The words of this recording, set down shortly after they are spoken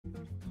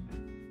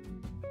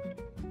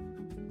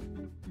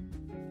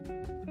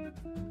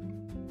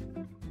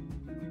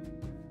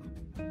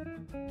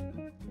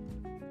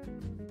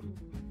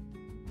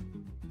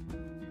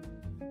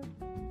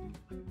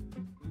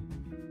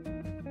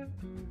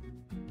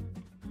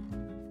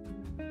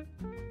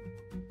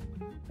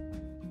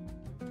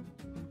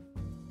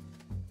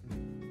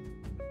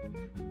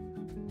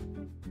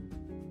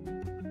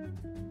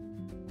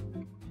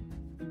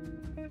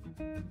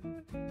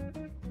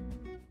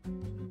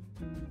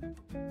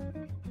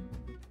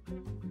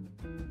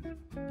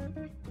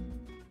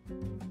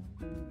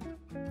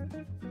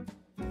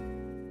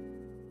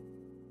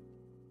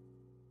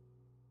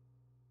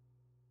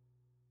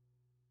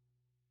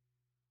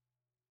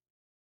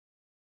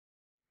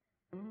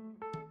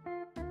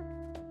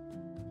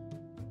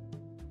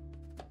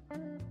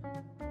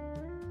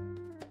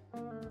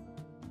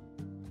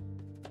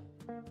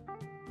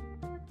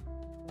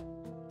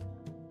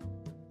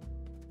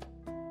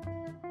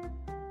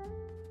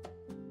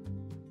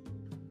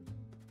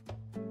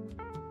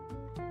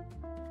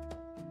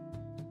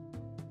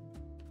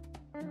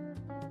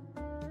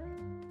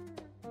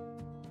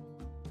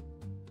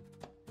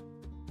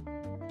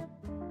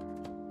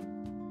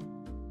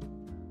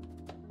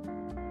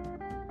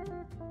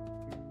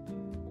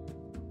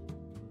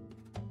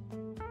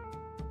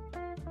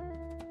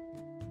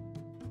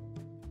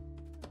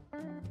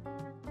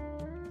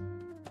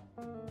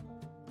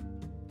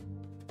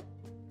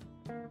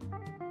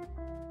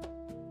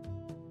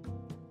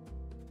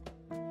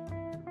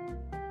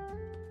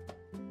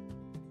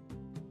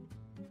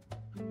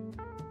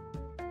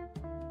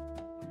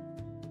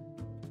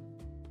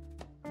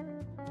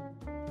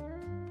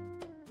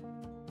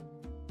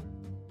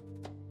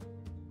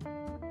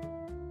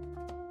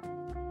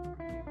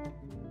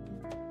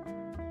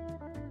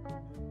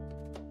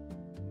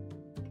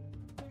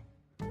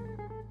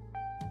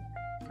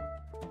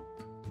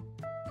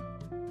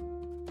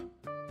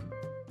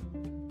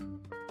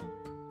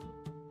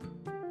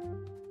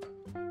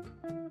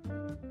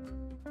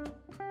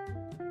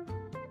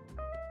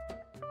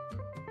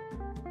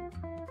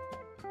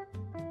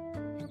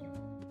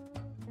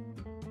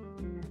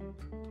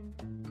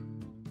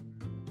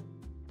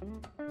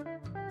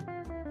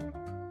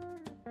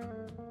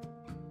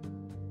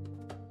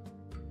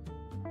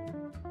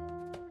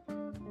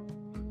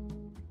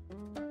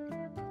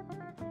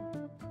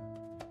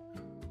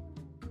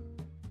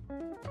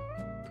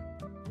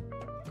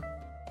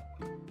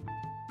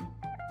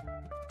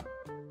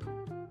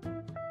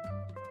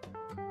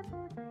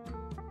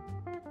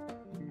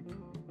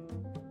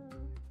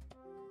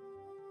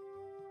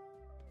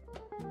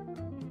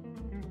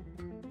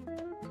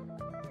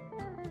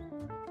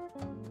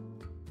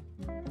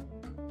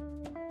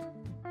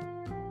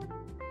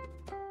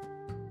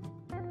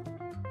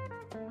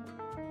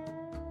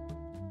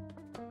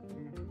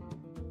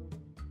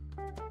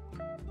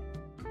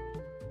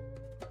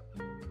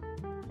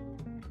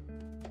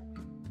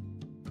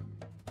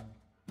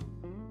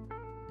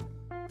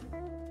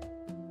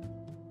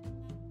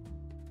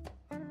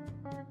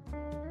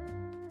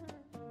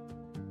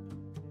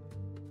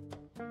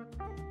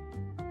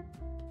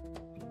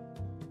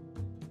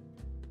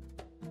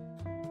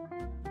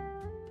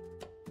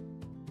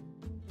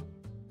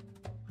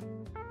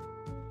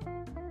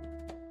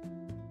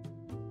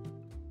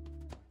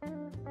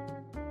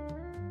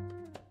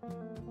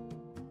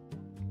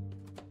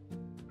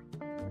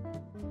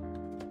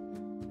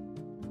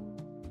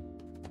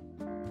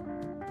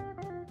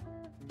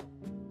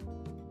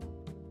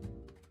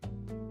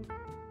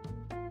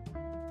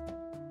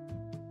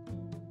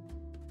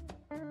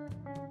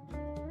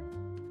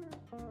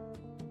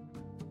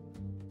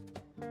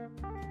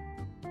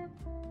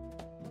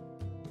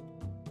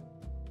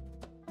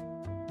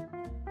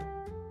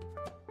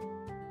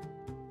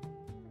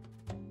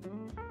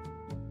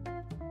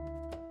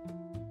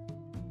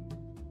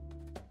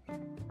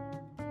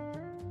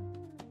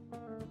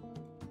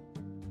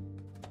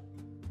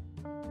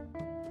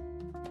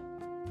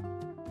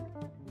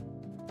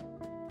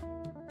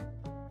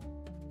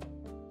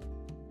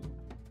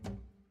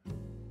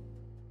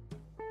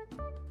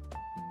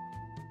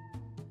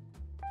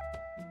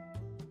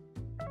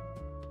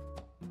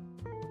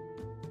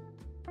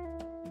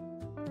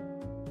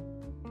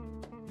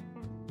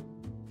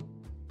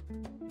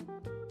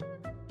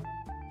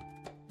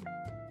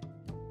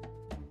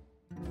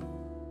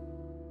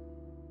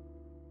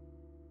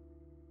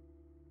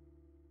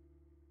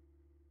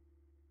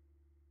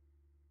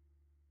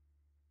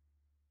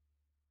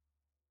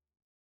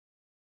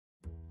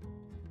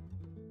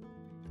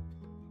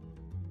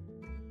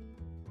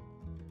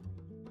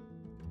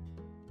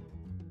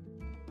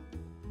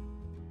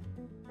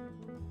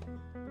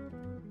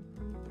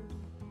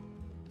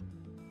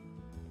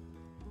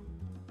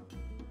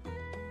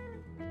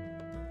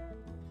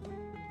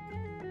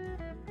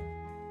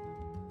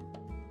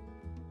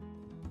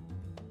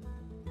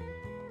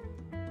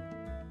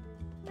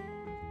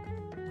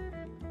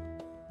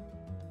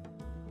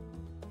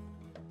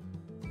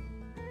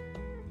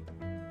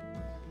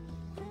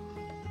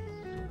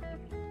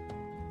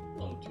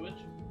Twitch.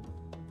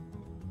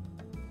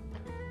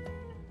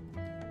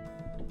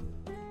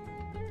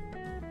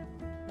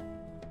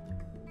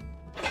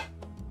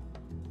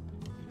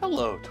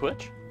 Hello,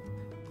 Twitch.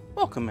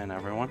 Welcome in,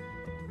 everyone.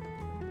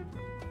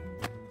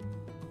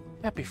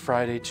 Happy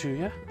Friday to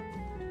you.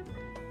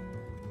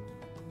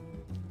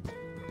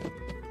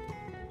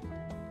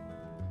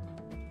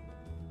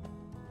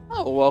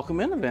 Oh, welcome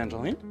in,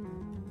 Evangeline.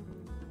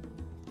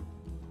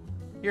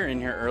 You're in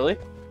here early.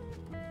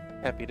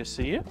 Happy to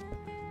see you.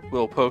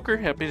 Will Poker,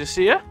 happy to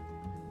see ya.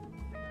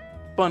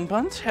 Bun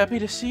Buns, happy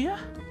to see ya.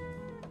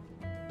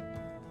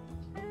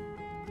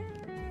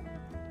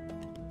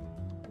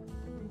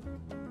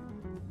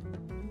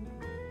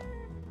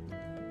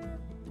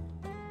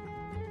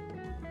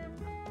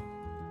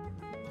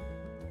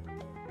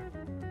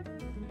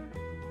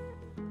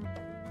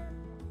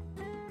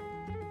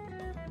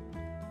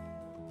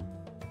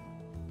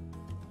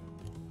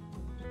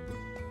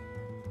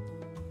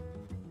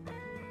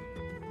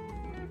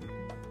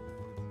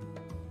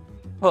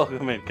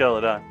 Welcome in,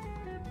 Caledon.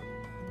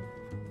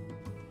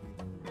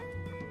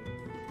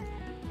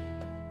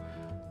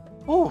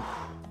 Ooh.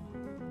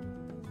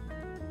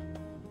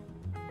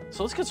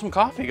 So let's get some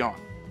coffee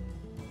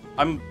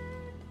going.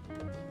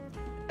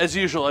 As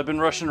usual, I've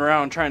been rushing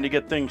around trying to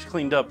get things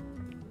cleaned up,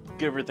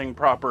 get everything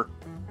proper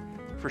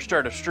for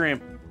start of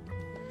stream.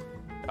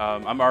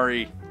 I'm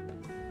already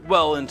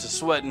well into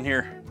sweating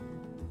here,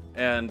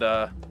 and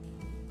so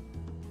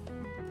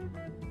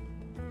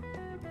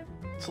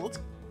let's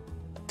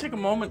take a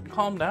moment and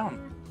calm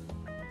down.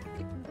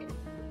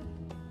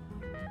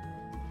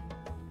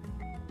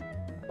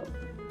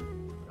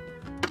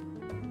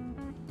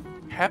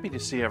 Happy to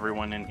see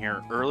everyone in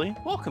here early.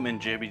 Welcome in,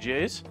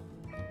 JBJs.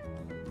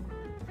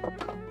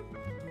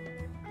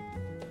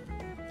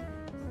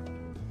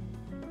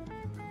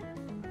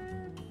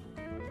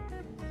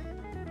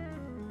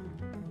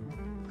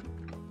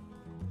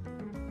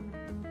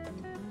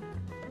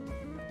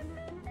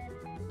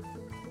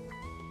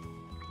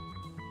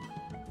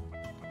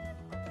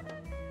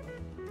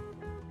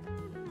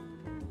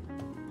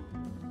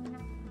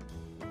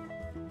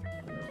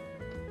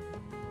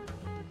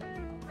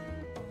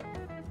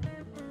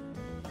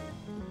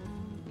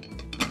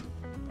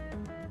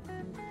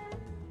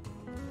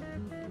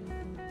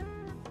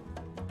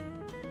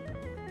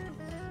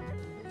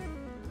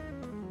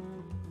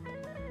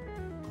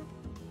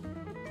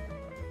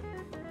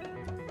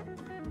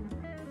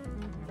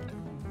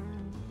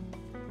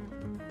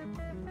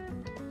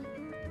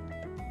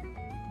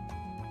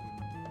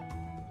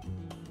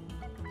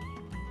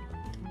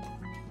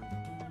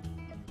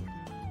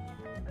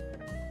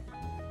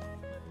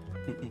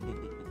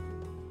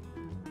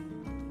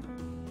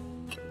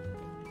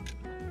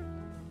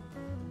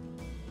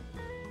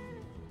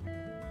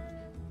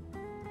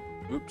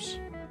 Oops,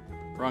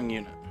 wrong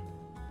unit.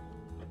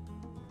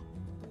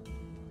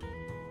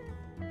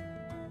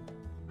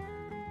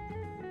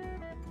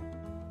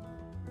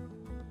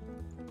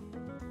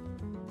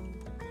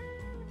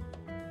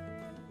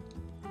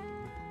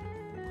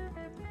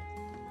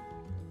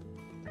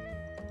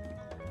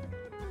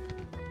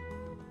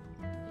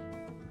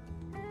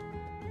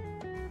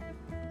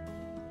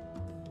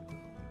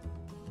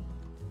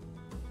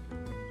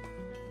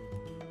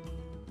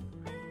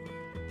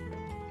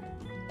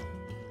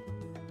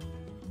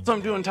 So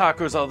I'm doing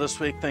tacos all this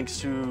week thanks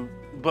to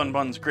Bun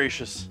Bun's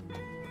gracious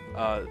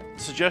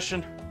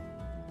suggestion,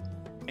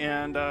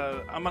 and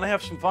I'm gonna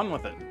have some fun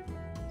with it.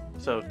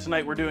 So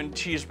tonight we're doing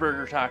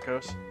cheeseburger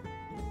tacos,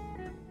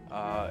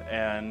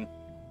 and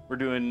we're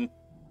doing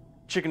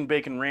chicken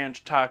bacon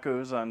ranch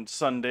tacos on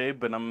Sunday,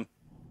 but I'm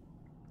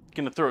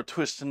gonna throw a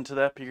twist into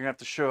that, but you're gonna have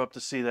to show up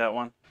to see that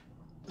one.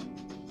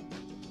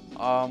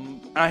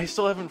 I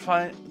still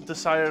haven't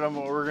decided on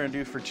what we're gonna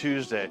do for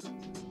Tuesday.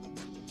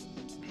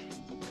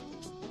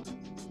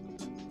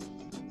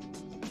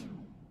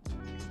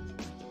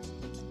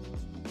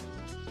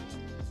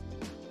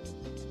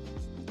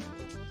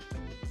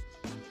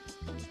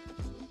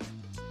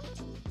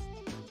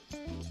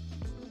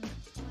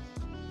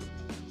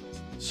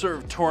 Sort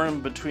of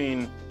torn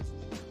between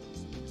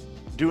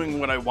doing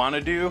what I want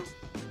to do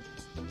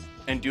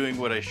and doing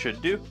what I should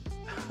do.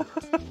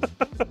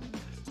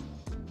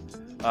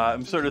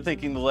 I'm sort of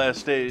thinking the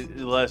last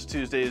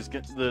Tuesday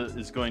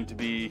is going to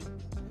be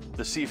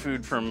the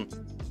seafood from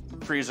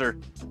freezer,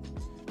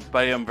 but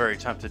I am very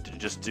tempted to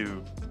just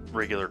do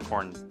regular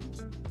corn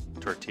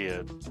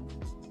tortilla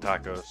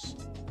tacos.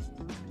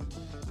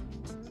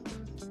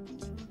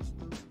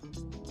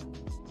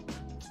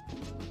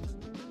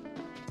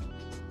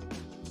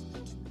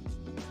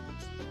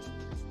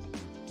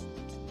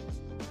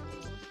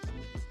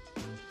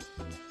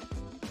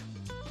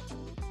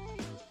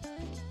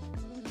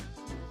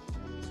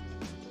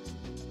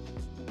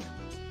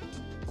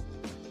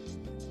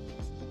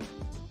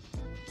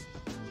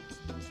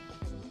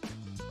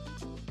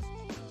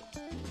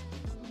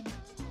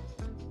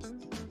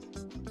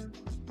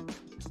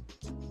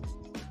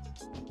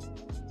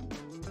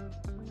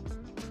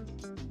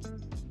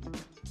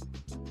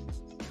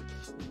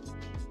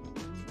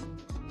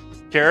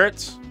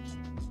 Carrots,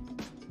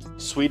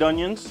 sweet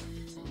onions,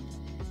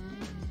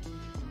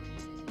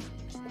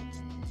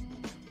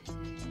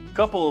 a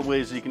couple of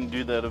ways you can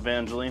do that,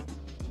 Evangeline.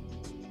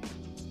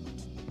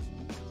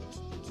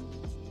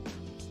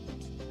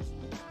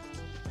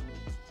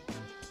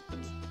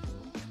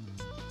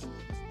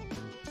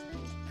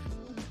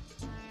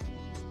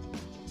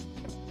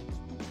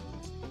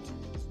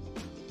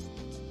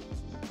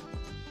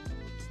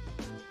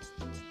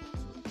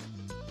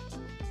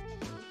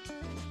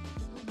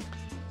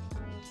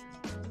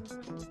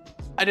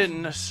 I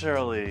didn't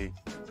necessarily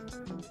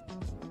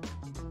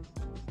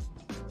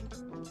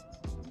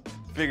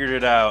figured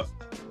it out.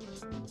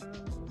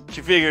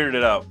 She figured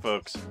it out,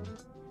 folks.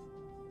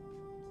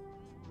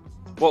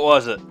 What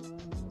was it?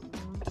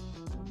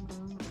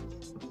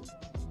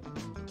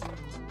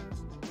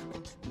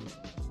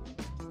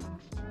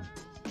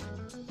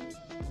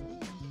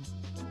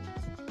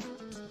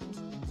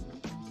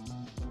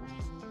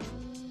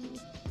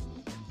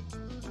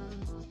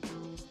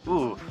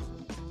 Ooh.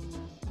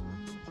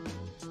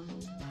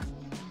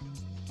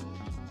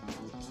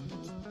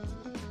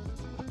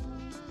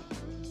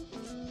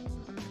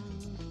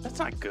 That's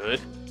not good.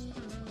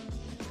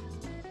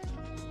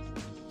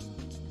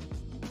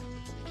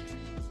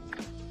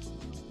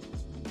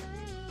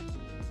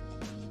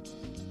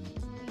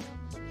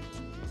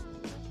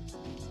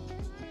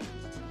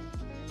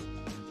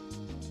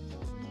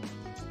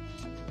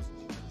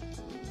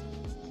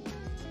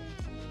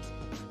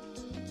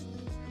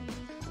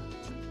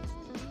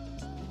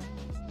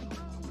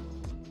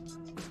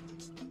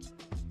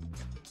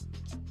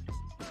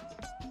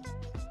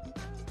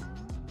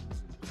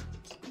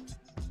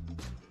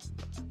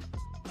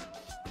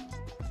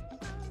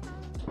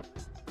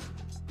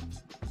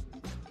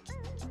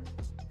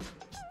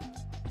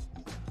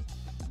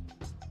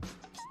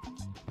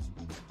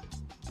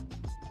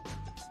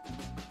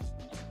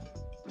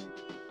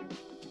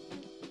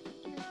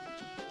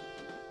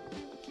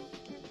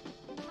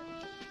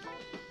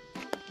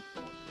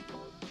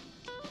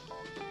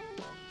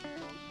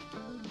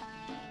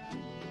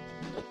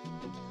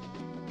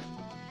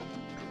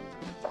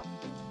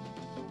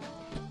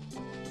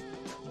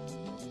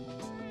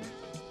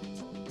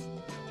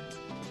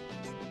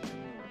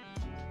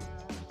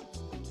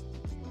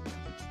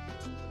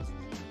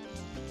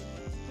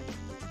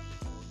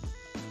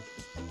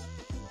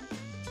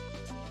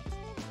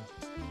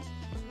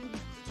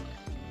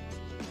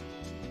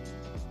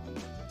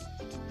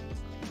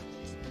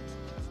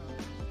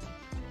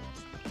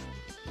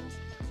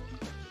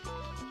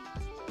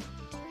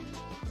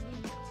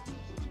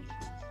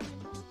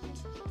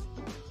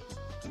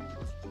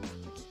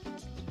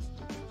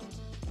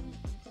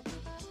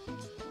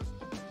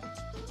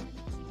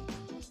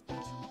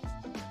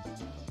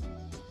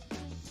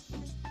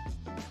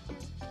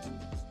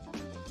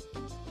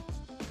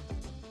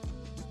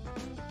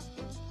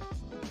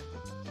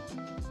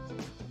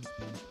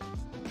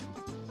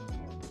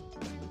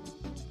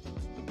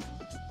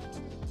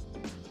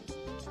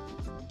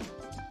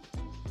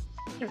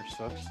 Here,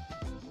 folks.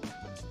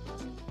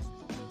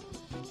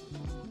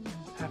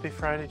 Happy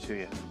Friday to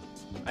you.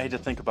 I had to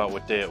think about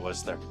what day it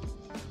was there.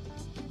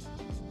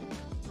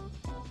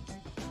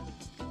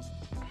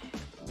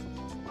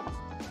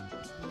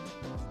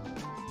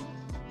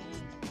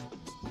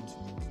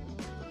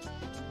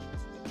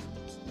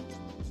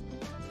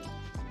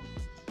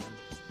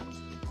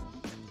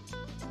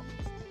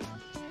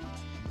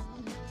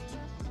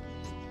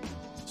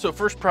 So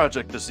first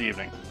project this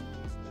evening.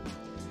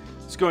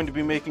 It's going to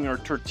be making our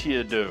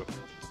tortilla dough.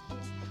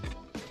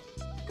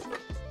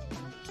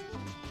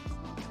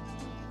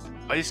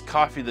 Iced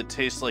coffee that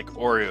tastes like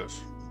Oreos.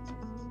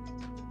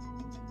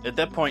 At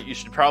that point, you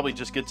should probably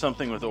just get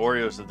something with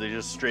Oreos that they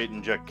just straight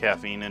inject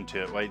caffeine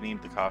into it. Why do you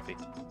need the coffee?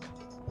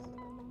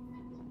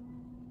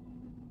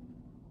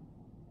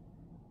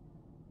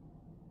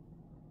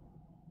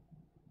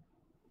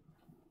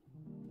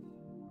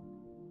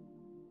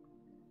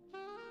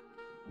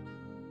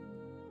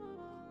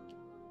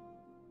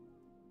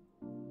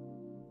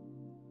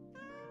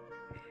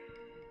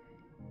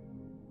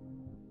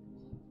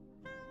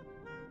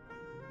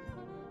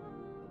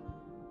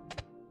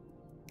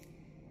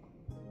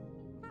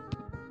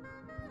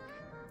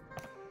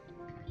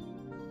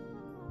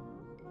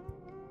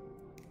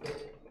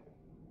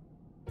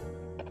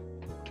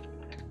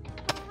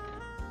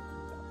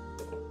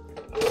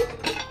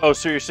 Oh,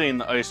 so you're saying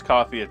the iced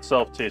coffee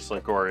itself tastes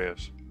like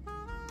Oreos.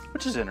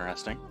 Which is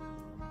interesting.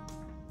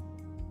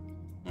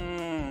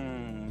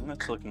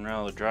 That's looking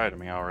rather dry to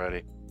me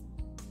already.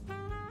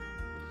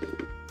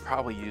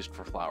 Probably used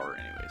for flour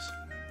anyways.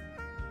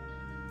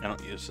 I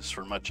don't use this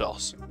for much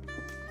else.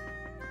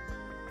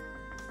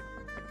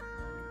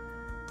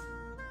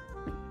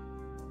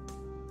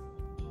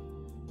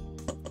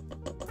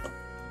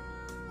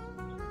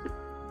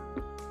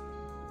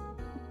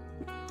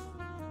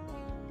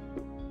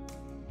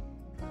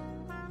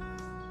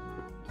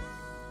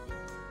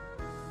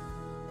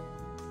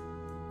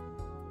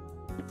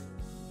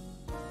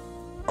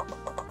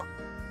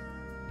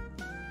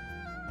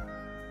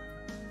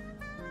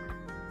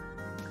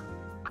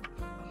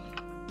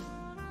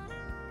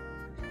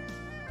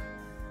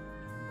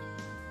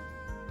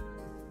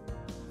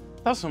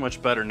 That's so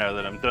much better now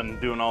that I'm done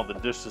doing all the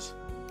dishes.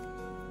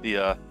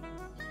 The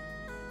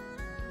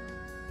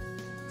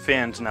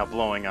fan's now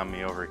blowing on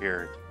me over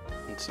here.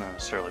 It's not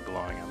necessarily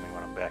blowing on me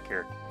when I'm back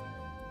here.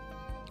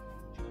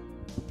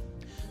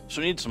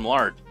 So we need some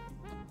lard.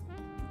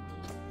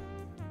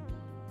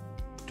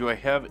 Do I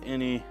have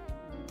any?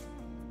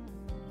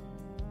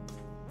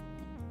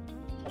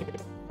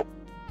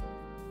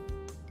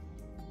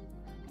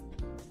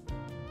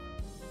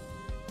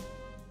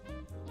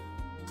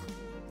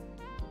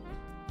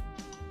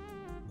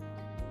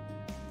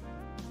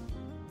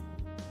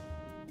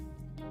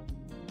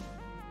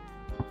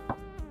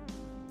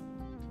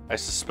 I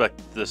suspect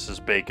this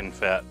is bacon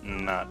fat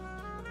and not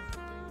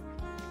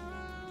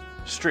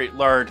straight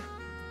lard.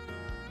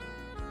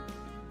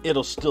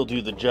 It'll still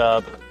do the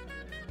job,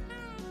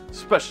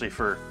 especially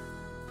for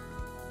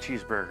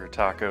cheeseburger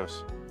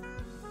tacos.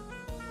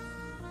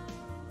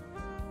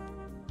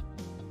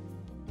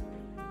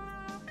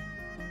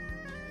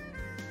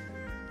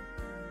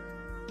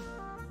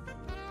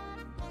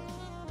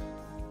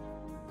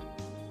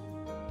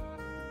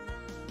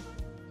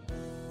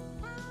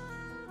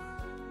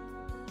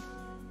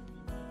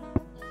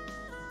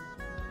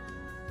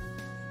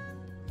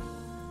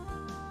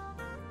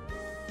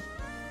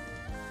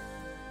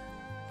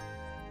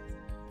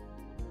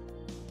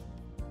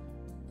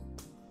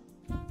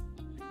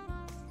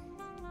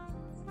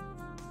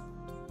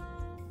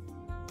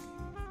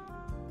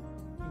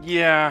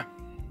 Yeah,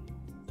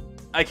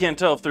 I can't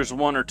tell if there's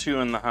one or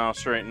two in the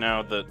house right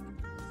now that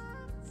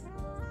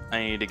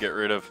I need to get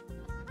rid of.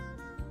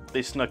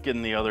 They snuck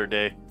in the other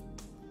day.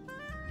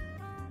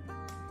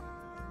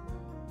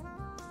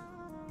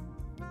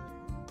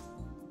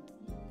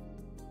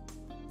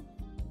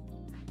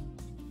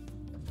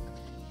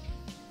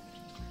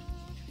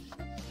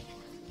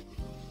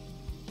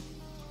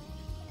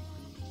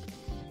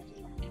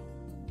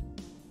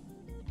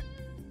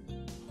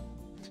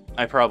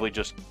 I probably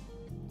just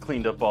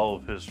cleaned up all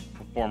of his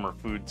former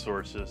food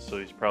sources, so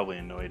he's probably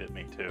annoyed at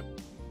me too.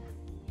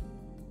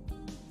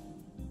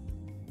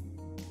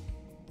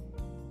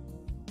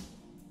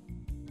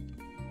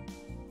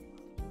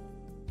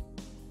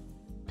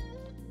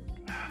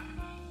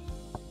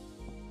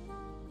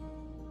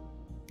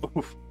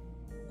 Oof.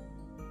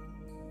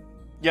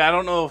 Yeah, I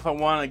don't know if I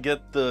want to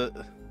get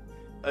the...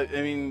 I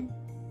mean,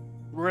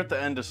 we're at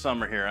the end of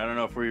summer here. I don't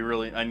know if we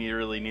really... I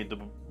really need to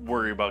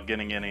worry about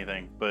getting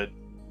anything, but...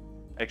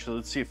 Actually,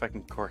 let's see if I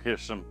can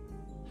coerce him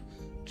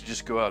to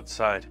just go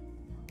outside.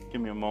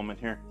 Give me a moment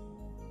here.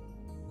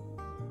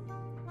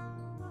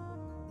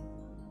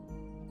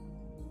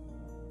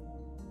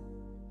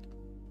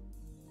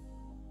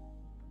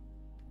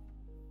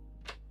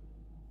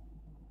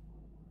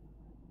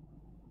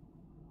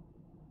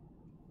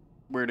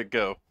 Where'd it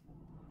go?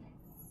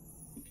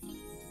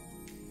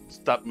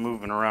 Stop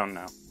moving around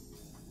now.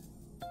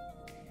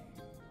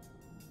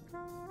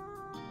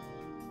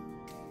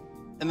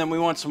 And then we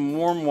want some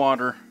warm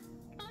water.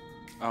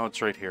 Oh,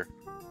 it's right here.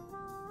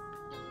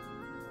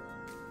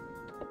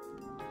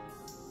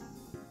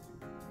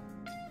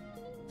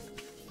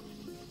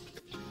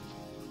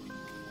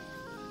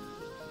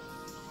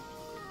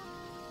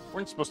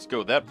 We're not supposed to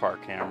go that far,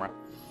 camera.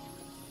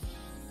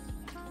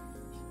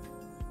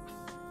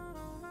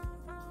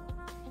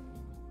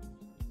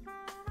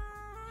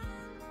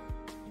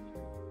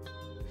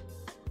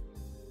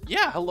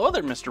 Yeah, hello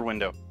there, Mr.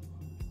 Window.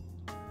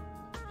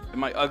 In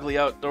my ugly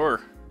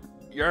outdoor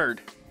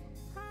yard.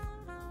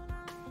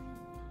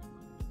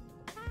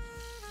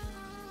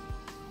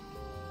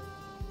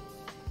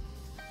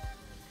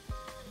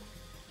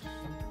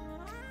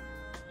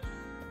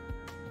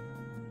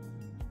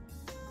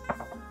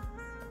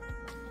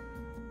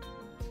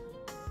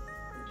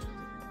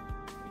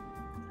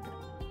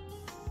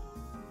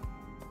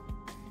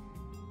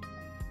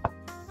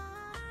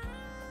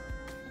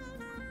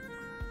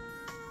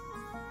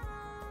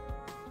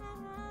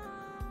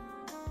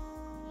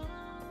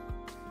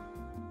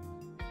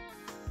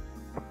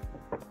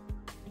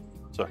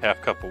 So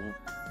half cup of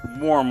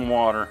warm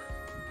water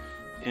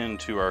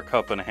into our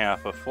cup and a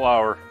half of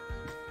flour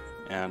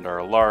and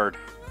our lard.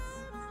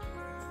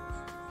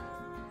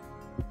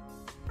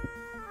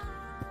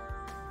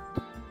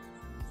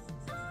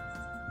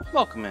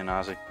 Welcome in,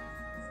 Ozzy.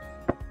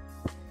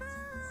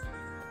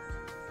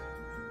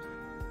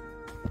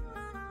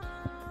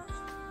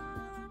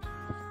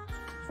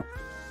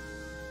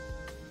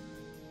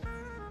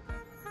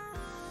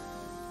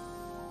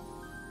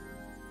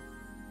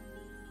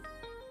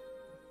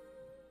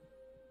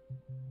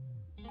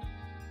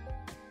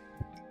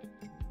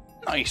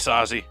 Nice,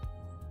 Ozzy.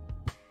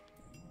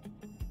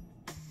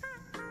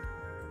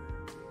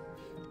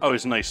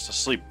 Always nice to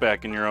sleep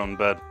back in your own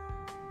bed.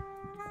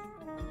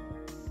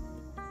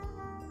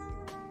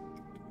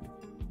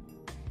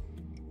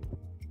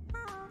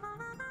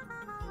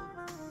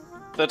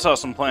 That's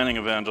awesome planning,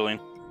 Evangeline.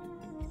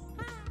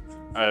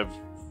 I've,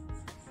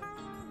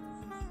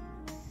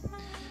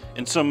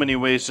 in so many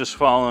ways, just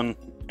fallen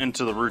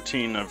into the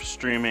routine of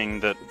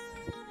streaming that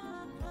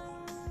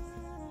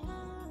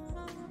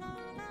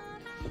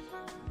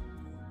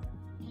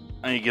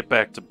I need to get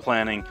back to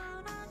planning.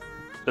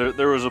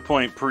 There was a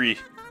point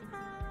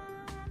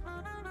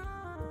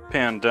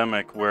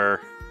pre-pandemic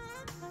where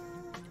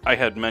I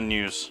had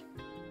menus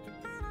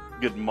a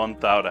good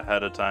month out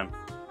ahead of time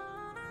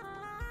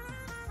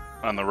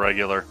on the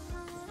regular.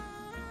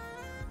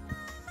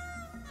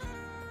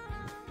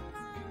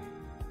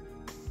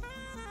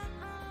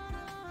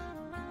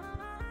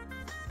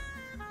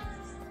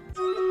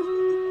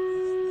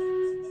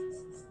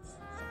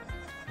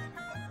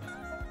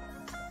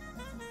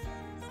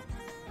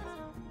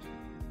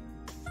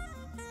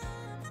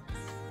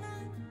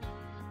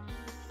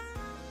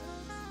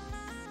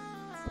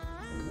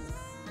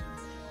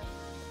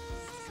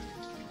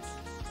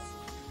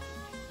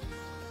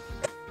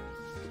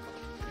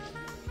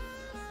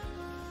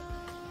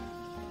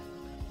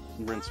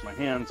 rinse my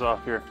hands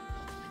off here.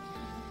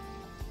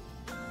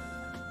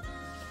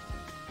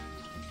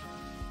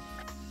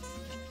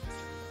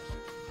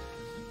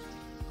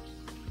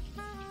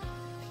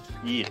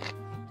 Yeah.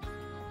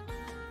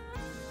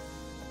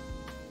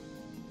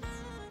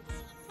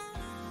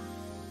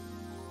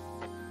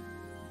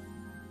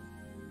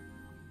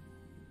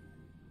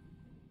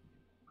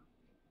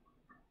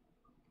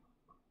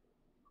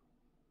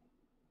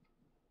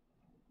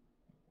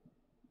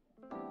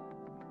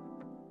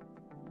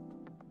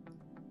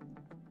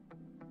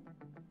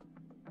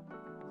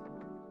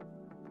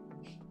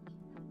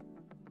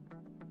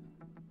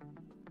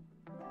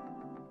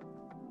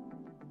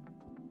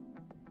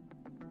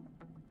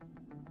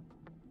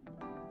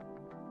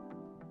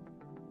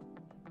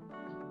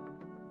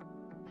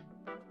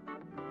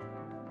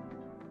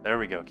 There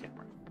we go,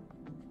 camera.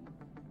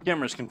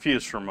 Camera's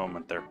confused for a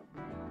moment there.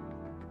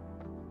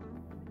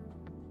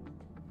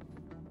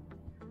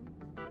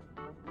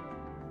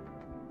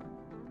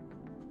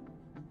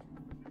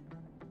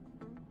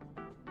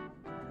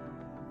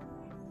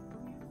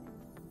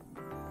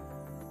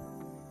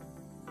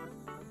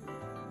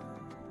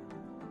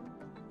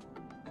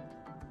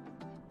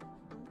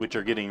 Which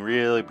are getting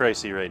really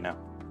pricey right now.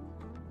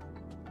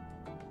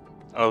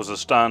 I was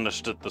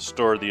astonished at the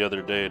store the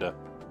other day to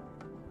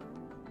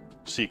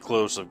see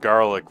cloves of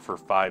garlic for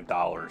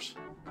 $5.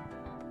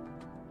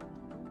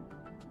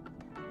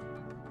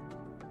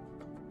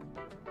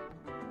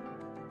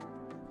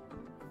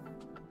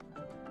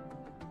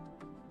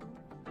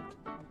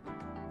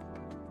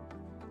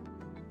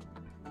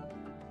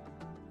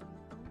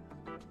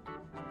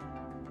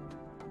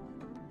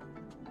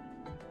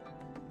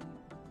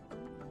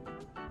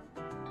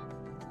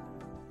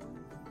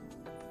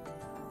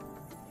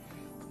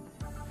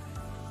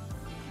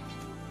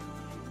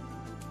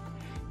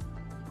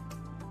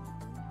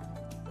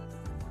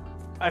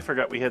 I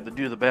forgot we had to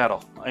do the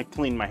battle. I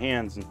cleaned my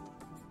hands and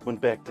went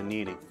back to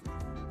kneading.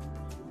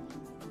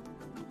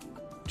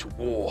 To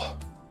war.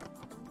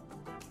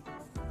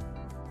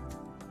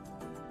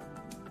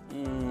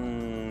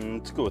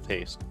 Let's go with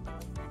haste.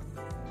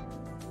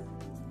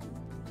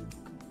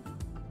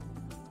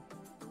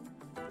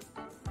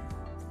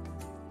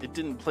 It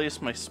didn't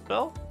place my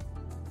spell?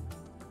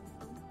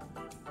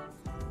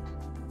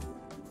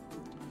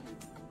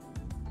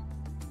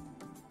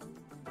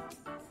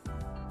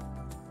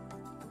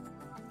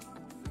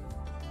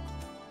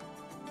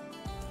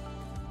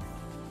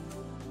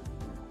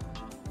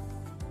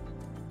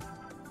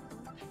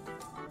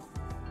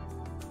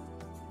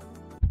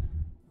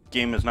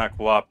 Game is not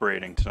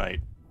cooperating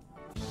tonight.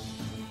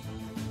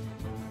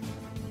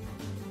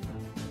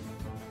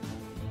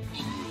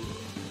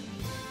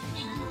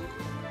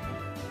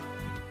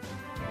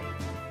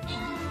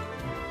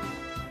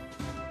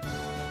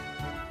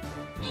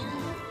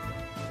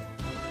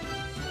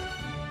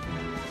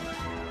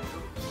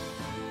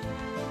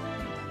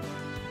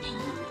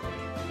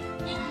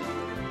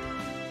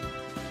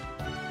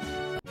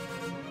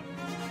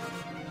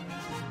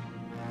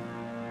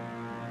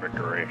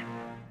 Victory.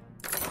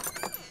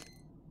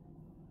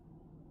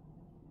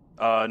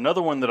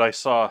 Another one that I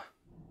saw,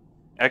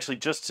 actually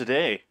just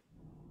today,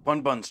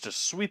 Bun's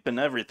just sweeping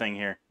everything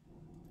here,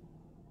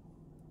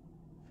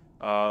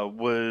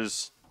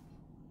 was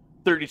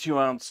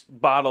 32-ounce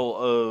bottle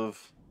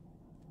of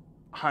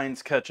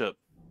Heinz ketchup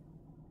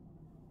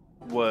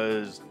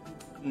was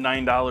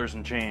 $9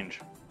 and change.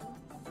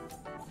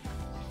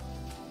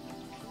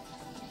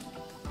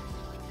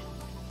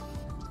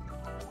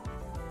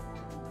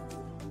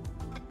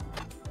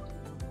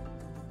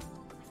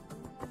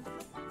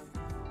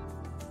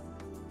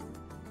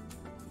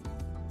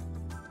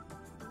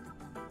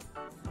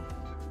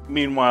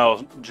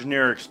 Meanwhile,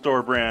 generic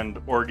store brand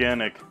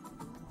organic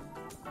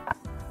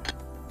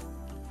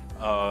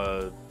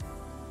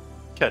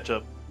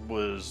ketchup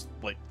was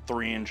like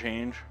 $3 and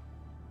change.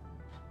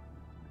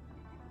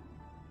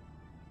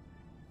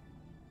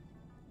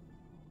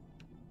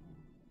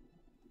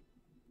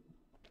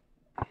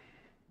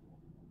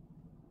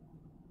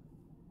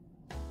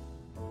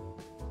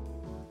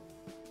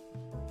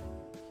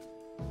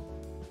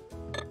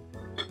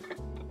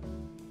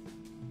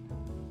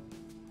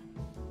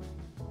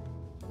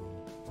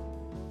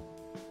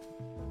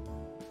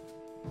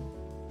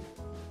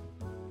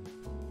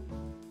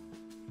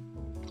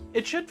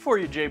 It should for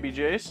you,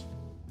 JBJs.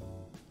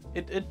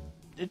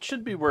 It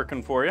should be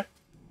working for you.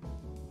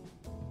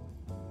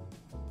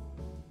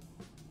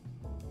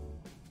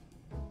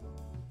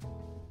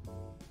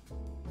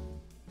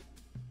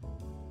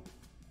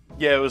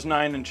 Yeah, it was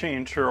 9 and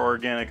change for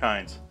organic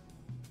Heinz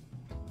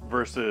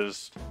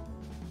versus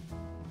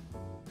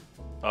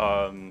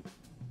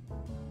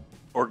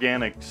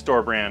organic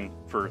store brand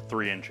for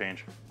 $3 and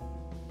change.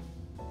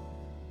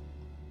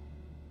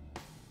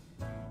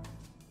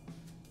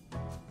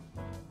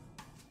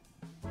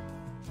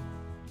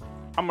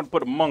 I'm gonna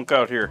put a monk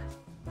out here.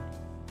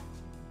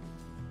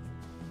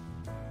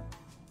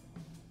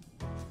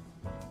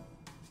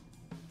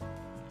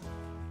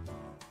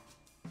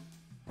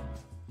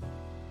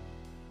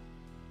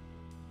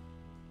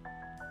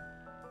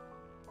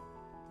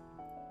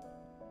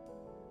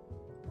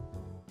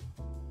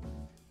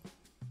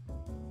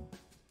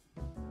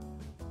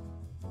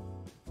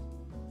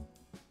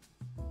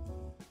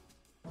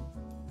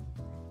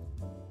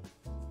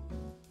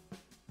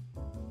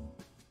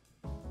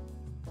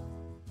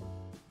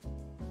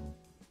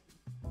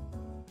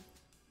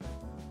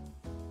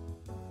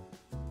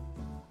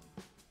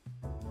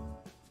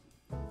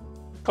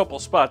 Couple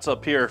spots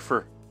up here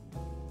for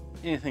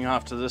anything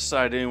off to this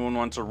side. Anyone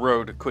wants a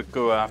road to quick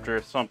go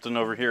after, something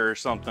over here or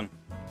something.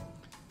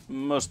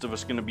 Most of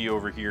us gonna be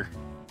over here.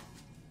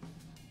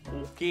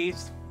 Okay.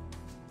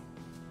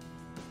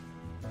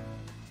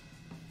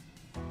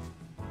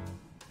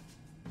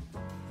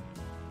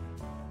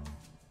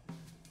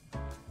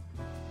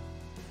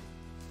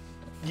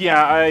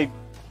 Yeah,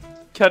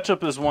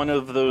 ketchup is one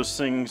of those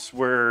things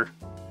where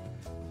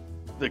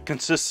the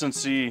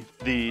consistency,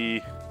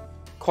 the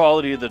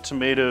quality of the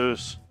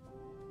tomatoes,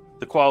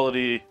 the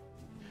quality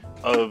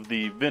of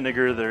the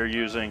vinegar they're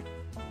using,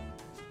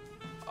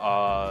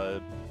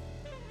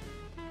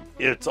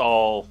 it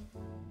all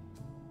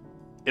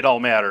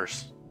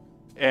matters.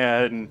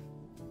 And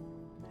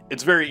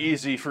it's very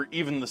easy for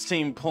even the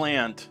same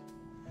plant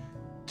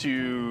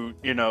to,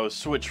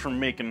 switch from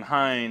making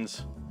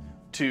Heinz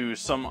to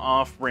some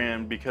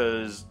off-brand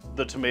because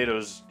the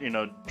tomatoes,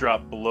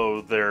 drop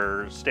below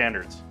their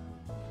standards.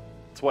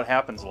 It's what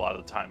happens a lot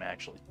of the time,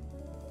 actually.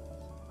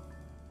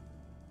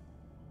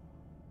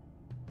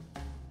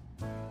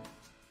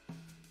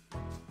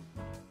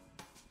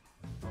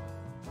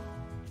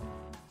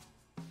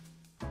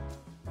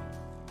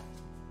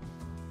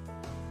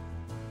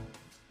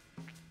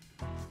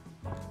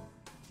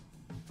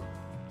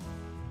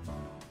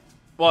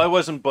 Well, I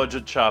wasn't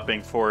budget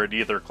shopping for it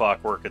either,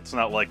 Clockwork. It's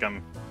not like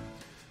I'm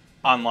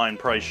online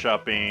price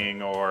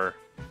shopping, or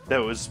that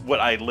was what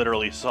I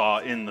literally saw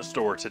in the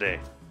store today.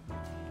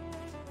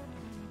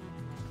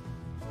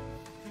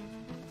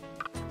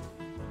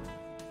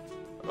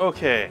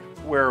 Okay,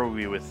 where are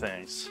we with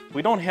things?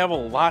 We don't have a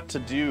lot to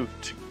do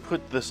to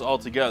put this all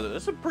together.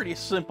 It's a pretty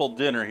simple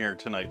dinner here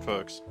tonight,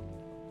 folks.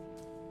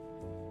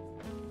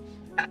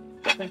 I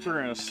think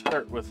we're going to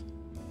start with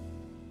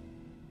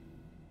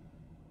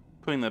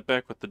putting that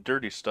back with the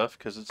dirty stuff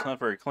because it's not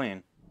very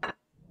clean.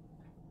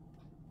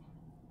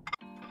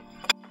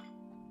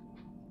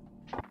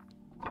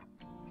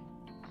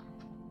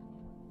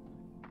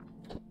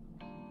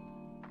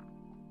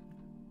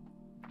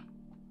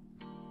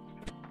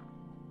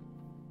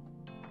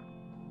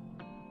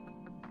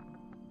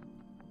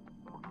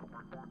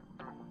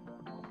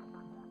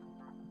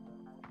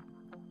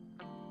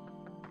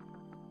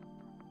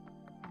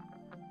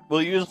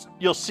 Well,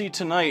 you'll see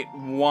tonight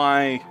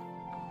why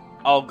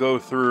I'll go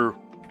through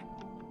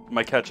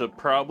my ketchup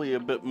probably a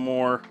bit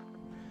more,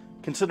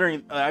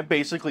 considering I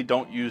basically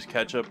don't use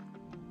ketchup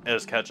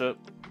as ketchup.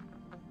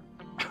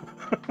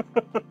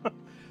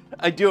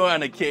 I do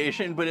on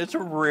occasion, but it's a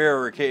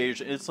rare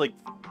occasion. It's like,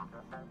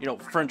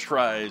 French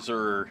fries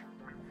or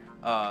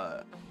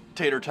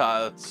tater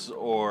tots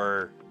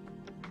or,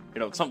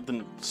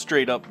 something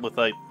straight up with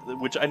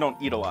which I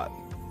don't eat a lot.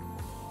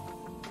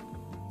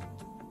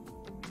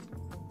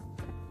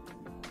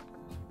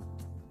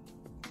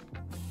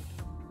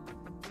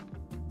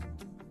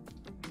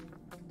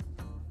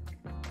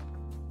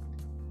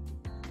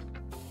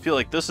 I feel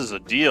like this is a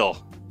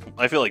deal.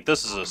 I feel like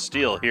this is a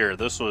steal here.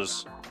 This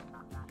was,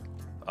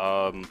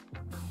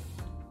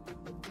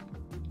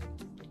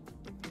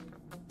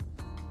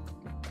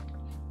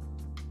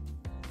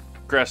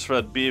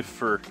 grass-fed beef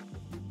for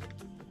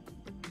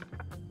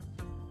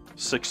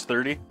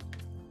 $6.30,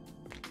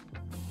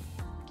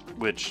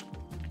 which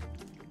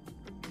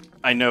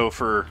I know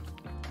for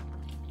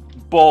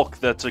bulk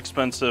that's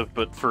expensive,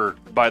 but for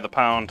by the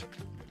pound,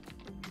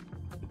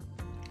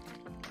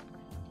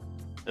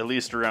 at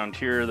least around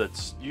here,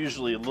 that's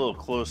usually a little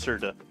closer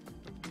to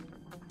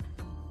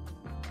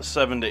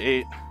 7 to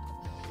 8.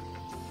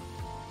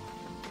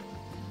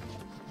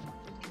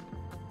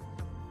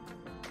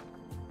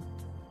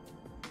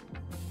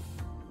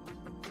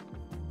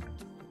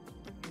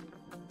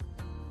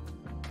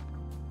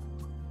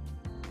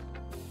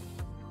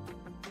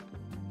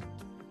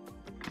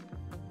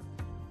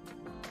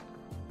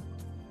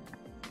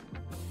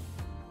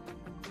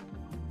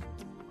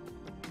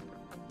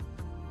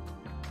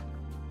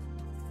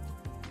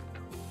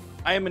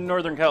 I am in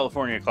Northern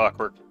California,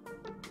 Clockwork.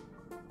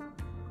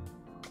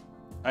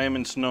 I am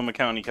in Sonoma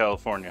County,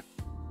 California.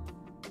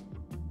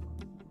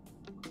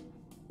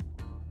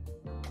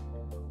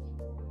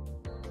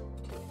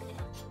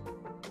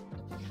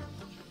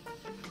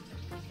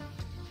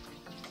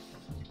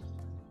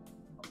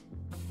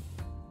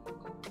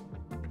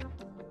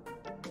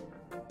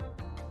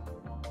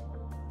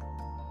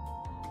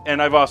 And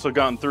I've also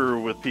gone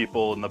through with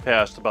people in the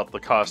past about the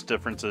cost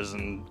differences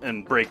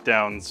and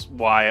breakdowns,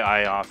 why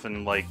I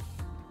often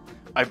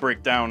I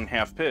break down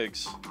half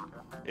pigs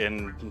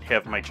and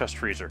have my chest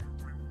freezer.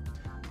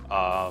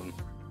 And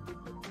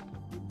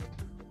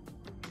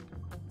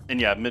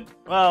yeah,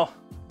 well,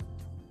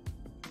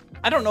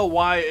 I don't know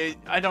why,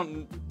 I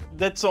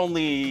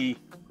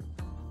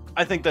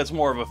think that's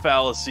more of a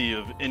fallacy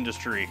of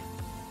industry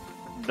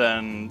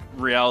than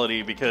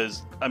reality,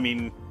 because, I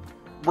mean,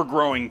 we're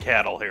growing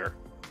cattle here.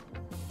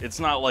 It's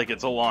not like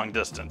it's a long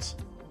distance.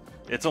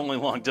 It's only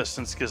long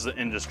distance because the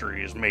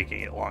industry is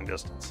making it long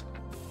distance.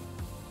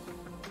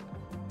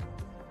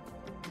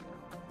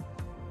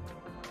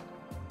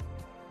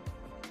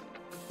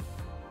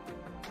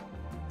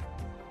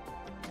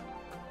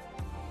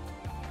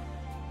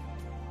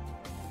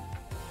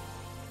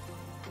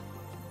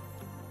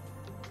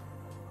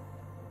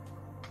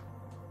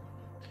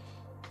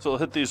 So I'll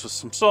hit these with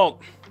some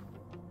salt.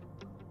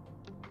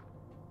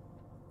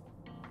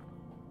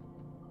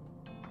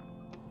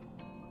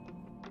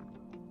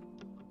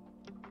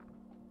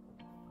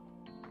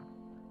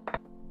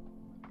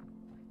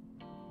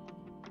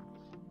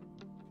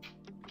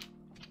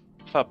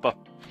 Pepper.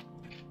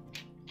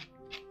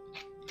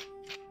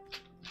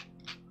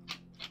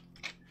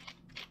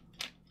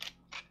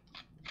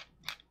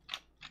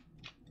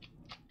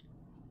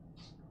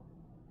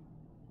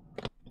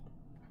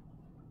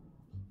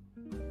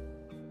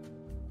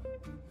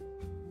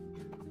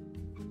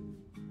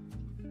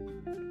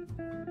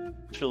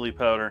 Chili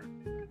powder.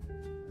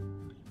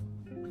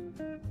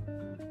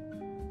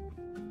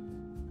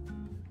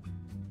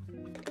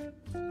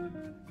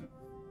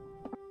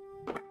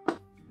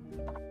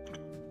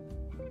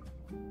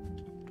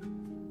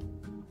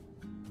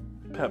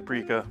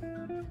 Paprika.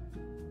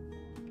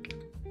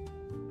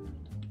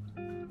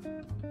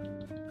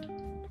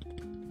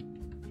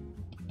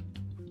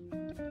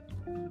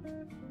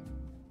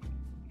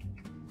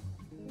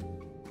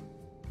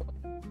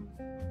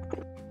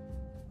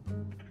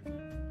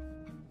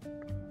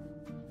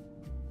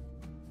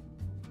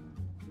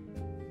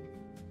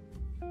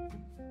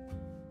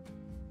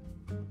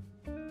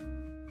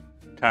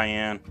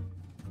 Cayenne.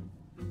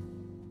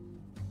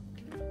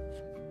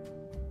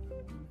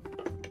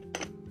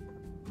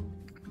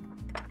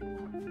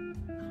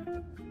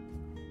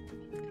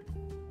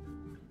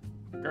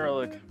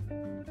 Garlic.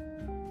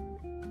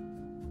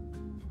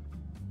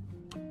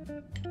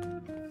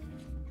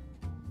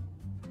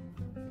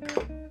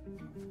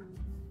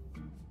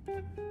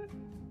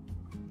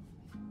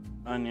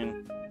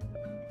 Onion.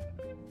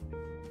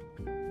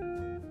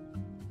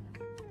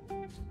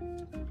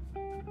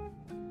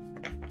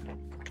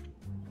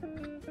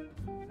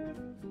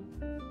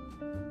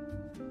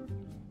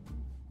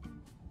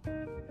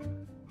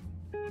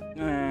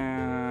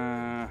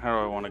 How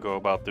do I want to go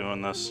about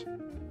doing this?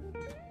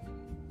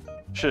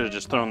 Should have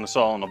just thrown this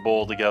all in a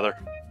bowl together.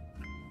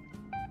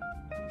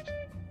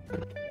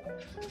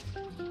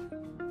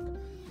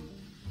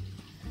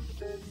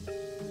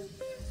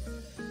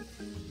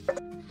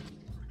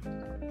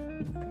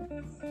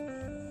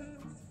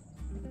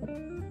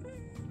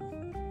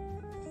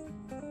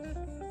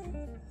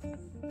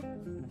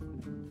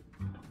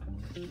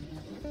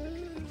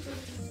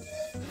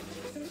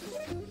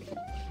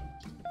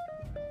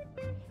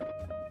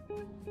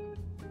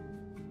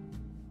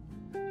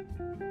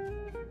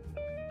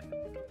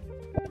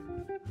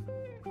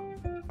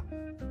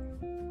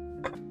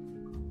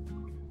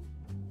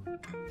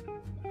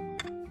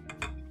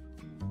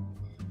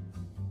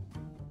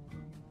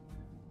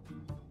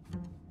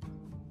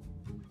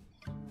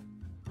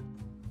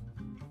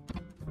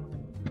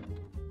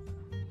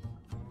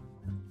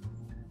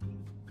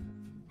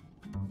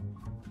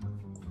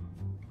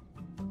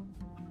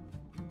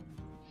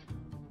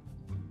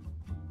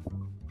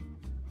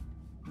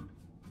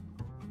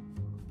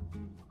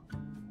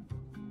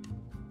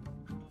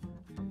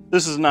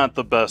 This is not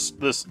the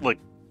best. This, like,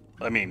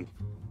 I mean,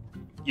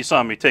 you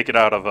saw me take it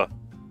out of a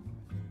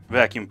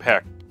vacuum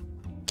packed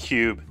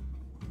cube.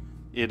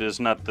 It is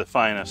not the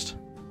finest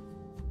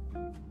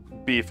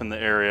beef in the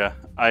area.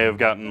 I have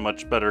gotten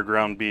much better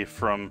ground beef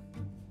from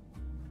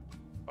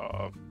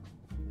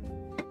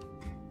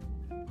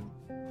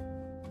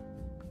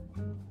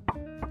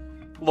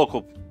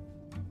local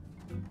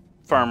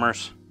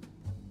farmers.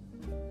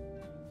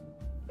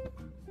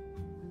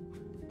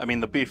 I mean,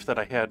 the beef that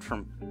I had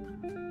from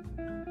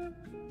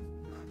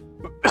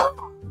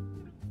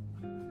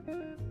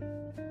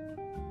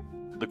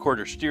the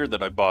quarter steer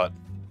that I bought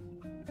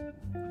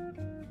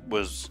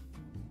was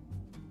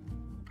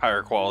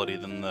higher quality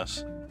than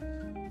this.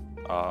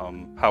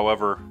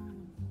 However,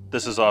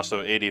 this is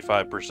also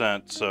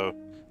 85%, so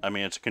I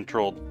mean it's a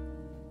controlled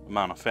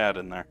amount of fat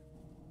in there.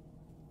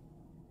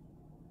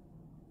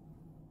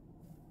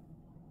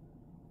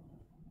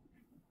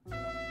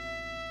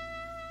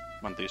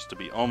 Want these to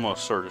be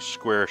almost sort of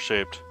square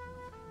shaped.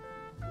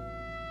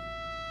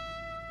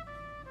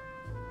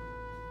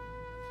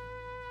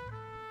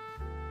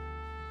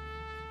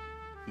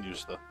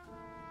 Use the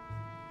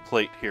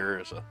plate here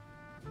as a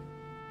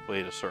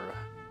way to sort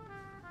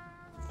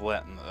of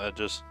flatten the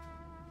edges.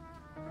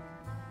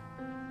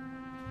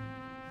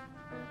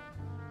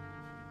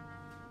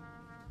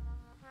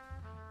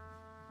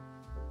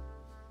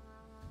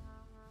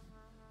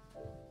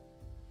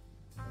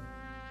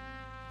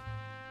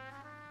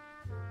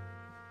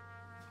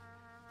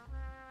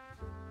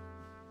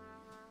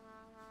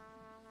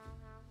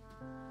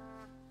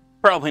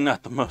 Probably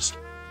not the most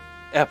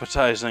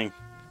appetizing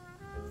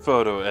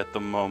photo at the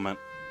moment,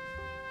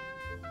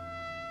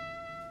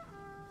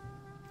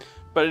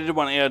 but I did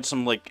want to add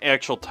some like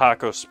actual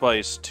taco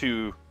spice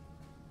to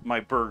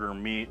my burger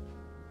meat.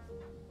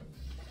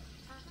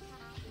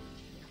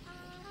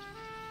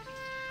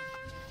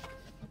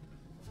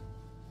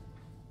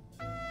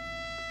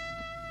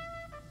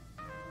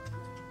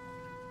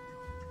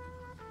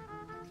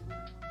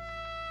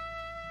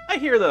 I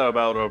hear that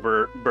about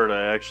Alberta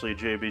actually,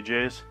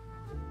 JBJs.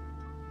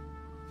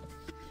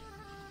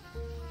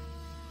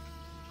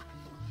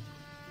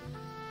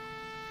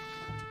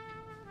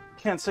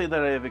 can't say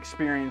that I have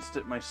experienced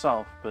it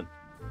myself, but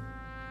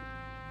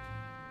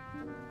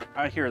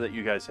I hear that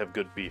you guys have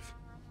good beef.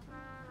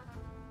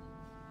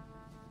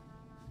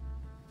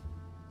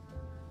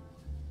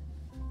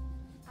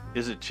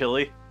 Is it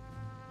chili?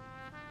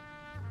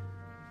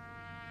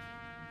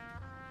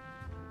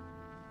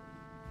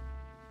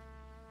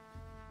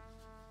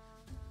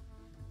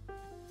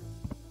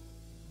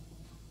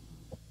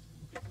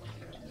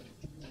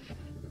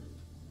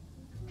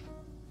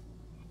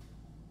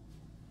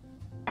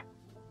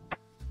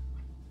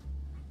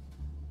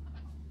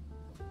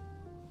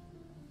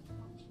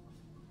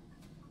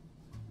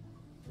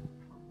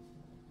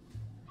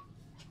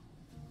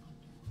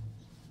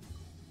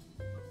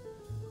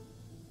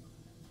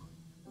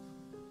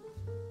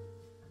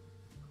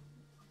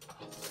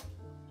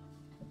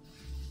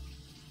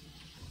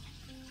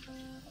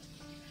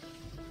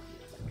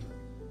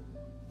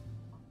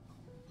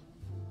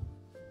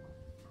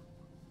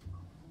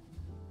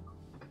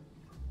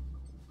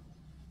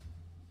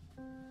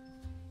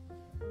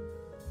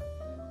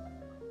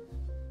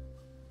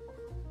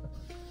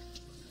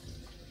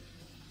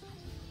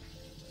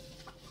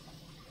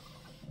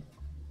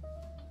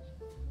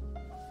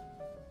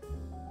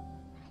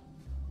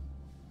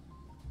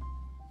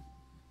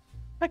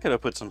 I could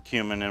have put some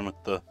cumin in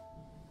with the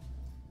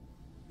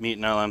meat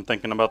now that I'm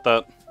thinking about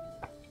that.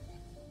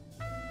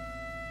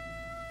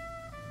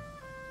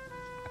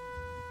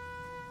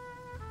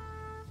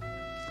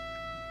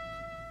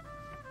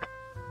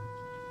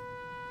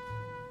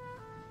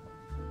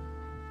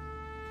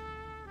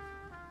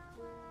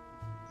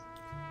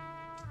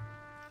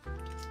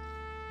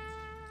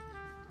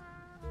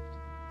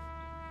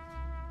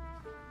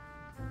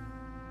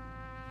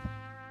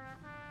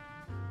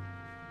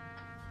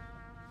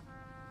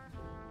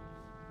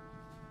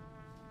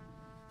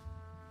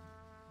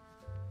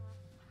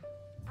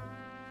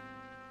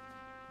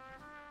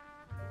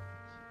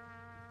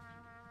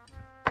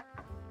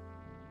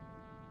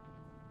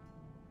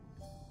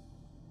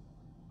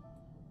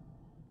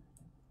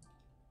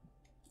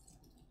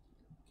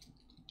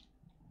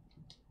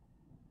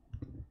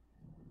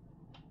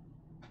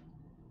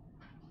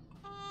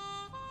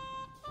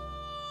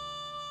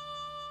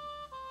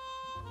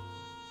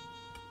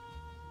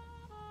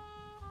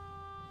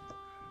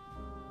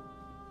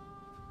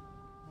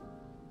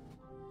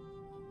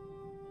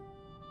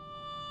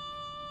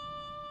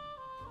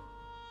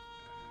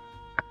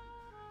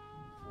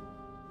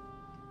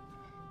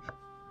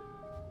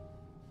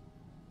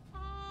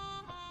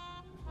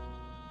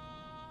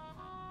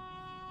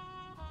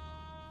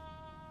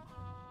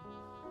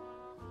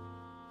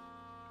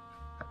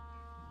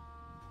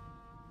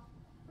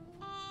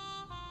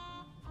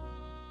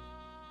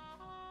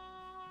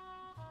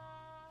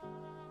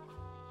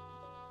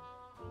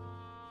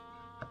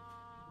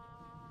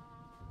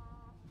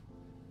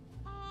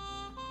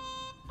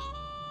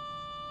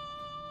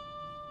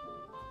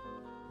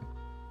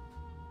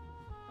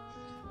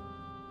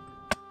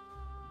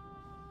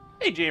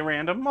 Hey, Jay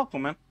Random,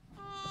 welcome, man.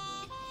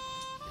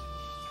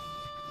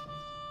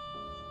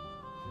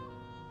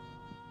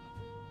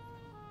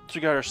 So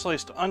we got our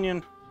sliced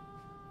onion.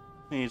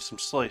 We need some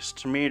sliced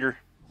tomato.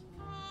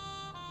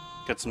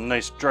 Got some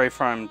nice dry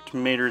farm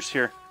tomatoes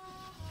here.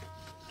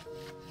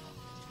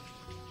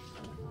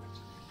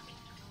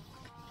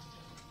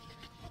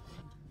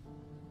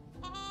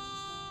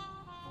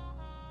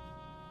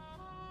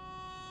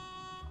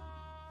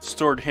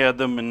 Stored had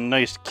them in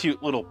nice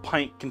cute little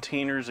pint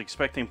containers,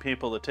 expecting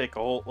people to take a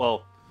whole,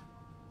 well,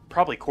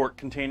 probably quart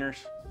containers.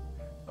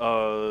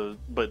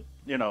 But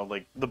you know,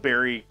 like the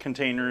berry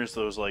containers,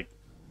 those like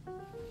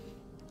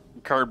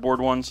cardboard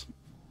ones.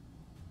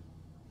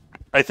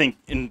 I think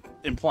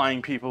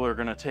implying people are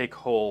gonna take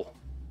whole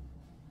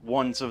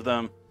ones of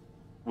them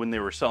when they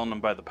were selling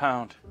them by the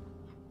pound.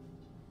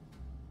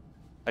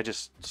 I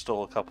just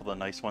stole a couple of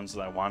the nice ones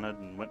that I wanted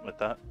and went with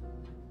that.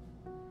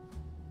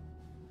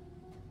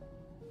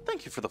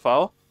 Thank you for the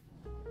follow.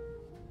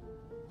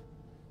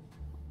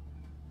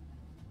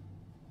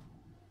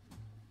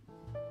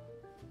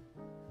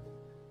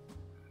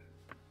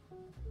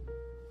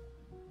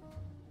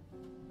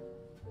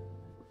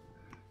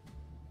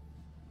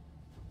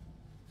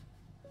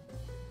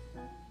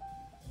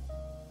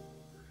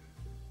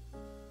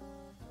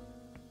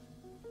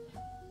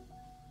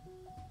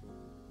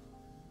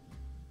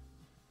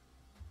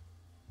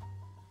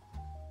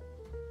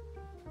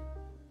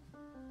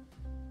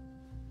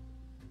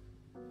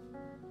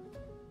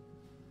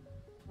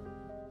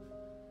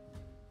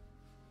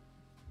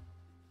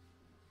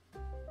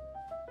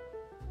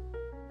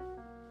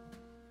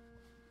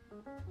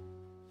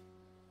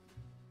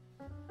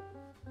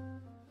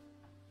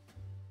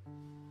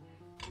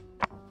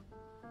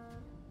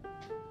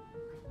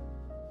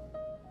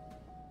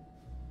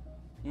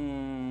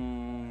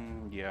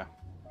 Yeah.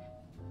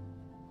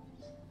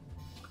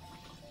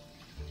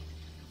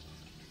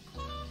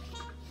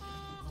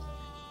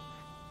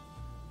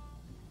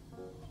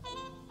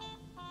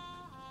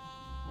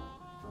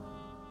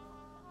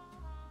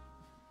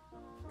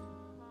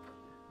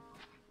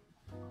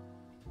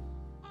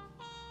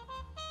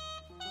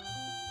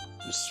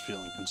 is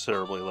feeling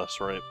considerably less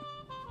ripe.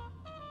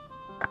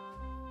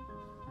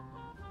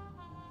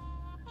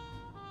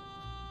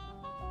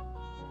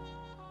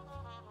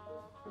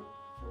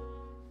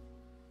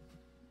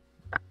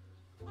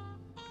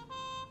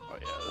 Oh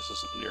yeah, this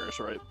isn't near as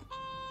ripe.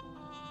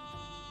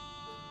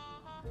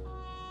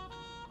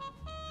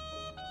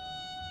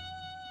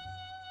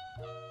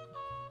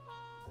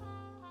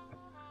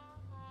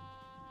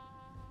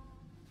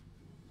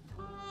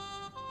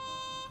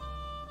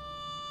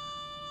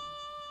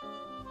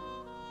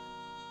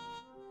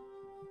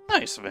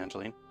 Nice,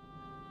 Evangeline.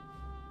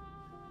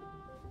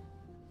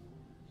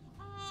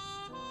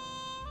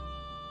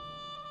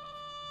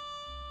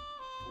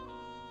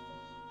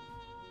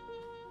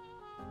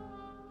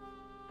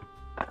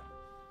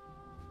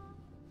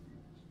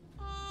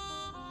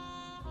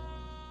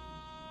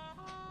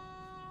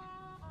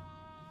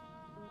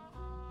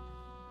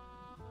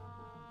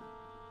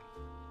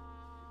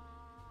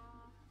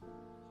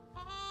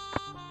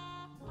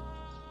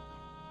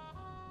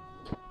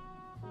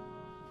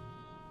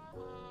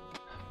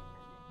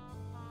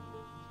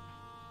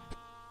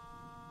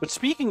 But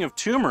speaking of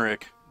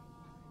turmeric,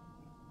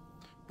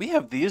 we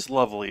have these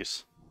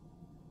lovelies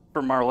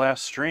from our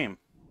last stream.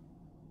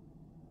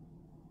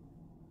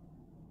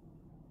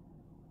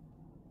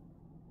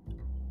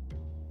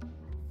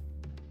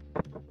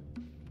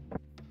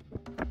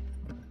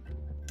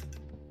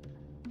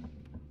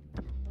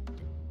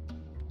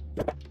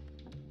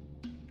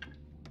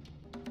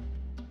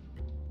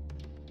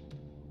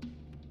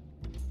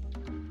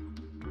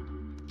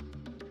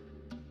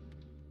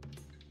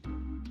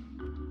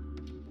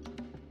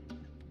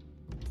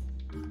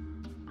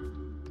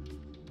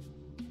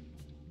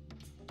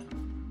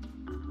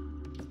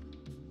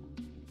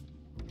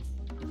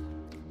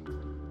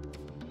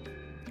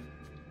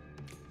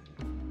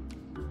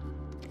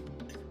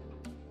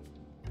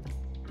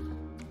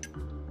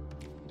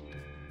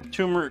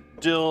 Turmeric,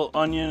 dill,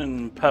 onion,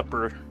 and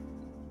pepper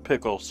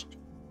pickles.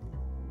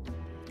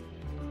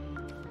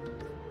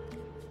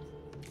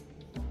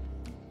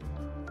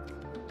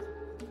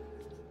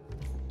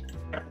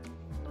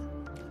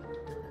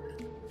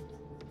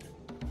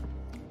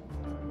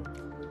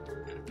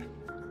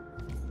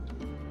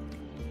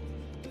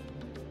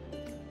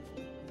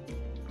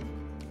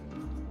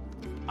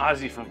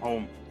 Ozzy from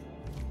home.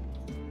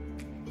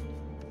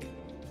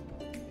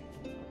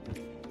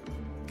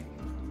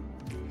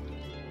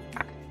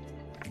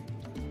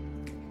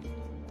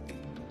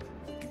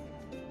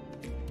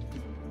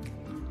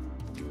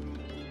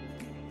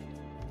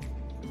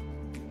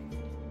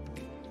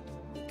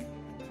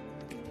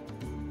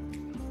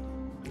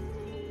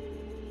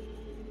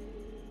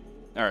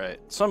 Alright,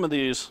 some of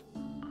these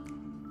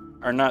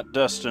are not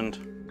destined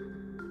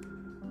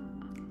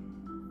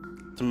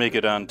to make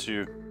it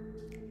onto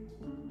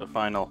the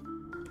final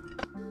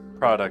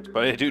product,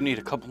 but I do need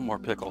a couple more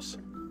pickles.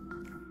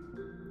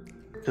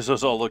 Because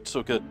those all looked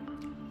so good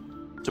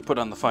to put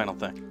on the final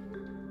thing.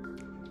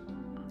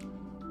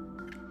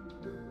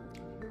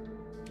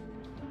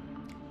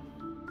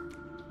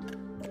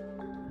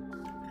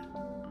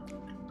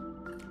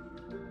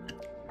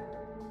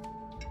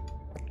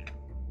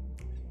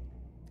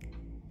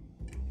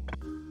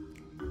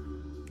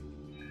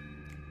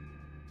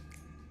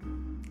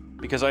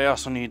 Because I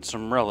also need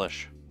some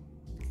relish.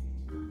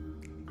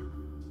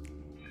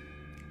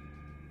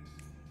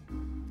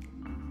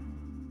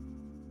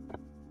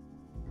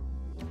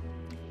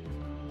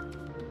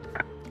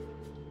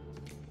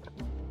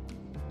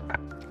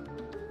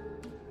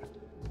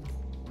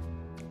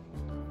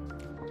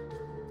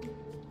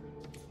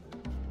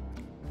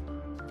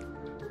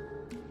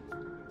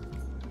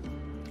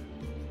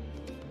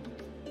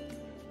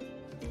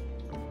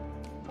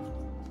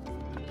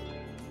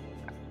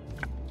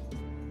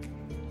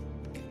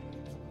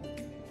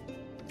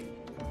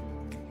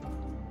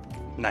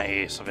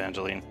 Nice,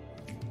 Evangeline.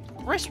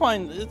 Rice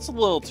wine, it's a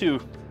little too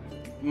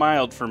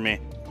mild for me.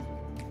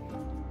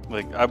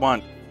 Like, I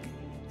want...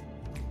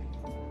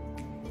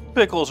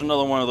 Pickle's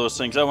another one of those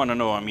things. I want to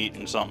know I'm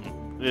eating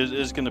something.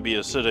 It's going to be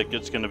acidic.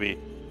 It's going to be...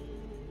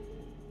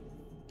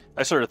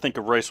 I sort of think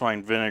of rice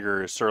wine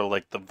vinegar as sort of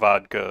like the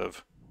vodka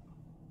of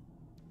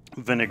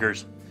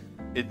vinegars.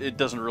 It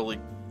doesn't really...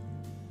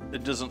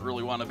 It doesn't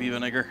really want to be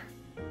vinegar.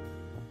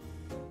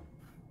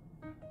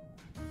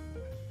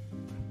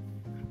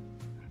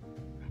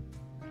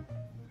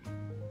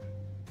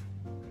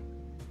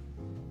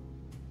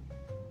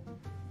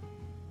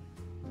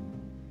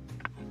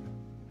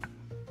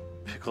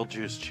 Pickle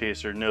juice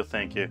chaser, no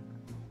thank you.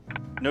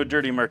 No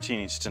dirty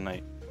martinis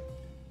tonight.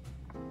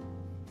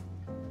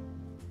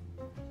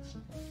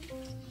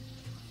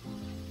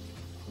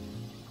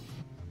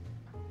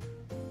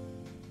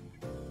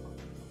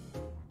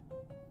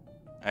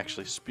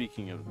 Actually,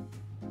 speaking of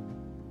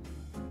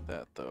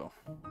that though,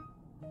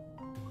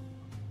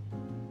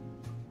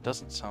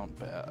 doesn't sound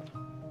bad.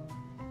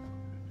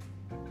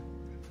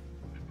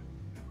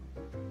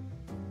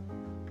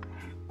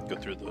 Go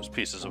through those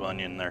pieces of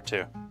onion there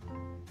too.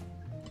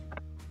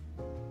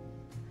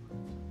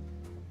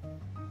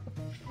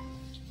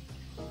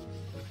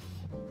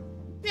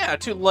 Yeah, Yeah,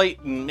 too light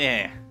and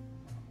meh.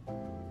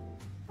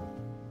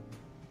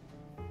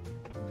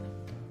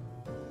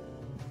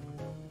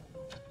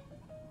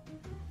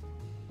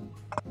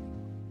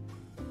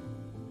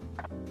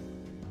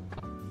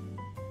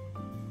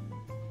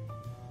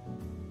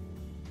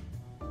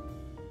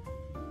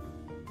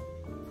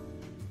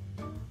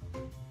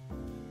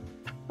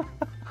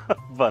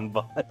 Bun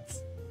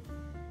buns.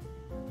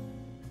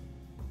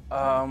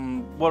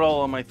 What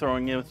all am I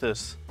throwing in with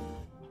this?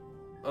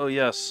 Oh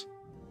yes.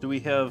 Do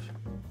we have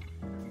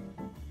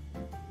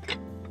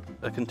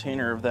a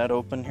container of that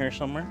open here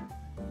somewhere?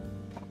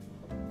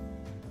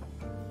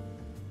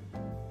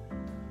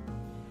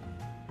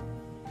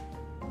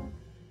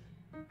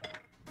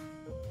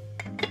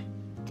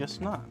 Guess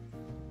not.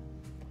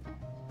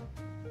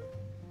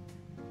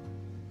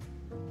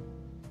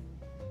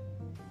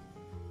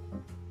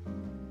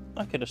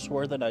 I could have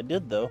swore that I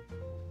did, though.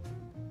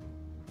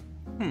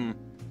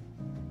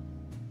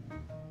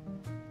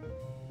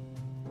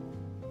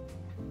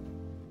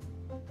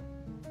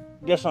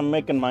 Guess I'm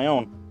making my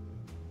own.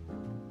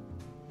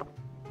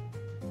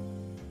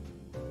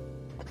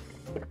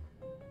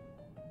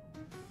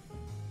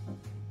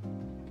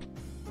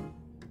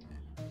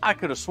 I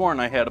could have sworn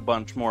I had a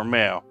bunch more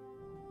mayo.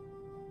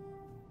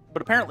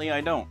 But apparently I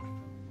don't.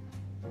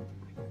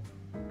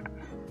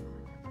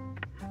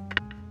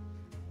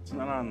 It's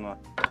not on the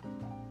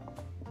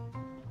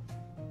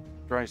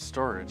dry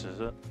storage, is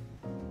it?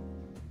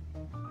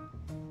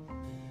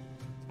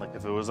 Like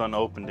if it was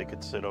unopened, it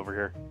could sit over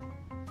here.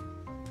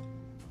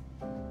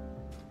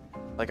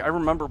 Like I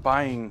remember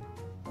buying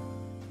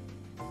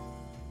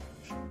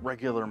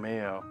regular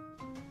mayo.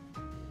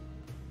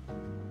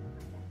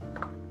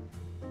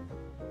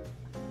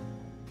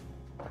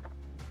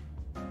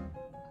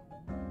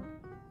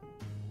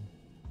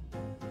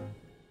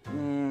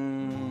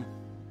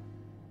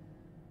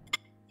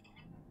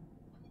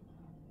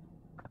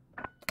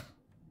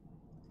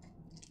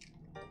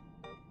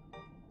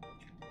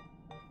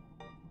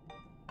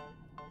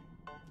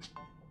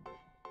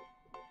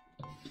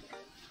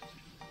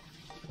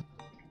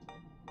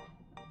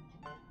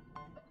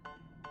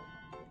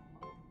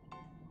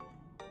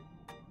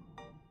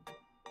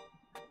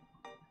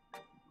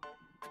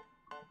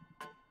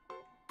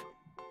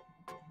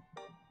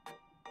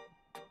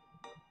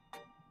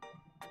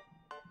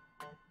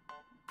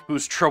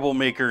 Who's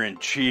troublemaker in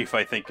chief,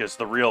 I think, is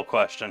the real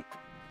question.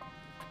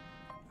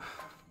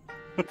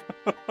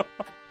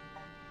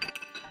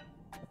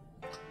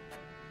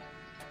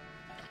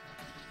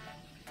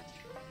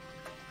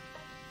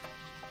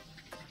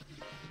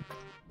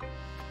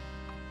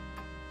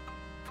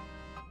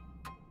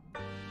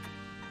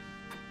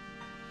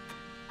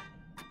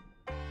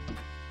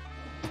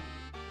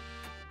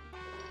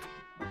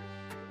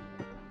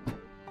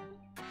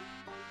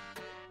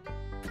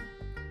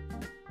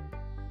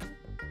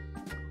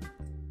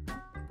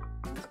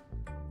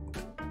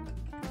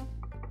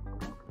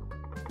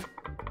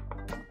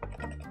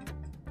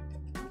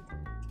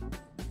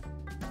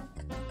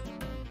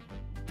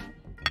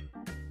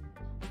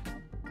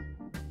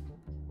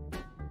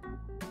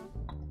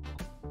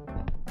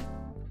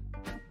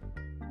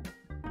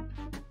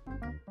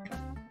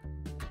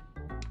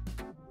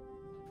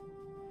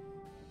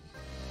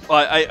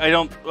 I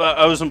don't.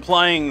 I was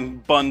implying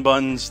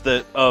buns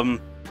that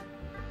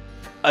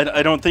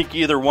I don't think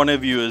either one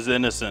of you is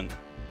innocent.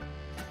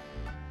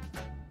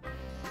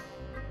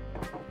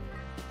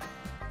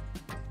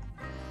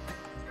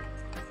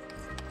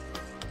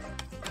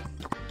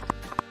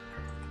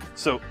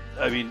 So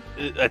I mean,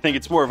 I think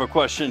it's more of a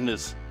question: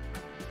 is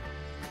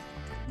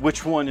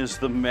which one is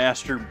the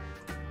master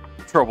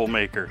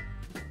troublemaker?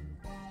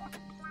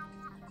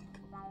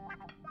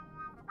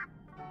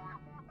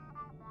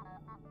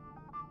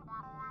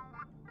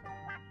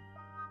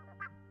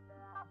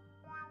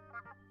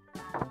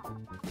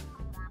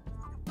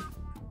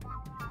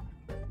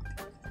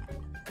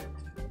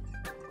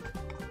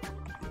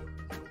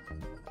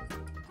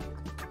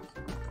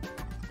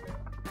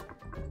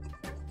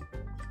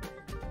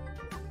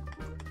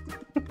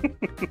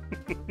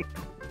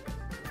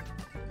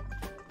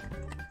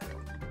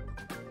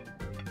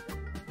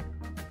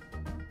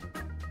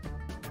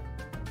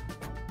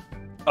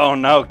 Oh,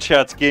 now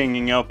chat's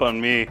ganging up on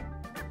me.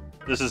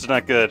 This is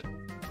not good.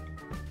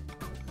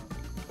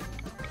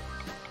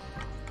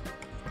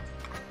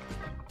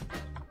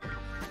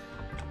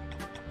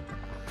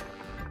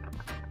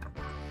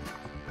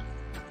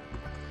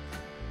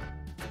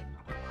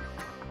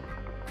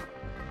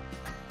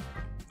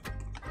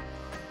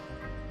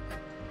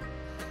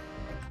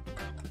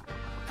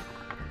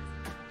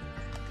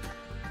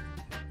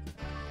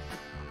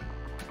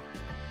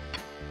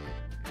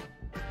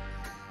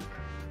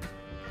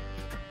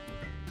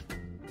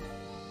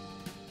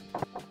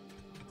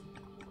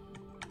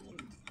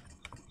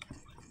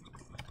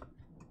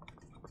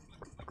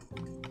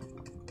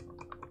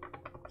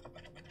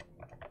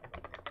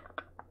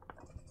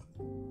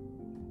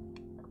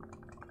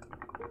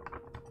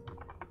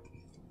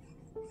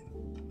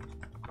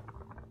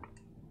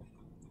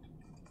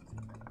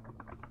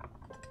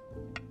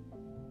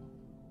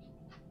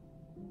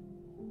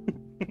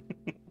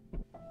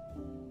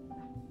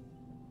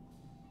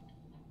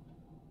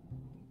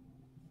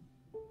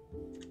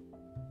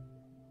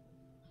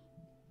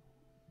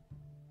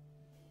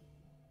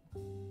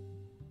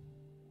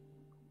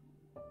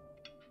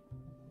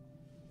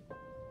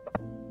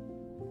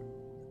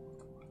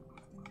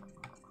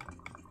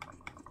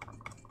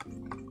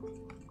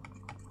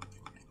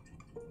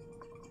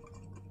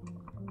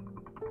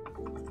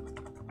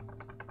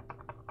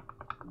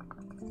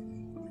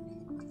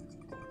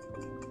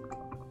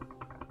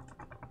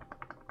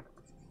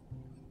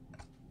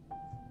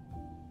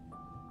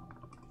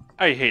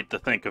 I hate to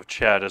think of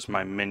chat as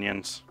my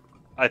minions.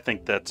 I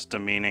think that's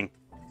demeaning.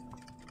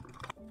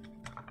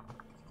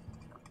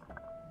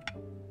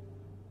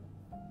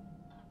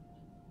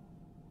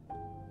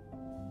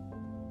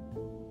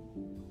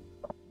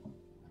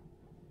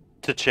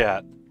 To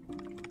chat.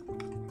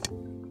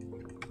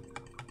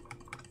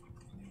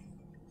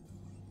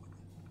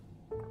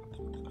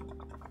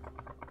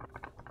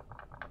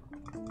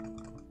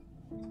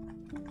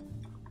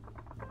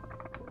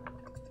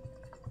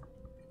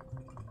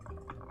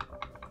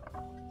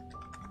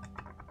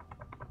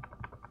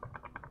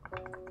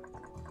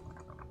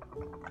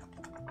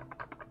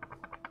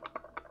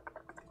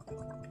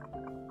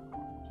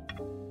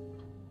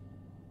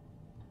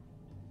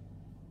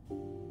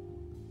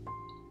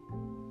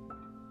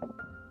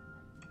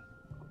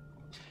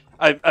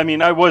 I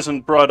mean, I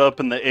wasn't brought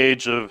up in the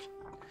age of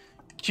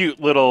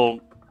cute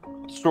little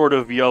sort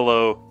of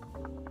yellow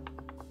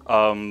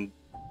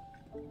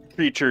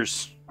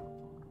creatures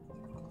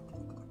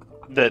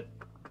that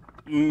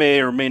may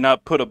or may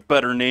not put a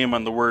better name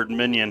on the word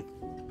minion.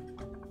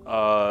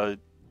 I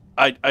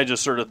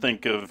just sort of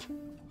think of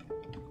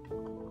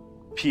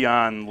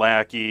peon,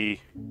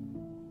 lackey,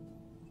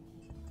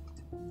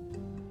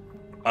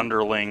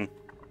 underling.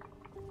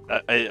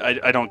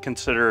 I don't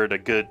consider it a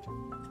good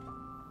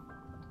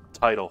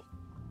title.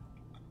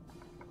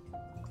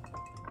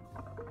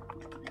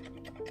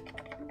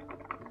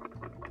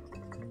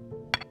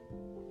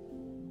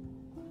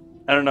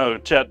 I don't know,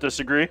 chat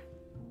disagree?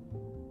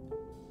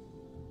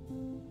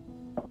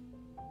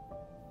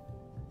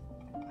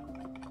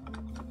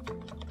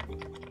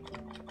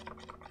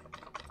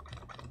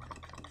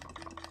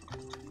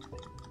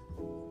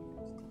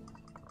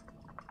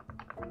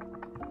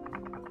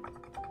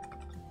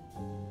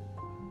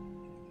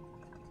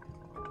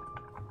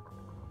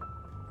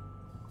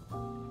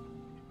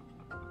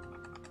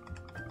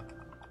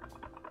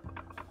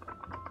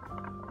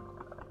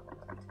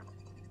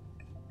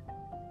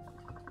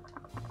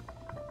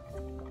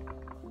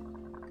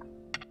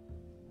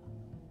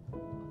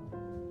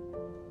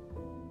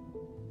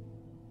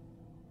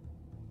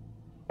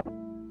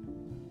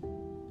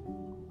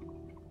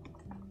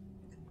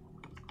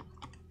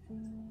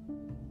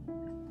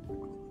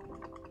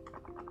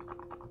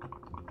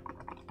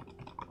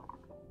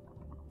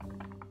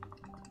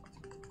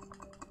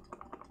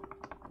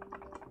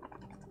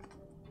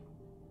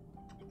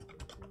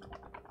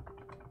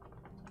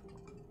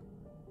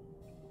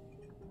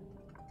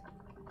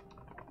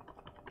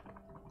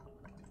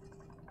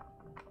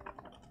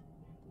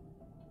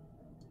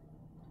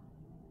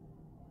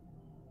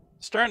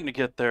 Starting to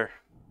get there.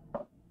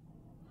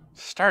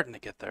 Starting to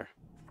get there.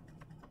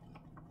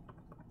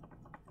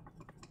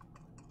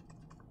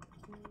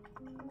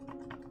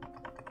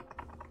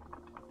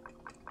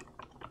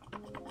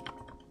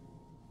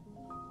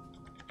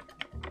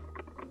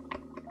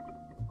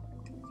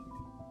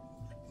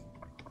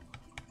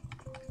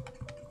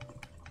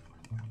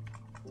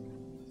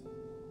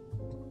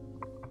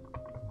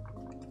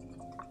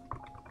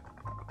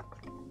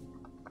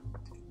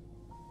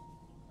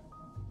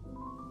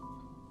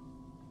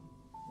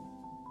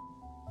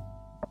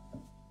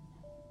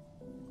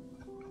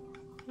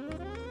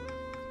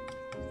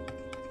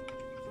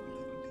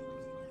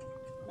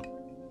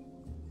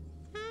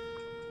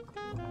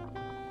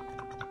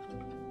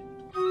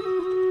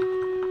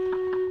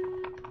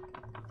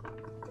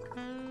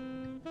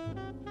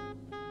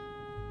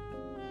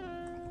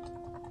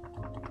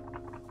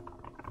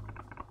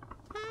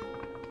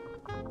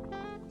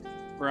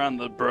 We're on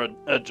the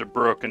edge of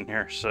broken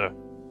here, so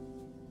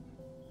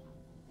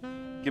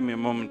give me a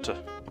moment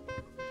to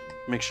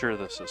make sure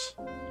this is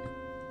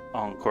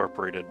all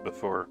incorporated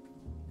before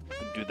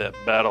we do that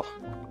battle.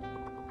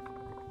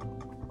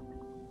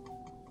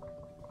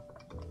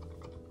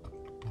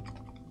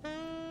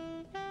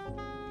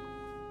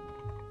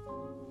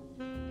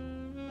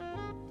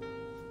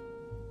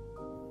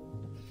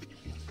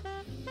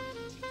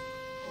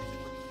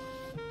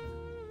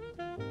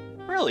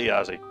 Really,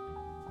 Ozzy?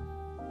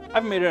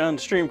 I've made it on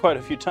stream quite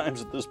a few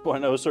times at this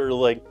point. I was sort of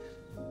like,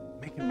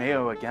 making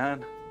mayo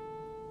again?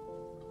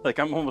 Like,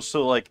 I'm almost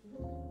so like,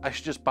 I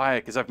should just buy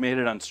it because I've made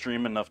it on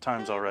stream enough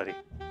times already.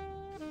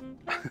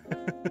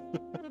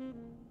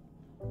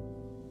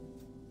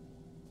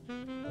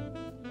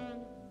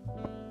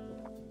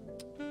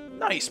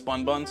 Nice,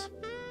 Bun Buns.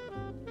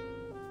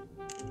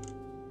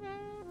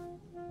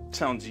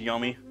 Sounds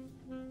yummy.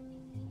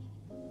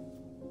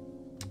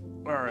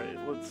 Alright,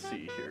 let's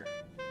see here.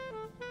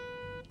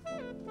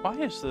 Why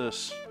is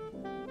this?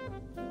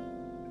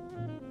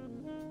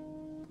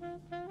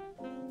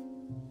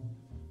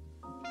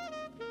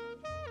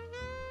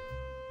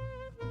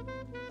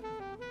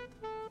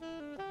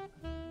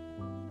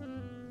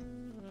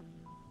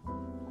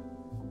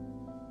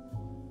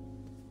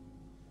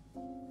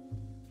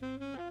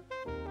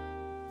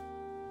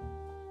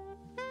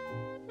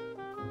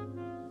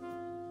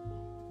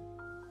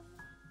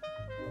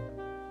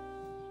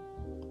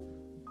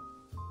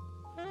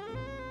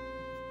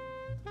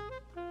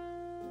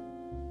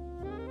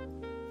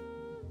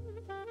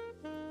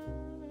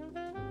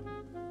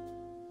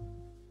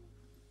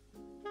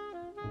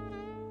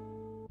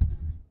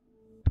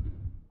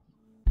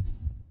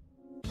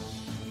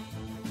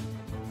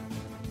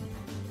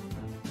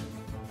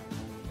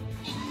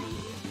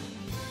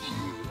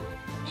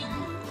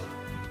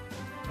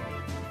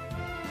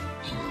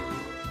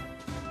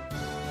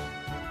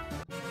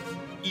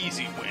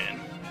 Easy win.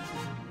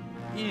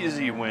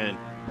 Easy win.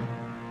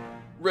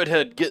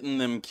 Redhead getting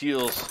them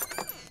keels.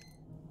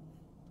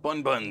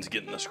 Bun's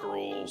getting the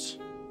scrolls.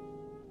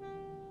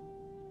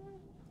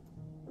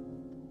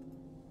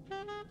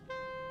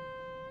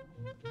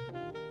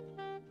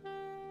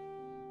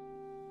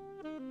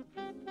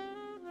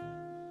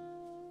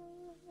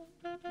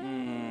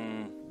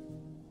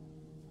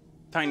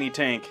 Tiny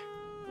tank.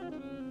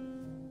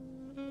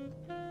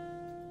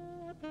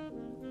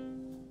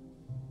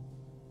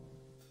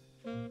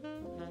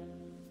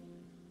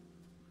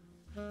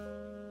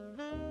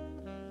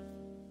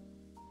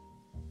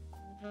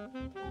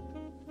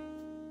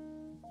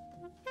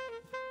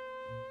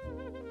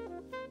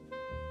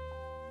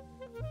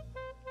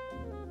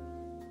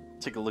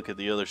 Take a look at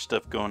the other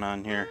stuff going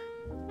on here.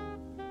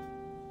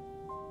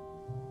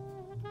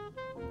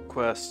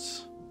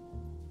 Quests.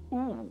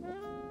 Ooh,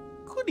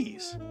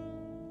 goodies.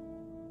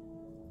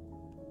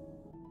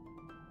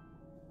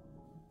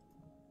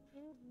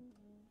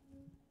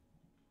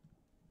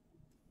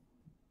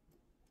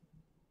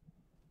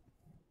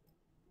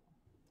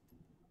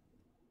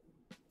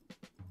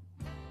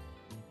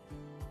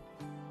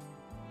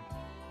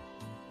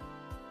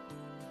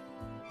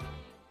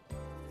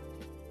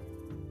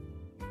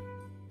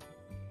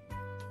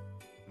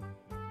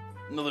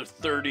 Another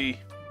 30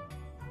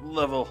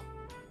 level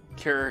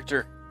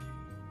character.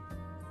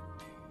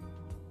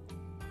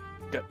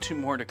 Got 2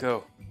 more to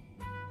go.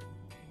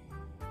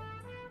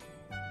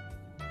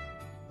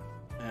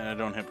 And I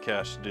don't have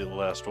cash to do the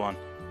last one.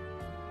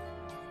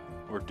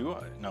 Or do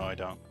I? No, I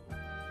don't.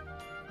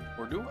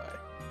 Or do I?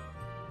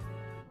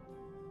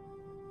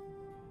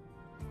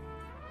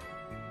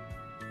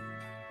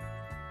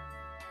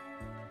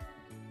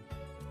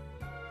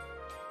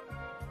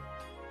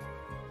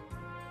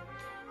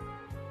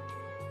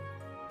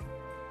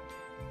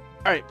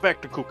 Alright,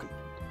 back to cooking.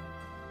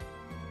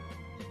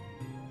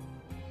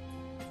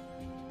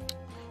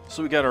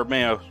 So we got our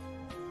mayo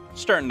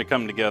starting to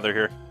come together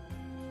here.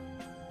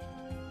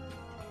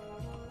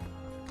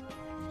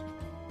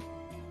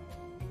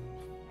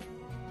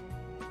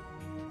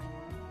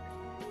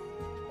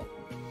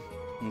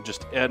 I'm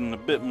just adding a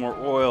bit more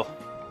oil.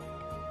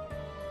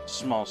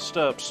 Small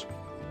steps.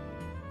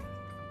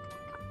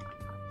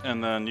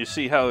 And then you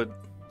see how it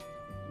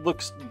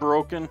looks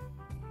broken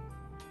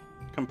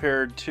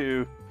compared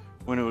to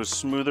when it was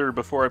smoother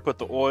before I put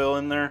the oil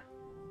in there.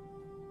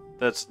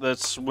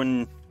 That's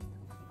when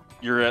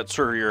you're at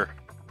sort of your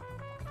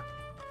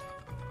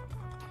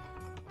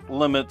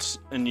limits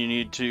and you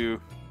need to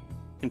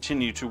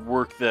continue to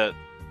work that.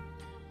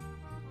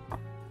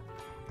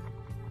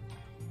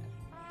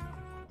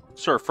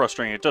 Sort of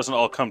frustrating. It doesn't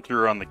all come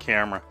through on the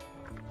camera.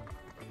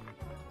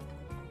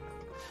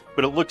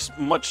 But it looks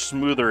much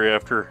smoother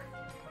after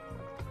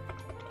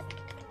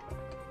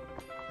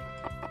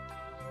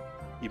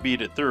you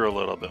beat it through a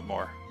little bit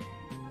more.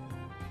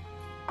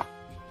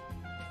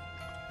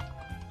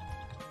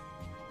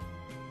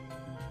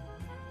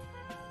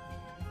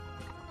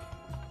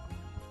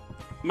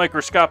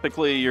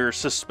 Microscopically, you're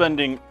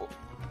suspending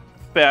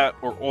fat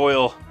or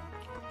oil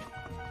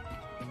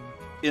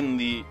in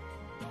the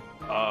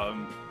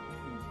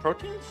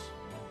proteins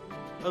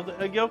of the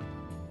egg yolk.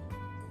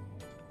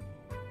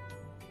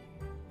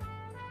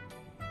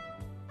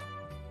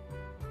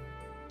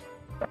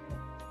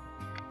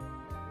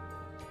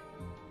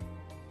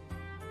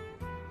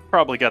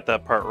 Probably got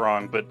that part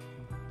wrong, but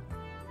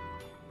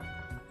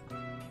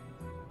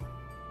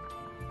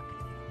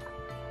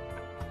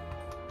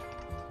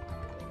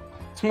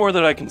it's more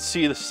that I can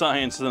see the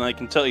science than I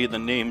can tell you the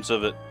names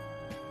of it.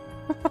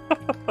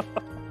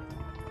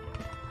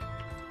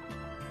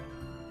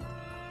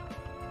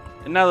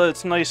 And now that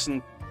it's nice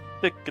and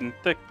thick,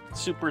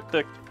 super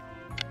thick,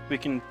 we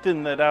can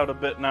thin that out a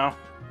bit now.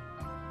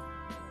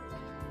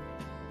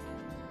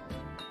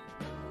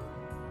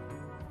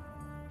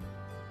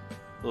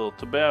 A little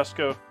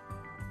Tabasco.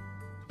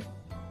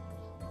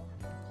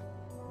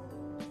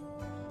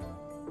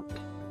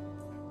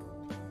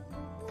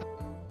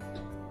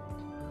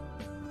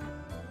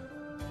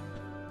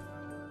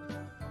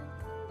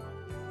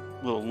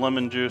 A little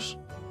lemon juice.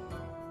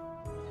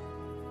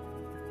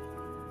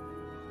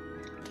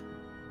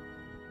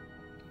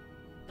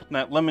 And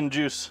that lemon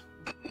juice,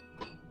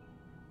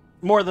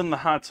 more than the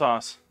hot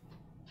sauce,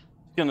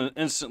 is going to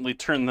instantly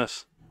turn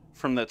this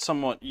from that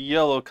somewhat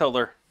yellow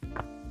color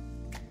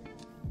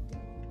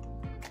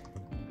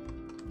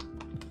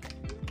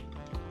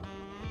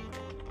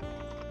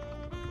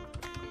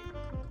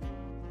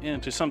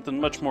into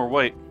something much more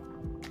white.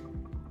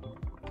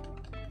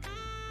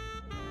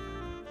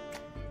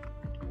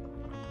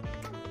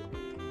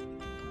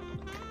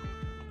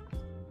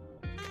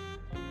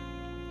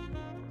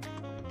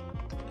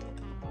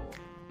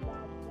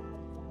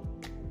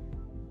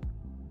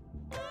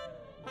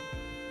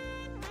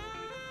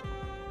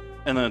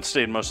 And then it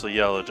stayed mostly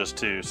yellow just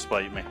to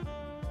spite me.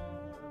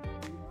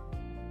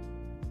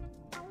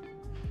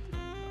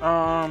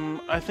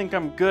 I think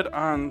I'm good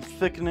on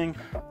thickening.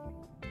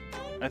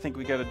 I think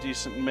we got a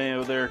decent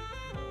mayo there.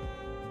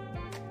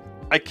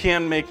 I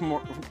can mix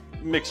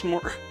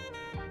more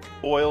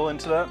oil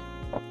into that.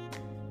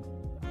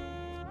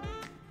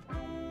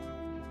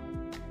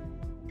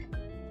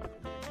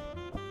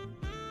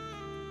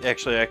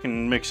 Actually, I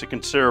can mix a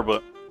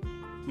considerable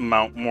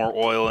amount more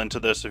oil into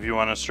this if you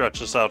want to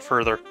stretch this out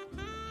further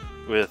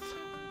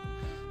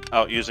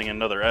without using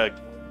another egg.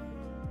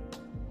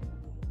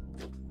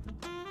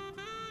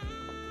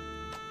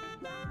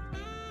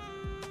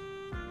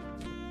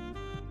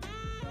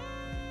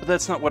 But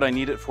that's not what I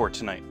need it for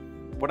tonight.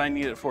 What I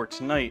need it for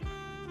tonight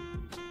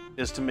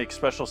is to make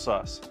special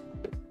sauce.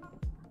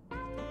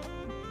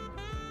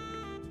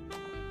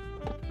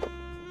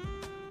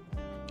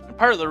 And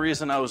part of the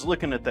reason I was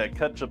looking at that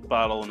ketchup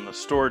bottle in the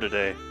store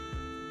today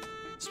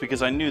is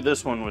because I knew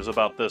this one was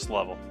about this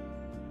level.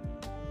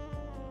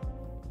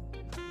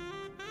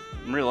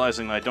 I'm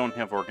realizing that I don't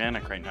have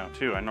organic right now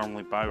too. I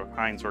normally buy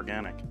Heinz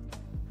organic.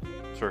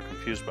 Sort of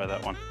confused by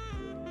that one.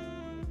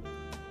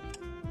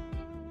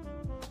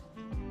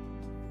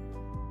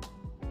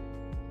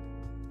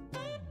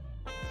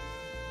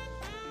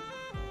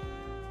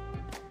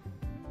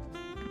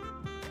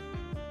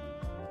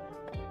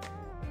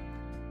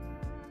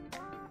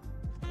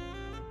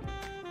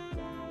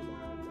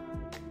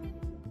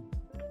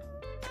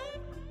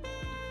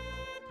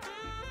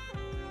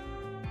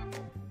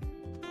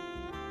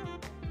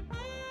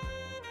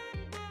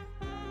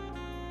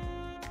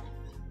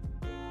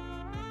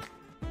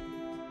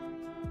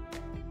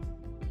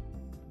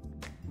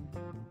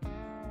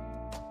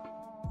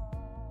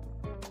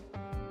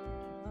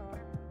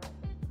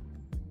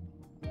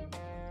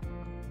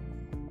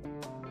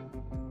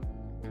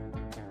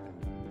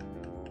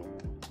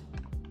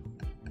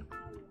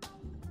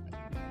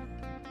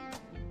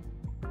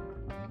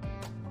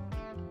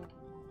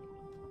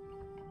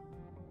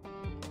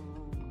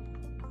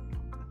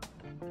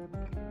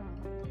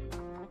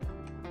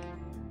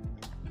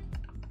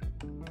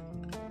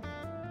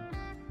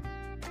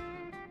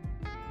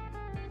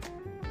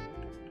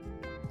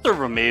 Sort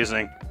of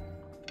amazing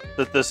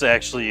that this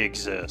actually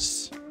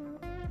exists.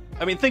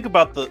 I mean, think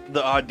about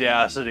the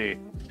audacity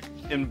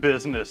in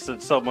business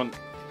that someone...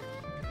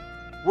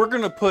 We're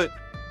gonna put,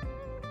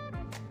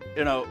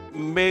 you know,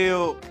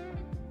 mayo,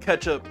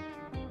 ketchup,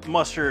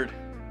 mustard,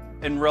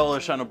 and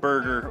relish on a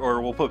burger,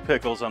 or we'll put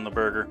pickles on the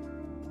burger.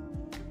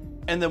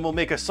 And then we'll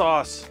make a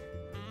sauce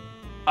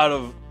out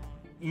of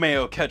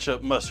mayo,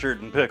 ketchup,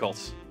 mustard, and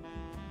pickles.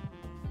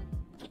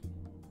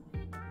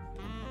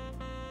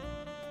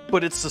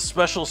 But it's the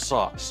special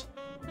sauce.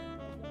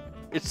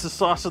 It's the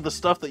sauce of the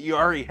stuff that you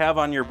already have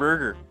on your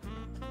burger.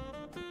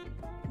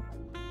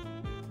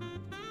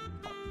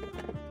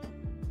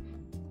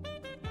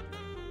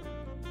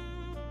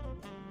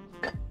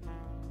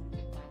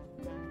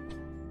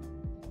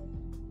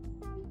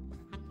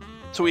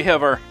 So we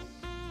have our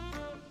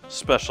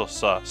special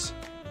sauce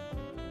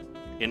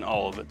in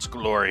all of its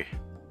glory.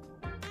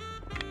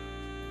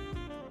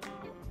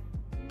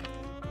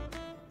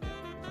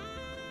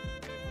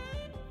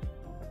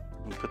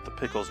 Put the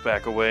pickles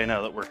back away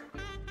now that we're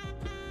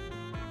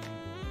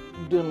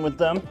done with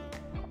them.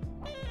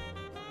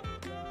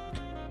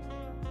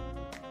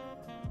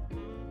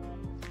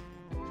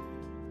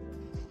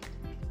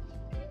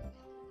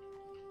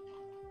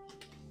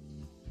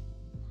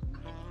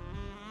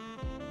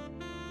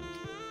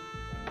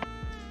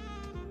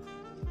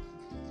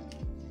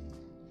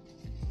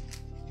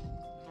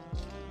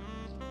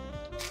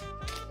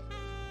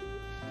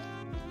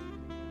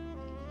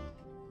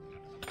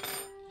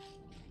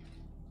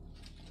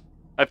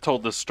 I've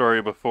told this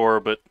story before,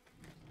 but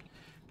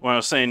when I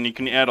was saying you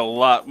can add a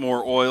lot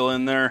more oil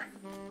in there,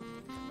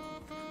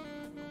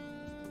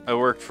 I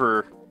worked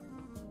for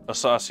a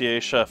saucier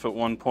chef at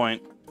one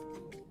point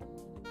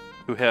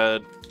who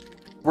had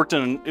worked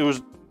in, it was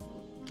a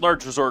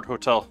large resort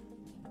hotel,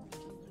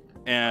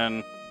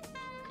 and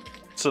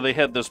so they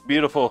had this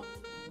beautiful,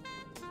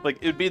 like,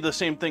 it'd be the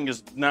same thing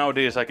as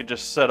nowadays I could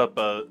just set up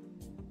a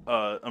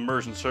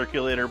immersion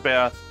circulator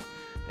bath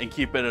and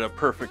keep it at a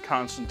perfect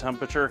constant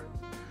temperature.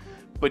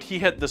 But he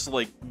had this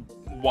like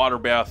water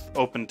bath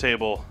open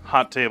table,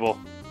 hot table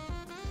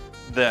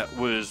that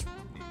was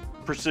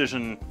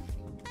precision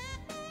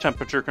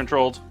temperature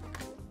controlled.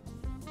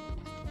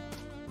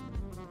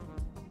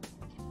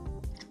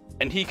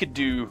 And he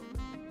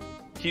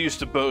used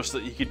to boast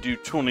that he could do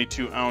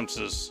 22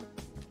 ounces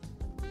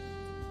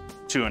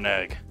to an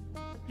egg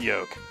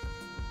yolk,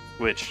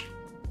 which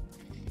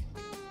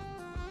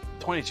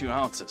 22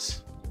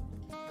 ounces.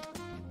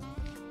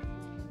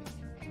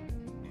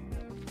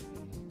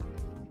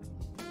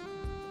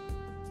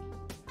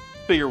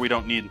 Figure we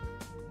don't need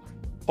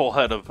a whole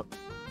head of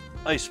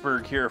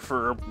iceberg here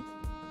for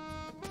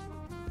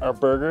our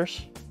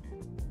burgers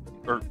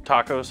or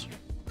tacos.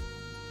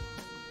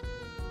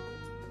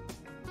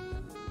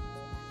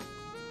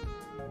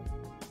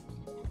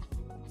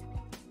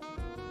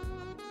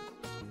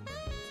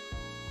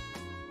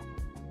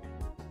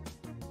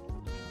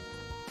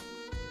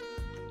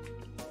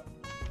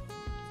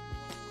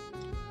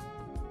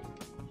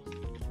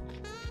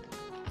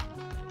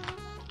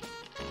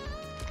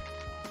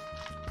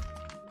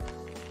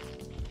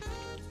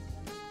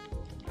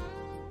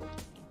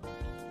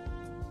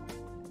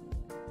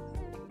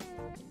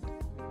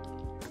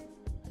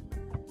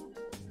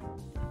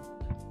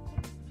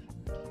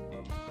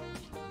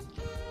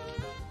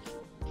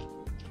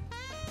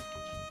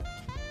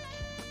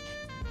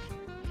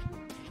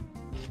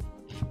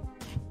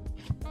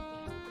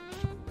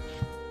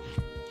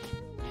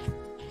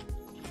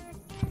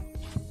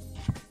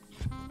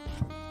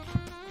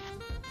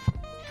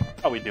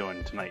 How we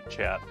doing tonight,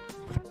 chat?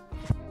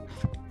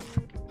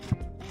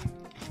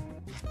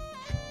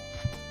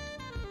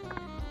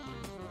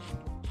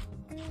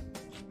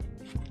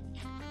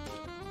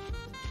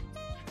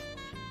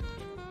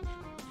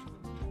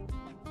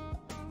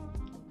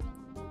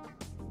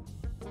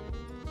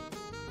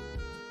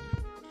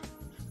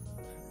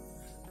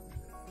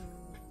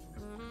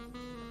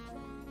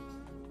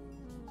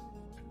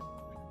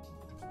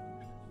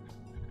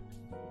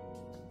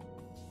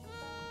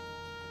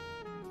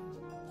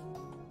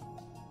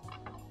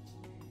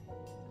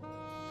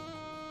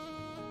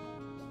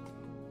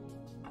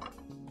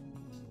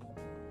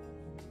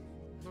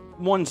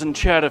 One's in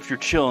chat if you're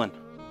chilling.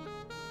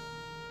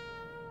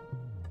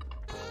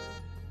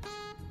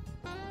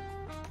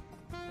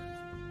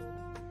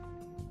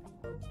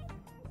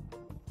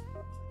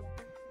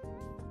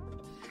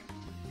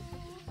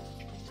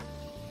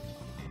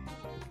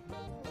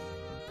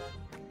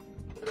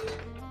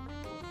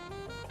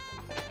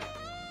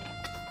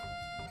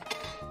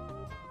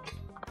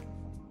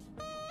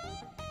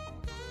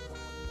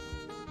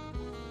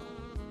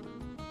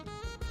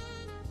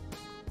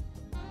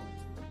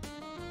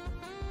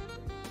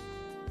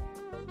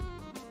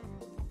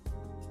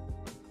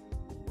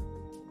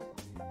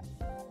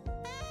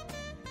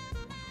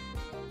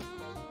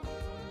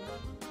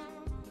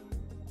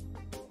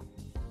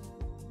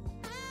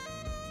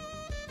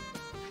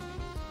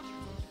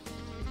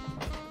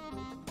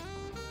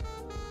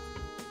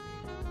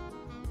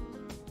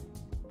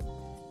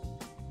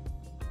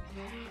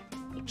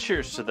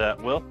 Cheers to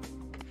that, Will.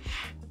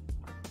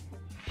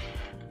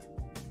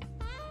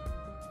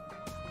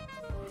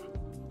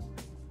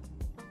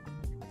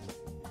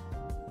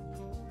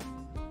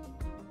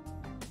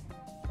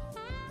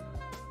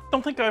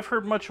 Don't think I've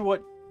heard much of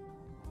what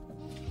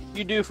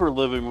you do for a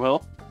living,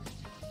 Will.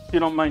 If you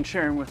don't mind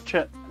sharing with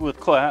chat with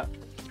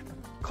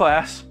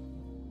class.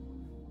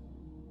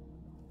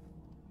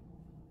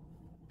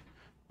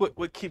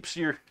 What keeps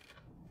your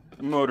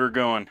motor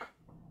going?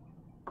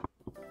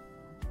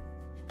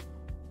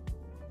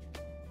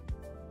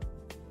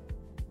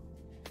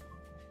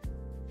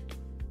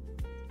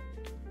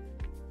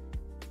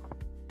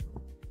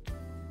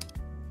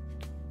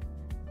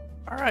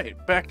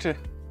 Alright, back to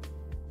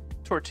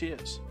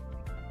tortillas.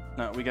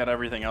 No, we got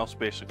everything else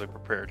basically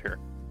prepared here.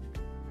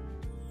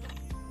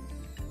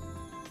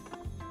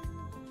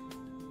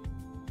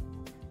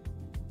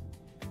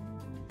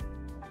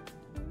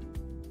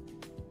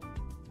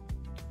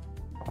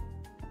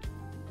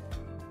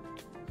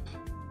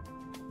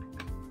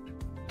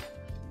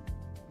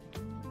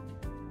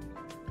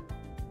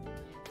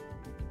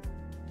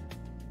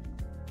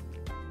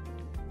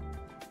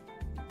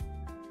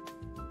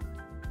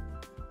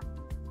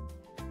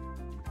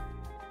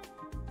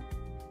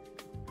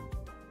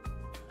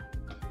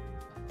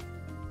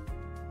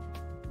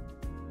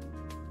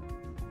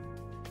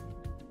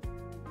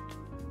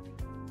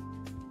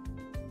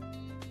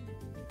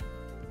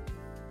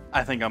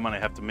 I think I'm gonna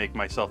have to make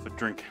myself a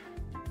drink.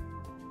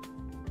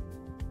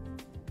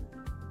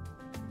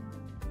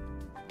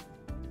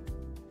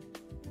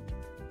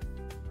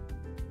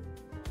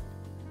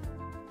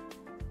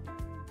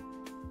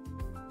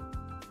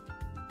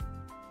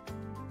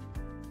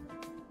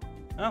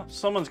 Oh,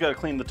 someone's got to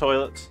clean the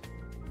toilets.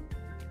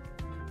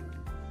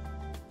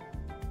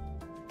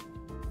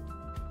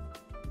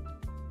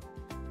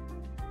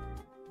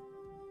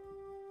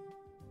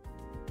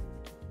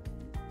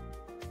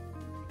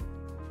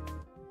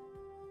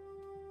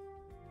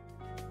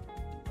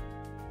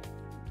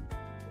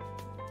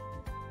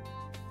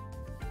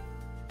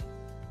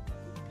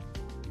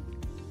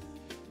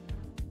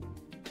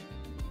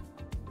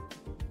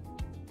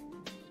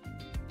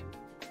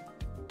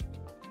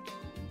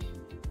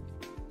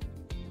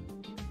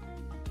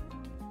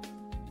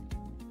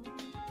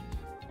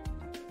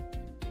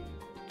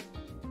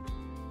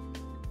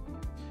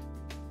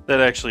 That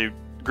actually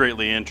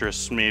greatly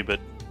interests me, but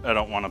I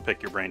don't want to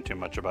pick your brain too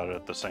much about it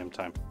at the same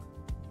time.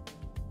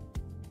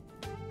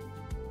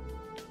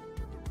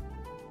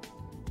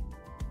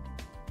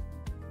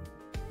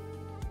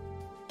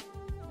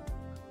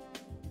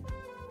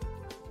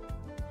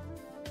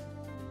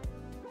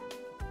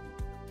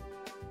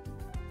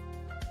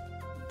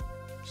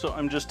 So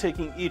I'm just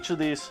taking each of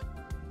these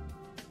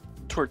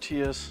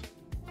tortillas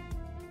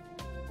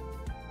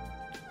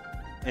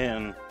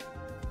and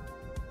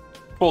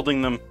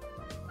folding them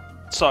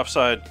soft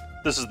side.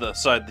 This is the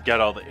side that got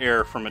all the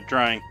air from it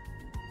drying.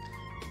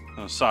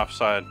 And the soft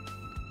side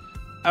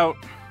out,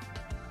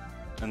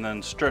 and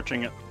then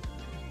stretching it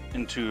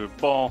into a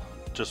ball,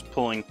 just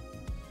pulling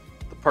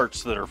the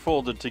parts that are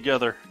folded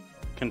together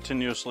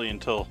continuously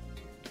until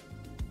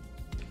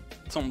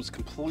it's almost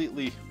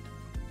completely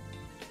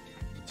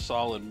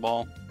solid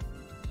ball.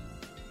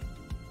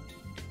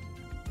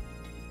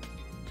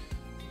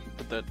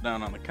 Put that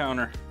down on the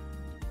counter,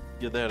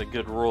 give that a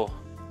good roll,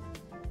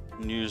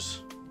 and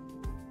use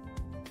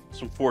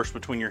some force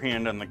between your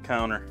hand and the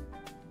counter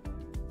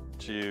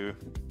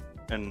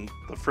and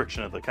the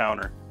friction of the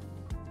counter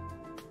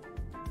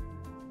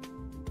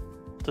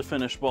to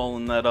finish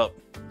balling that up.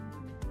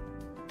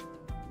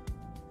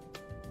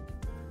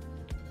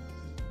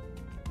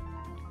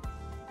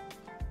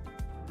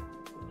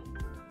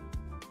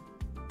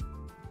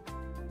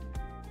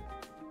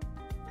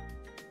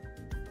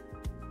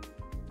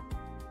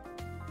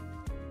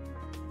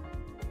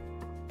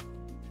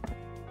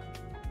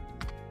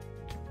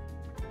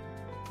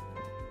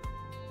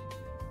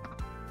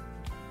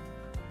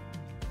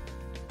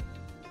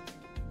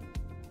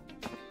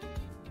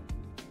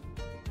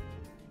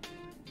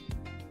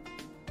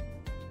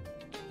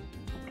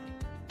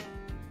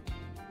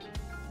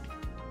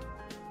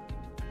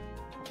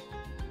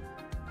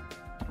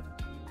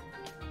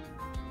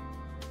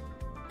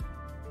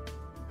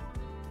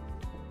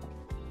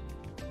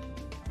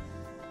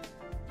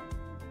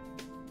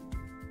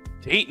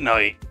 Date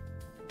night.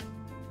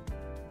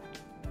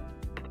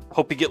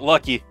 Hope you get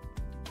lucky.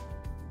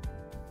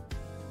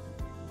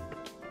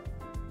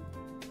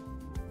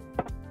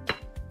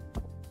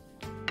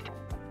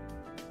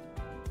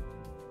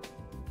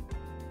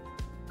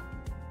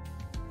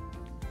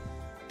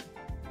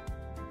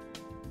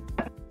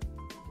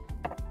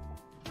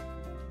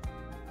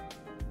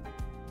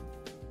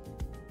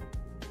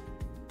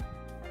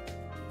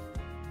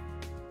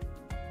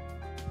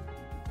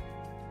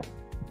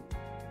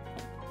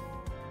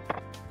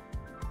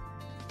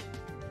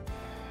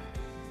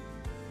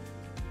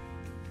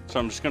 So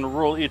I'm just going to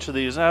roll each of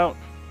these out.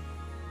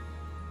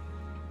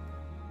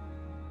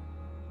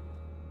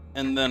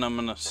 And then I'm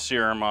going to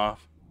sear them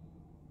off.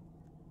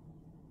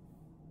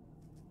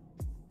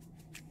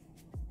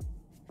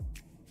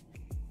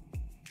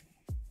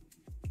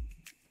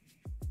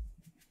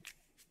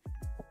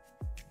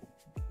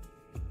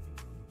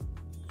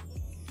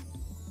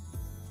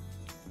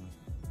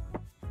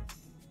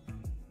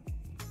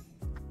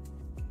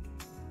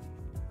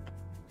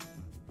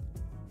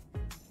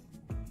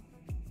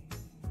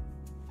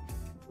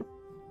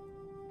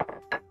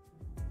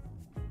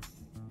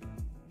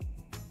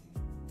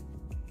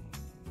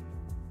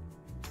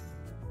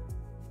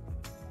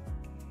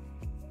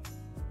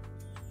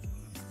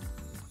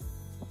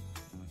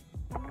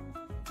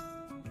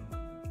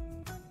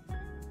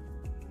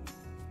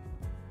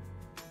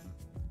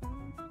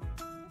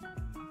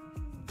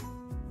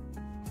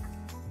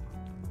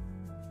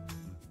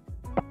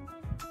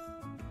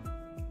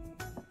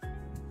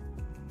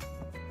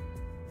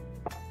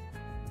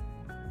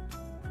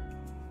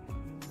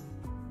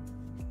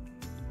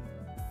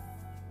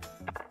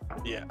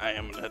 Yeah, I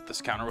am gonna hit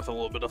this counter with a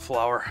little bit of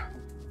flour.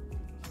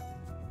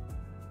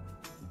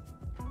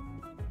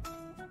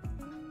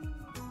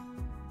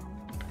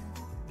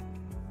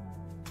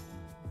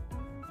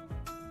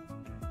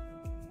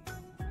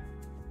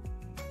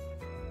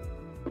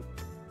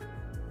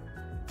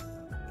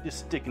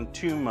 Just sticking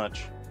too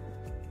much.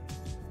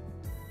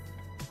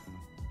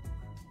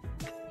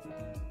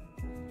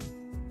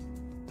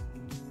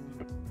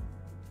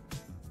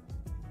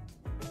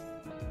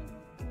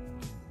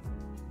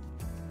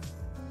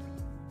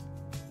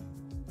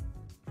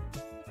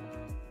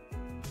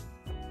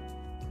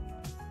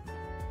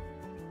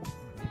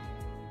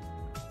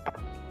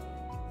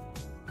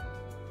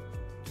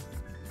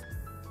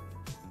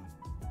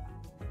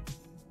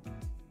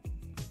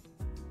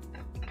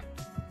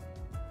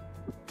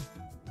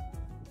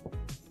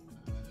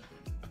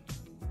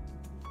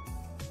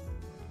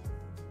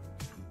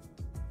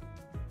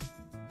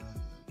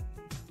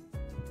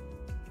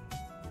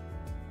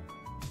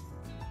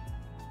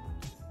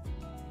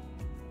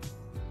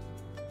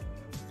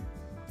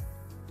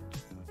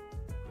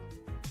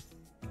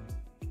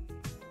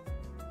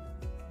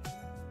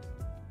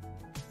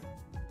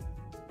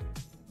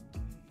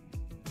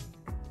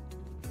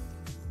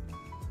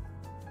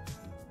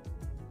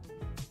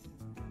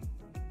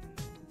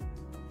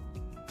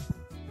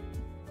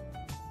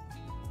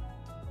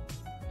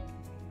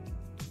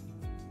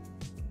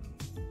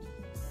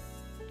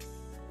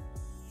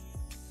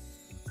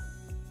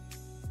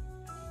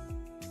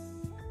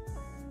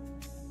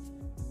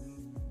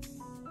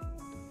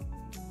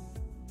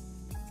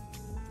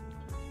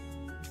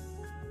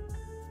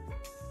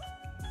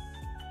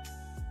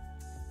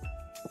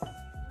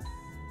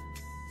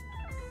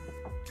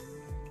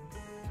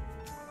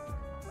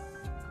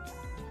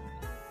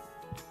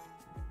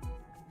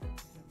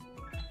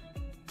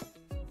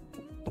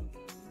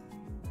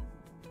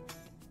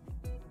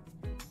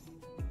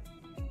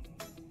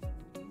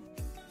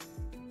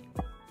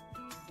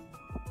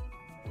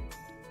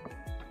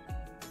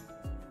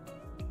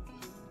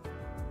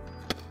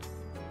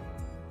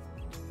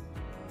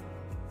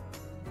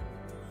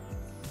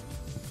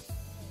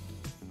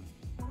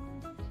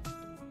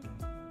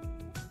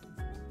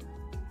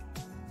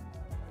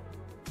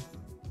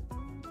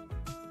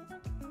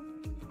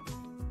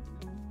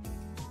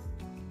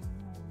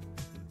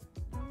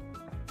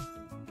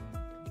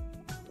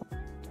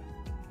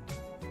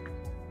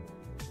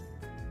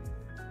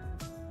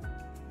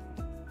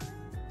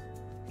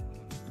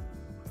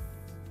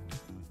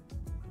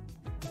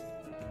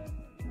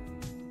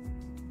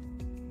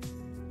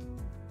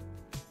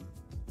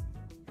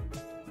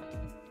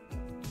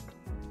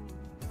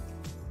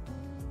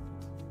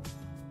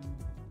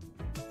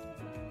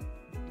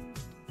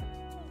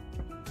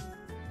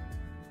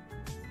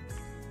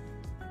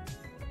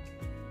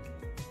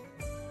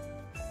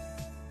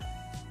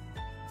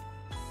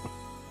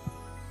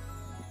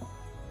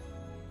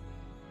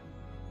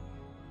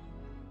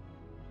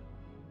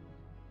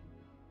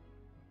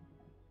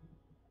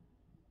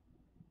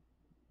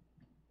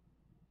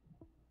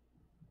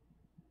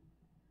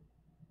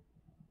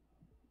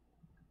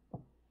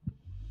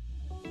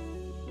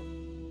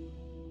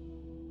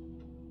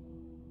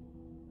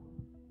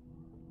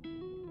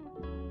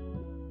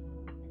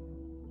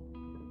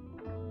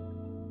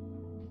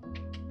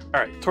 All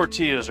right,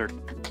 tortillas are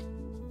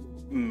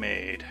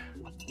made.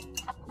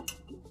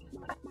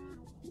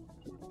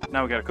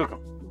 Now we gotta cook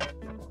them.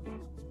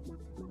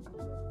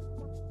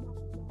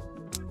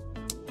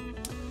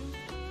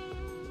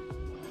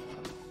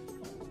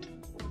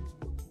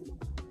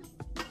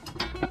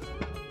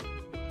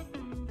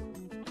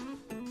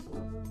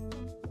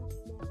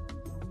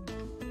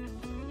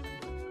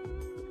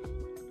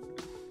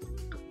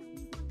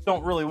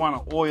 don't really want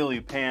an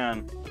oily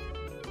pan,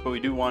 but we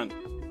do want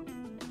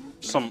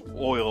some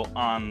oil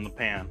on the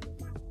pan.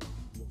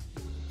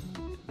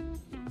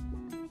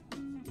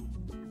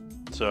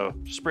 So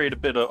sprayed a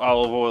bit of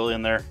olive oil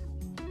in there.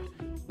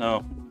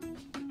 Now,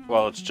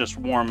 while it's just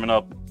warming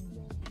up,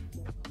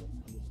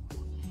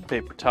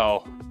 paper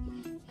towel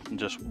and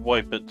just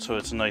wipe it so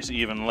it's a nice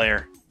even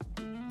layer.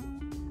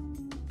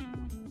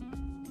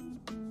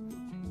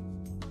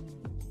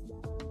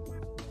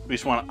 We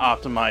just want to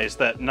optimize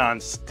that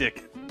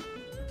non-stick.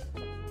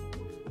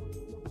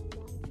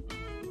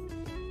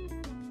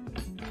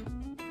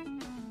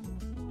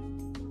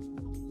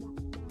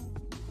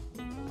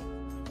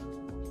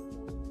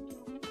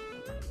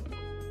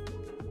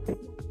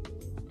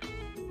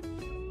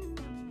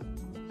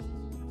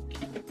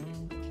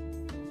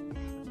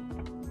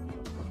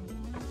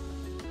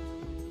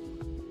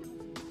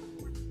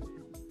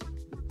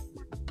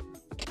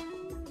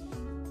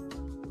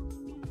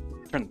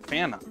 Turn the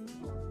fan on.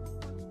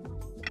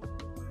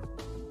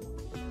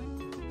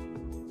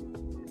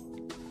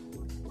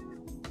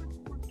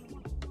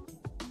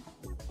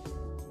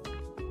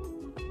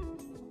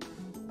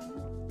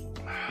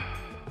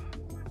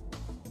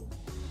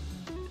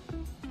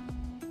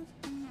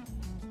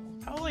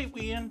 How late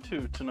we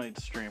into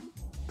tonight's stream?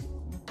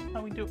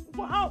 How we do?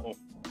 Wow!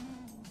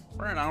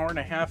 We're an hour and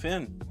a half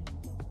in.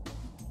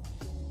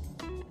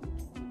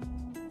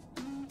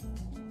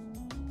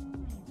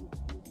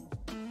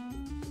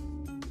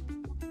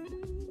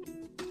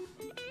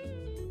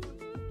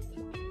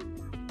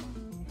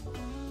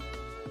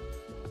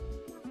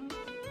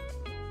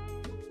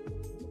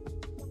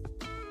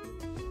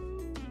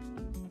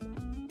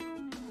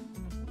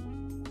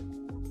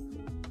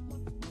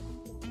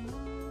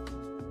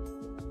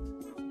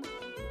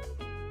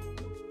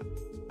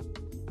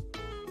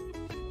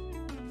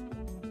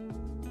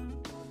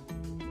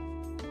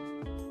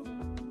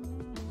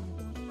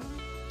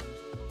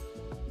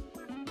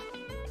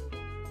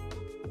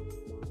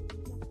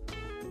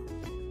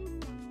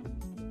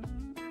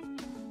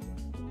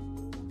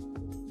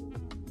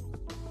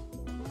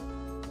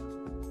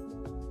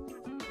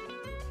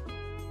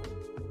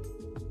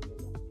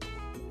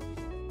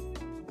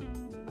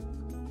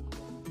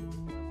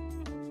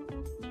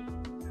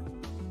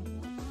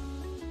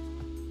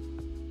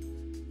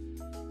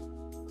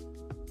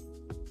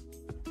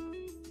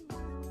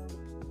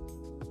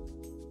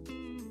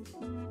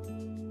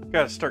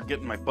 Gotta start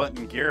getting my butt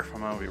in gear if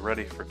I'm gonna be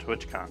ready for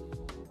TwitchCon.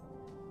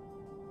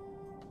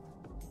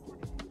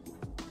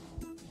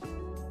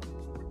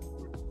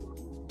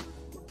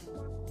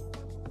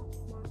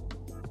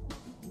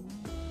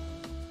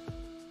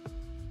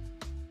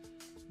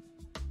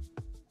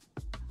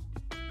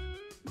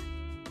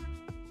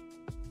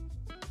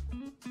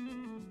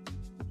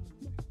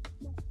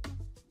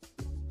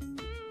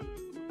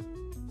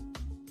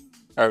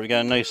 Alright, we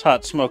got a nice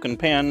hot smoking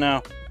pan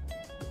now.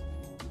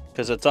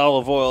 Because it's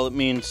olive oil, it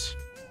means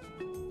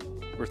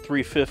we're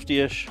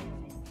 350-ish,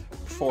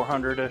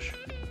 400-ish,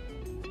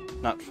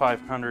 not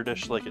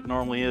 500-ish like it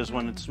normally is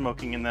when it's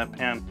smoking in that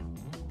pan.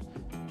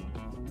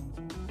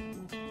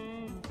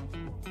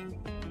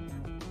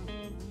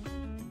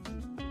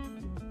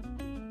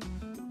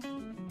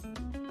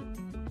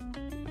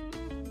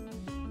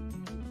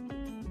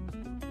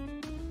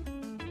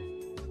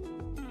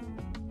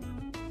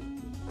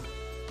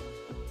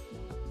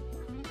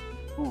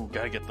 Ooh,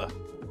 gotta get the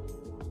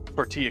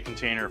tortilla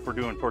container if we're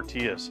doing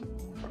tortillas.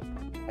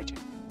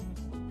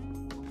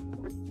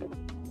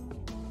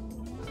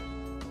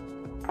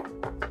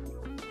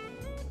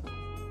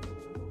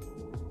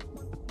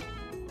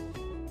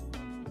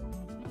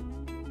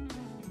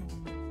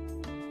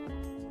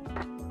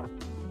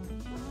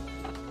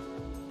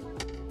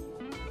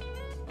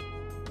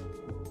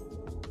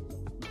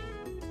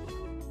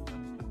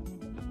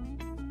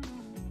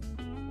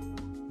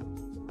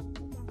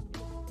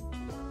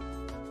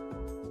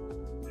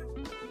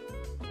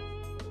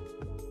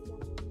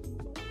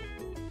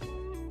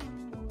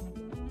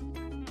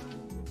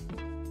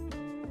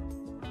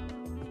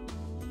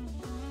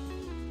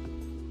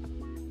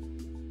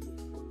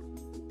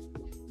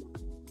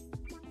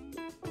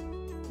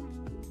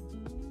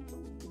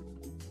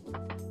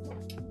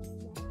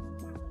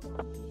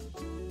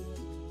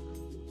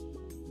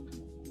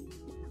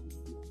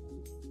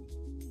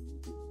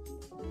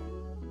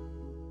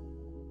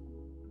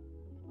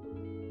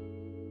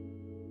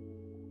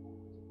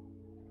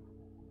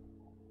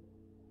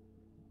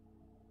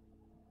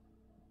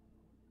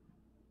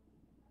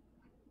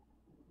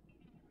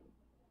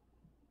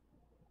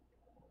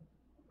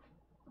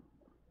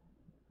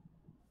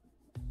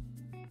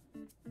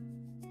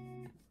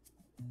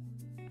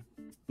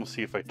 We'll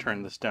see if I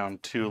turn this down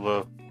too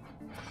low.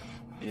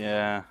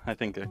 Yeah, I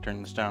think I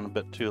turned this down a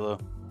bit too low.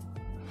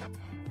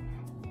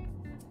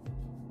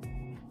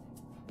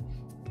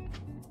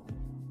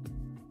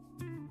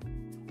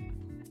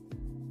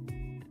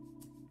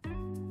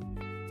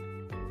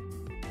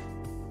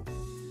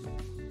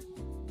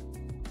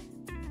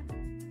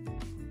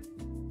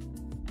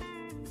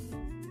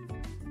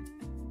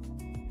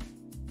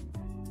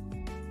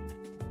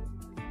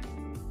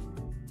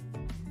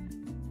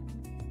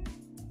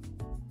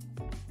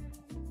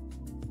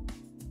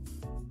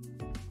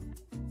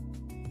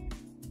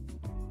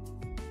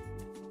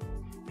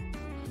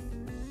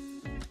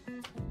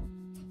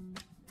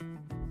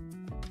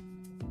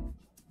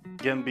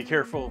 Again, be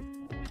careful,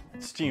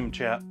 Steam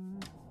chat.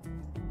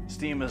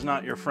 Steam is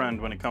not your friend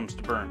when it comes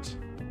to burns.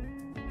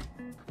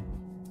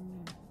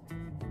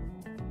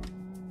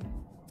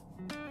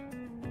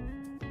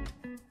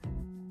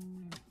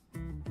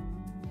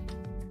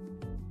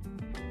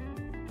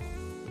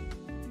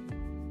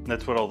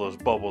 That's what all those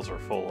bubbles are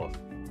full of.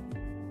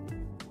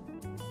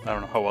 I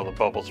don't know how well the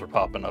bubbles are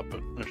popping up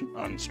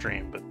on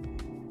stream, but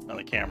on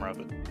the camera,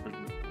 but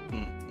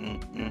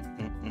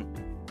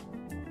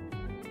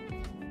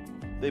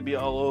they be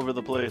all over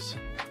the place.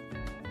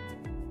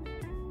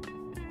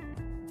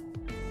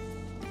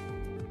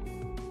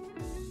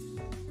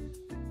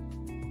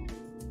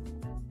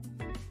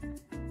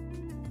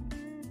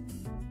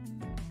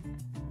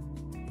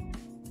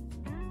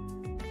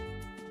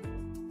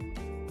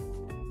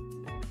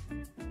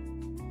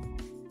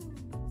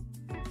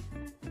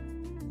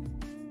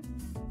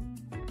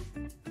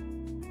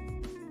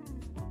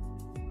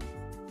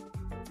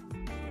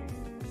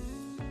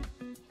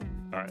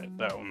 Alright,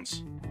 that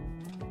one's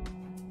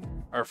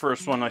our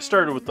first one. I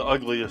started with the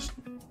ugliest,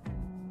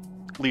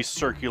 least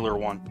circular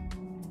one,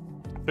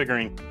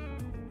 figuring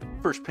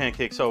first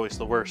pancake's always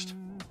the worst.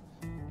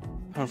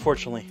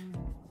 Unfortunately,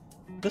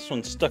 this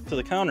one's stuck to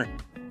the counter.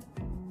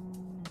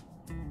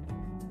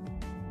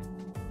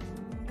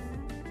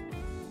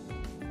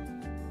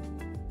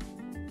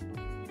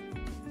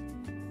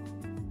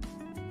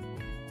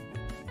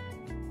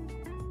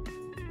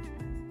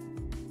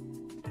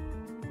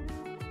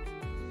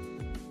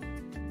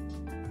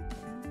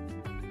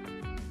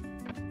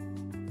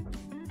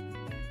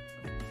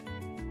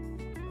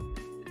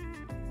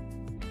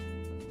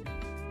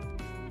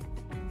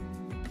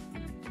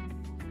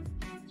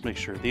 Make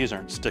sure these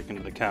aren't sticking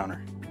to the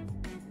counter.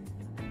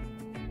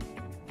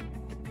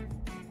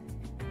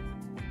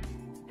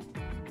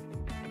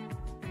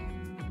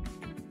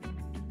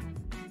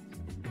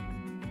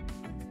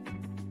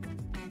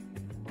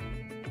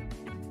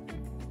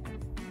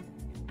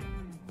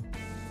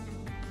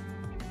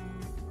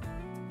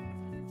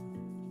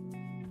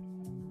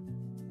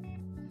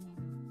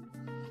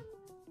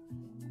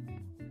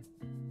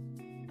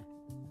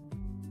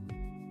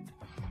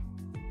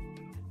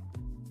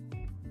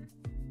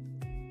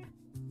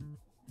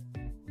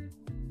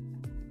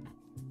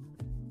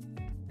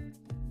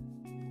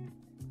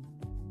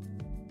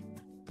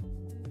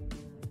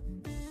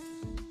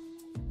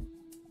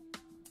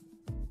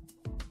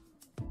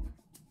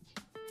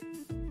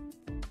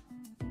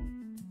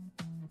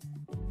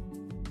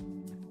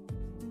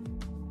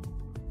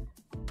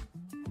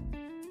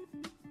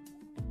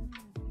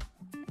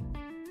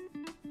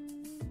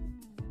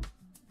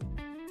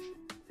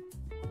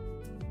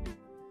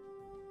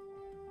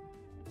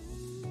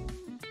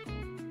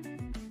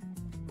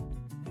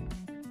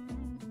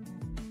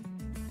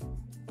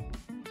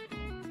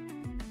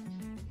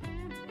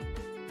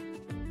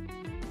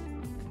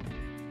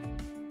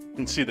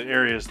 You can see the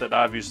areas that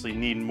obviously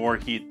need more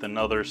heat than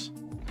others.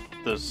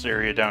 This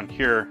area down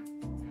here,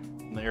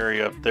 and the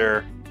area up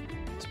there,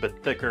 it's a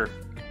bit thicker,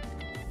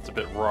 it's a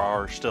bit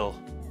rawer still.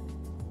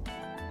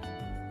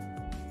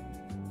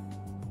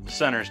 The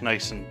center's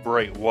nice and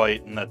bright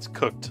white, and that's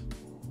cooked.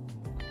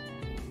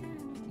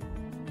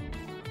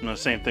 And the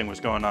same thing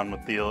was going on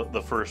with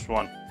the first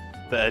one.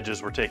 The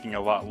edges were taking a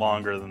lot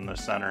longer than the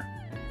center.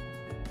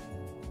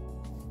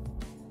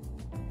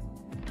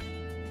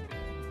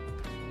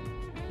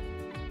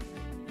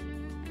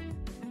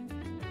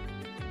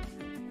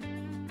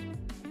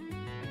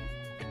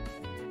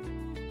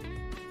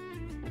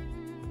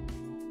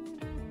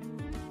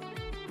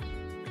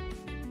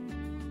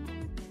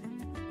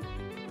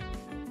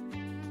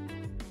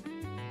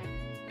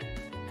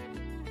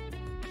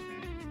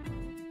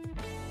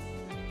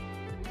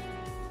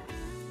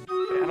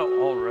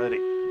 Battle already.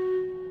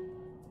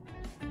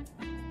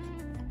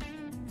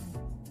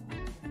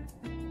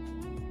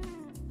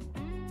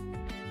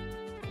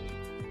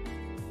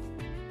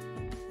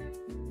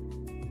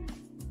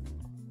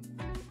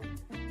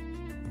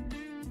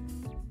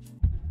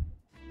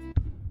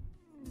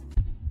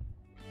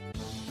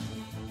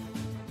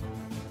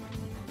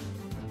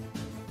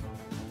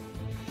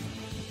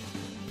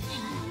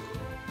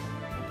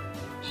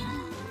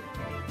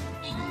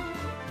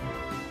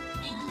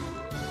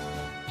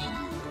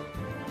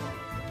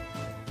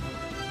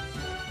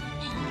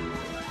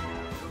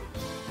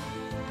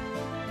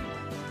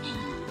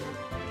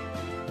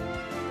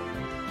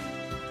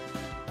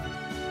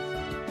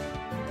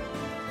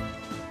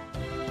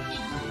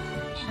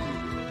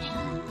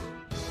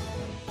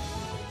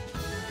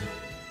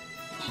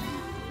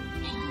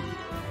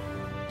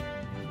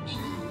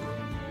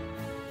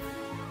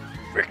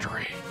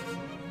 Victory!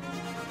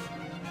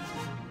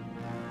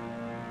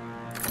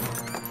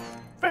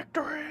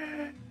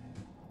 Victory!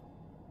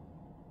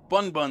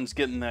 Bun's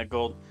getting that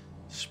gold.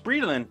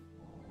 Spreelin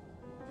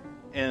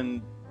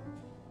and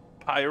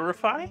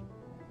Pyrify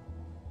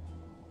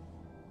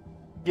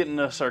getting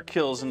us our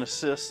kills and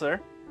assists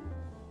there.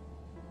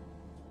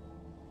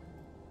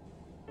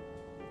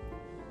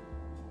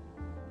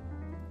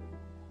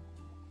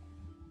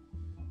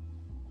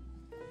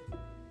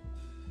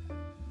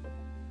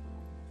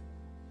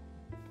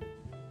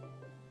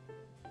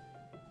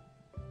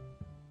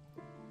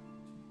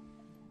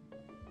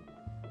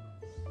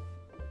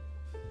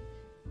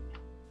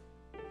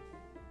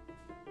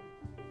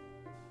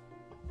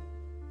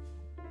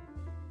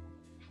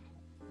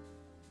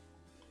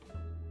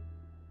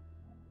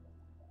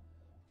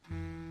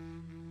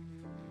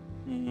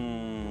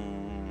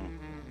 I'm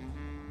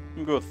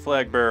gonna go with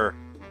flag bearer.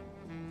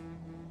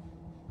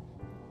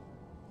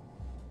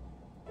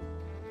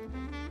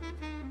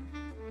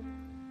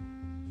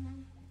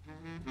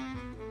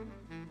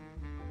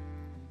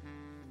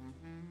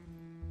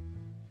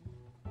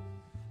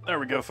 There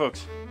we go,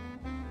 folks.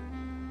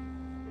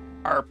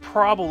 Our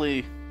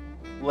probably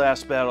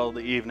last battle of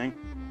the evening.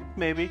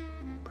 Maybe.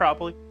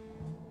 Probably.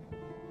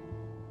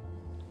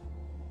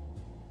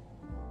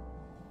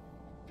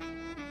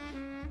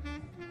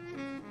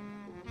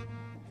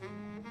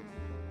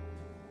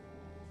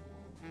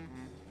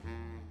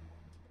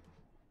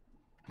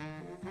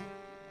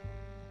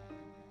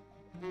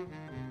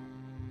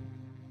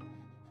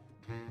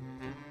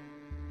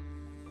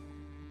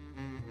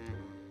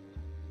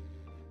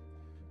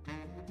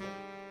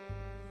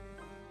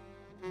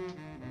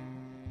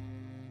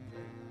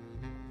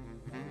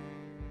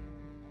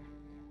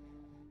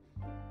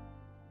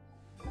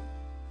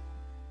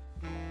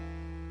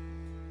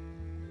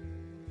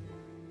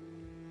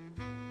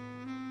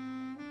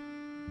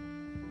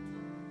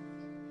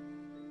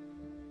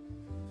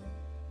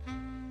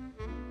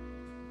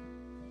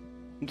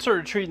 I'm sort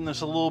of treating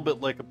this a little bit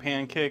like a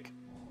pancake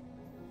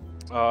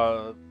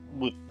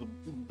with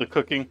the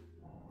cooking.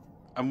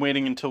 I'm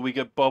waiting until we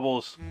get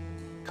bubbles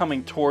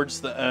coming towards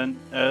the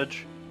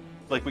edge.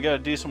 Like, we got a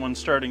decent one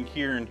starting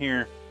here and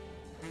here,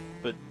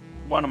 but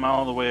want them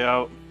all the way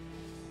out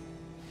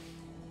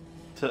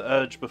to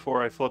edge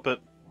before I flip it.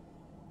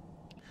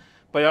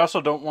 But I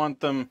also don't want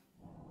them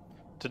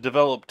to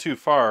develop too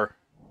far,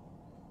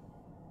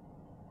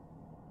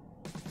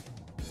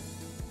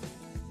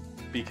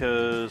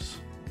 because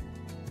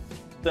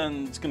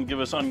then it's going to give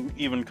us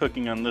uneven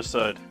cooking on this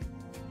side.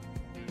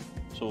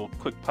 So we'll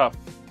quick pop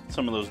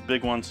some of those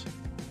big ones,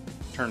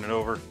 turn it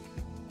over.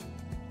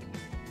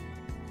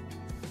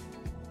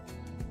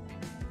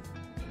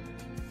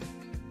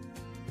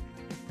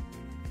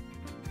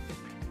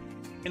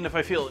 And if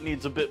I feel it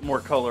needs a bit more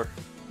color,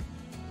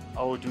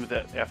 I'll do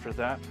that after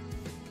that.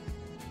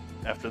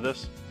 After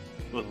this,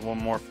 with one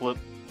more flip.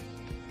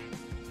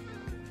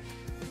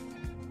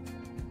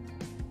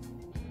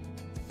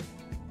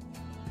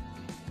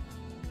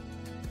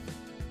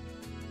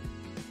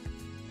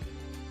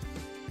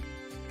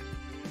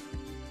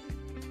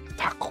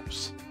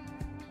 Tacos.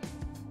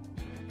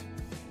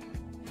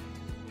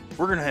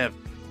 We're gonna have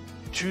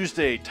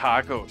Tuesday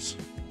tacos.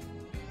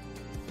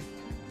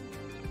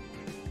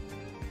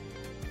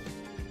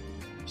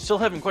 Still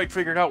haven't quite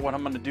figured out what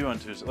I'm gonna do on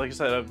Tuesday. Like I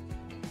said, I'm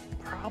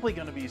probably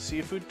gonna be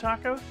seafood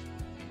tacos.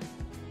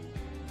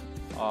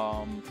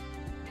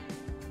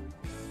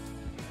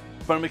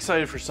 But I'm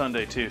excited for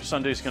Sunday too.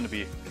 Sunday's gonna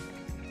be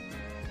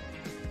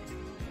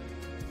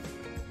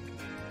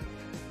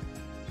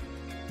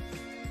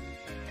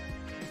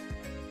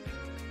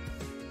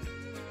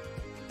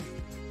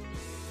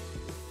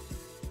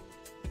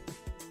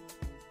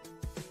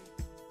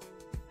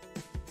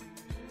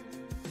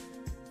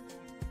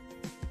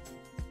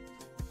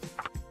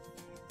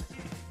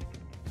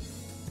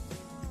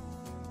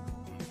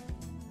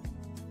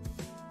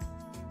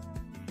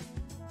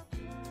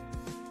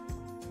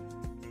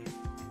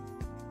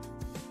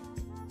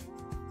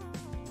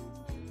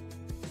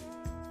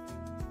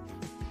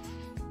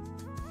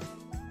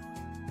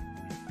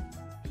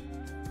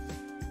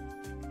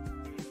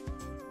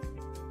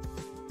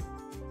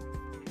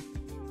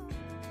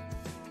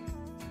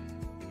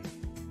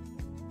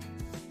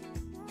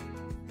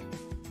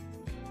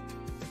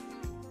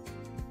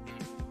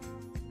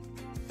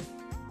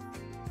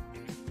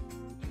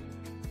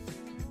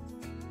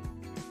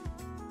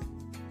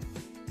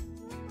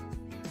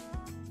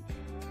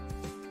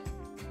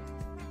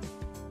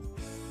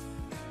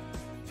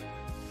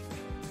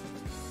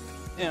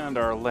and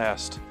our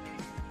last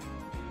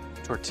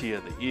tortilla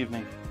of the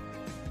evening.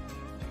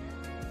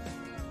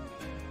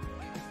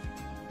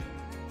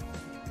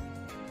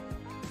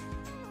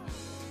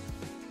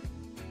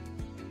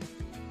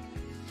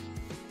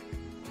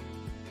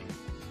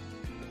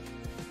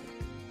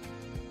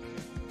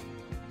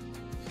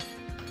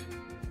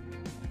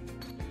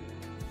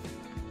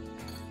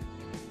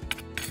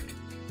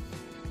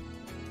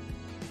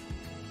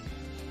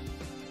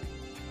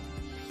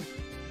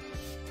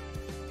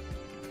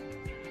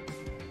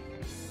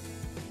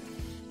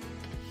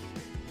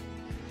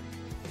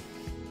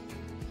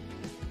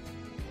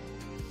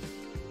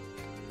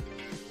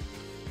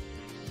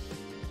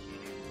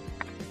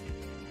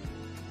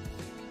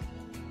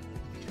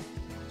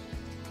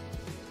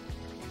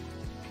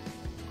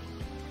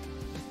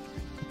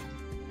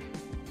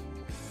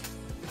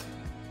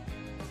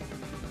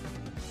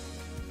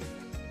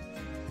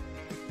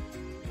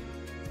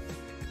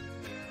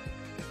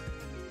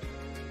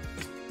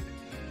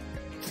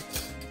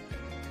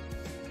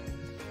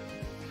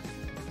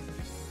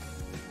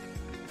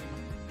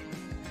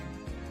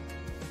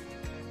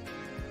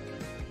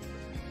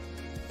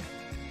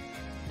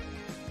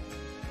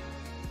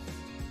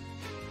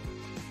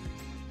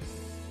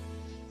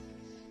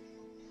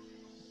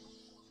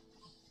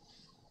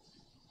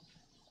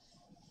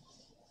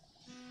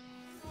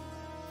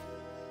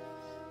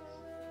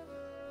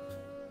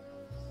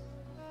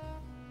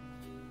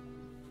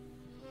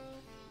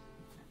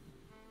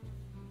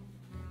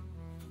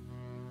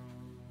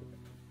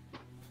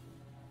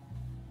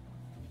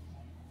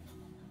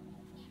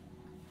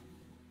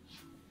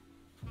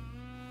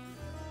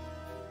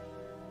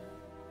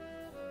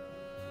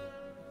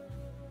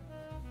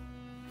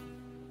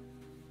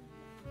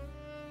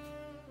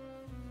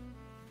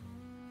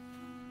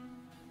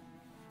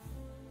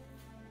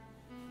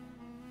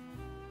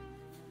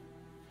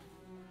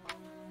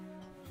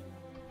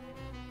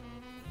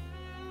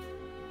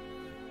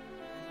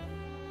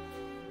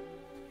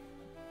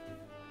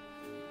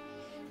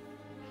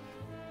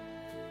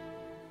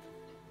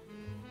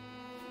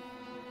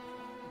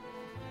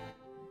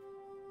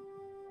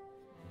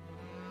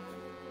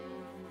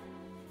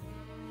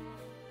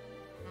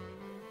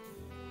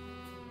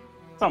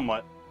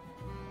 Somewhat.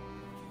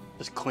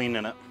 Just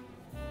cleaning it.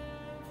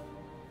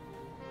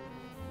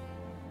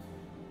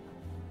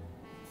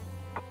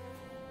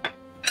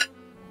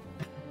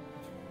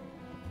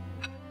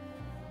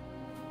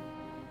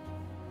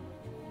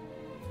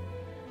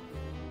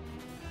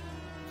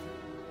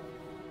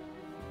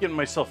 Getting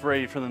myself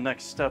ready for the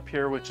next step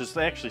here, which is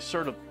actually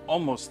sort of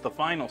almost the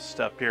final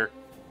step here.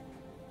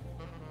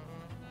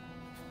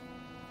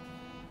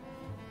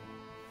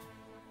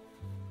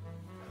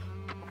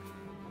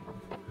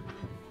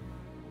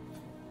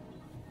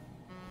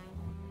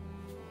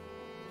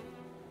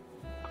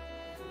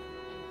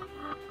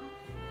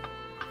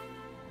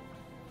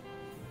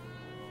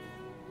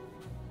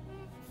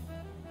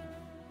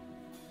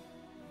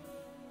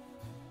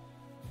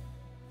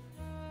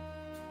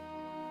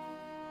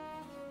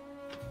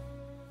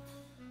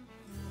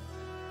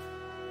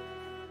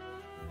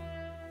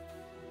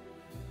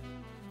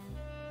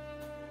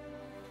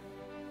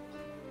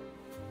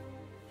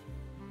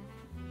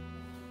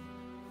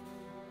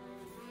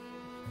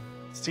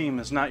 Steam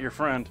is not your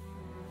friend.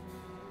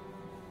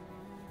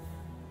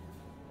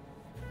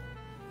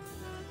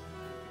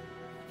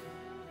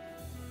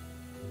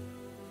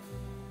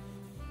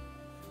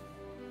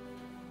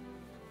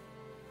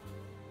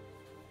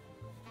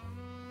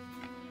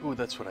 Ooh,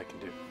 that's what I can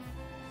do.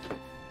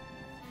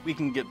 We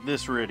can get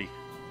this ready.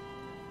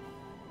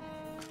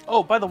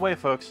 Oh, by the way,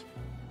 folks,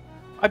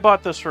 I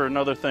bought this for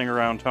another thing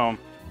around home.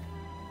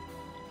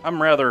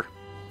 I'm rather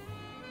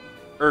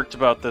irked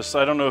about this.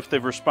 I don't know if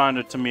they've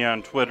responded to me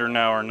on Twitter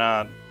now or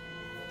not.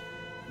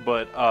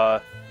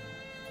 But,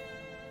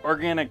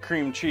 organic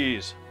cream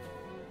cheese.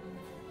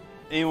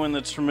 Anyone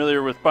that's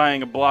familiar with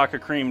buying a block of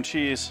cream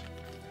cheese,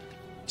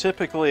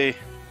 typically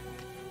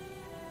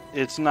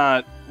it's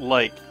not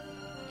like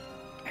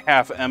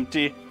half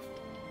empty.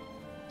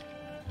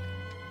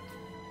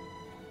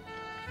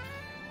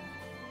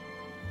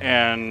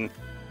 And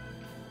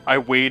I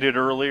weighed it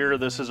earlier.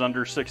 This is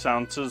under 6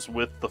 ounces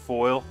with the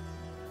foil.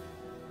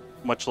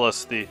 Much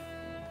less the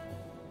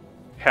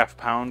half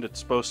pound it's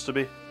supposed to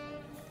be.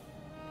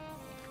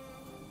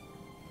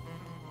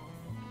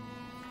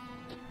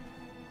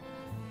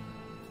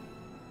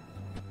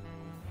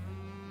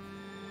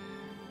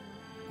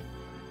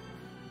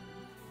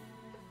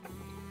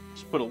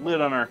 Just put a lid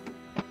on our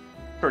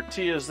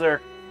tortillas there.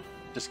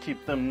 Just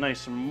keep them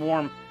nice and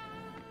warm.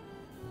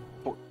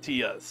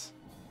 Tortillas.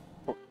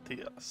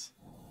 Tortillas.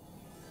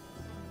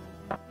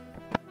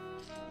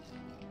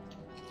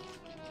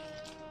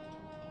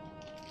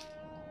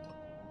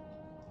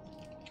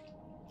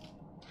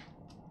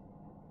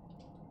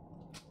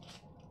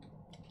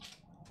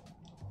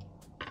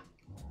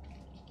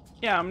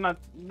 Yeah, I'm not.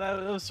 That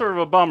was sort of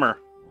a bummer.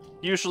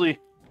 Usually,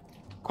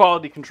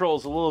 quality control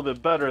is a little bit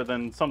better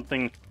than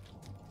something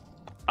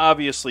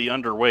obviously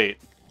underweight.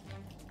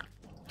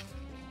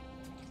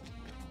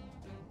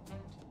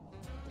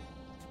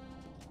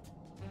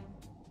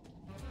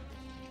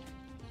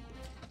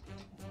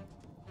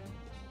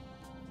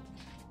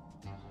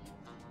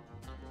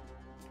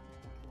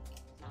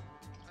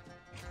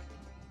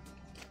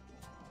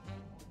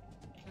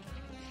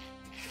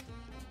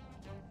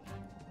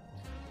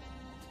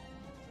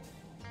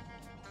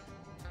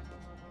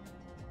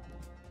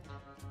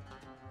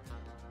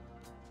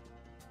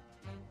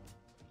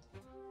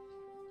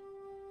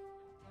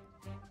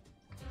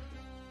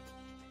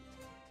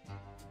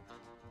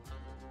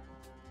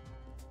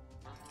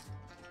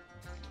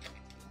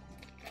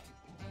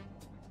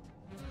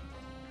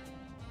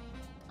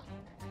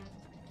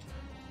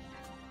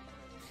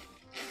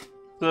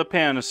 The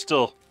pan is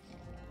still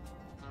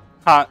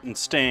hot and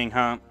staying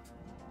hot.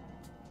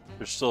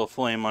 There's still a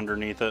flame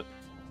underneath it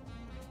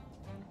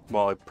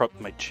while I prep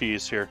my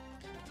cheese here.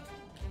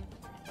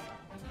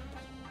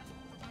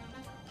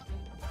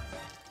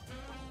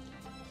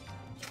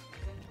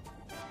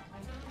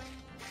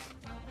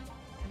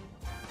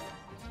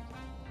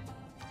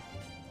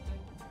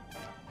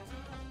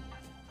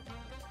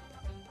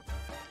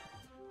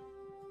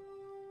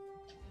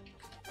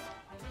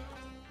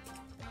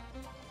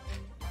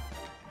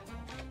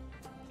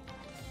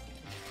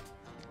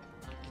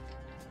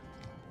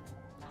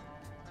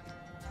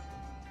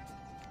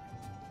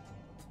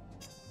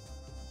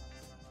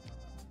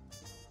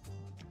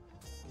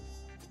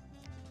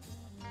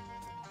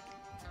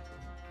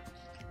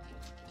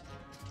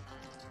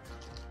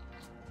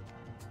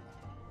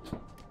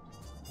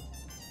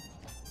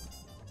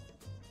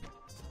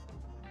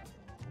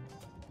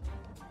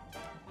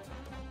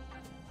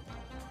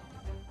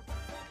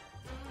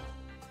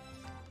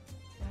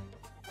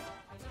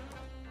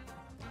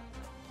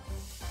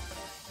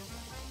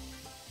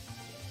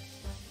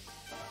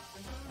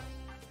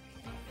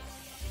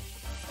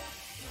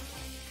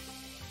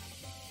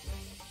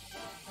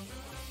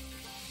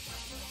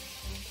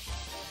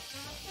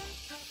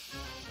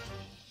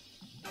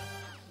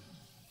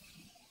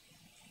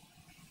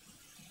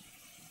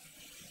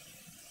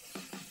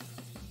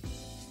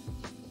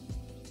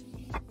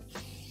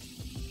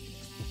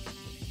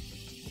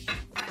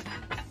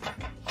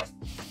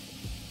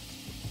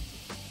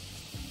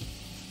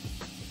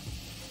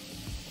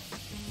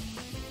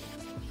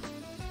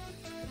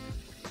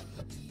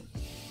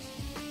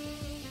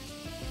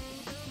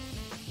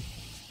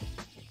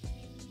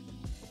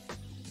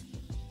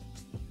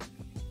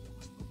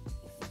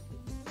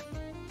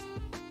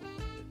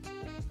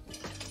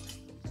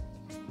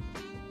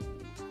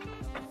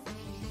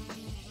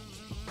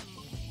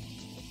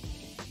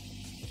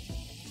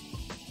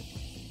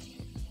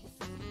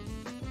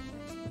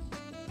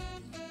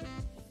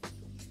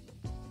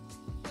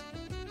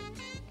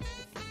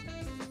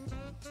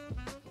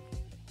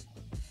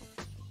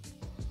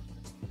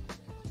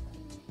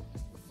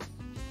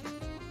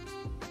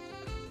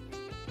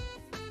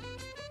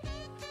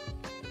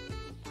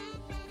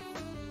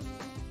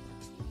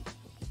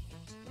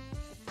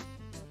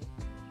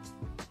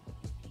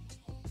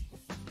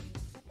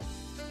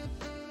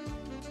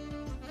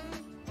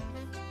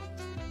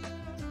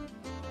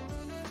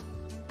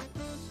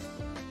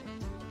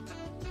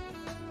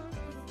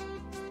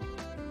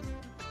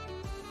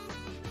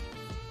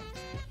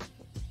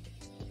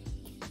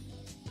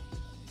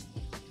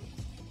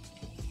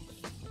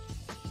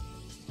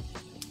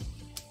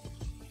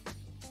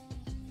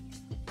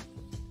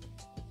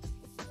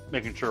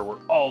 making sure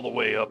we're all the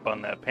way up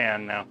on that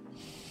pan now.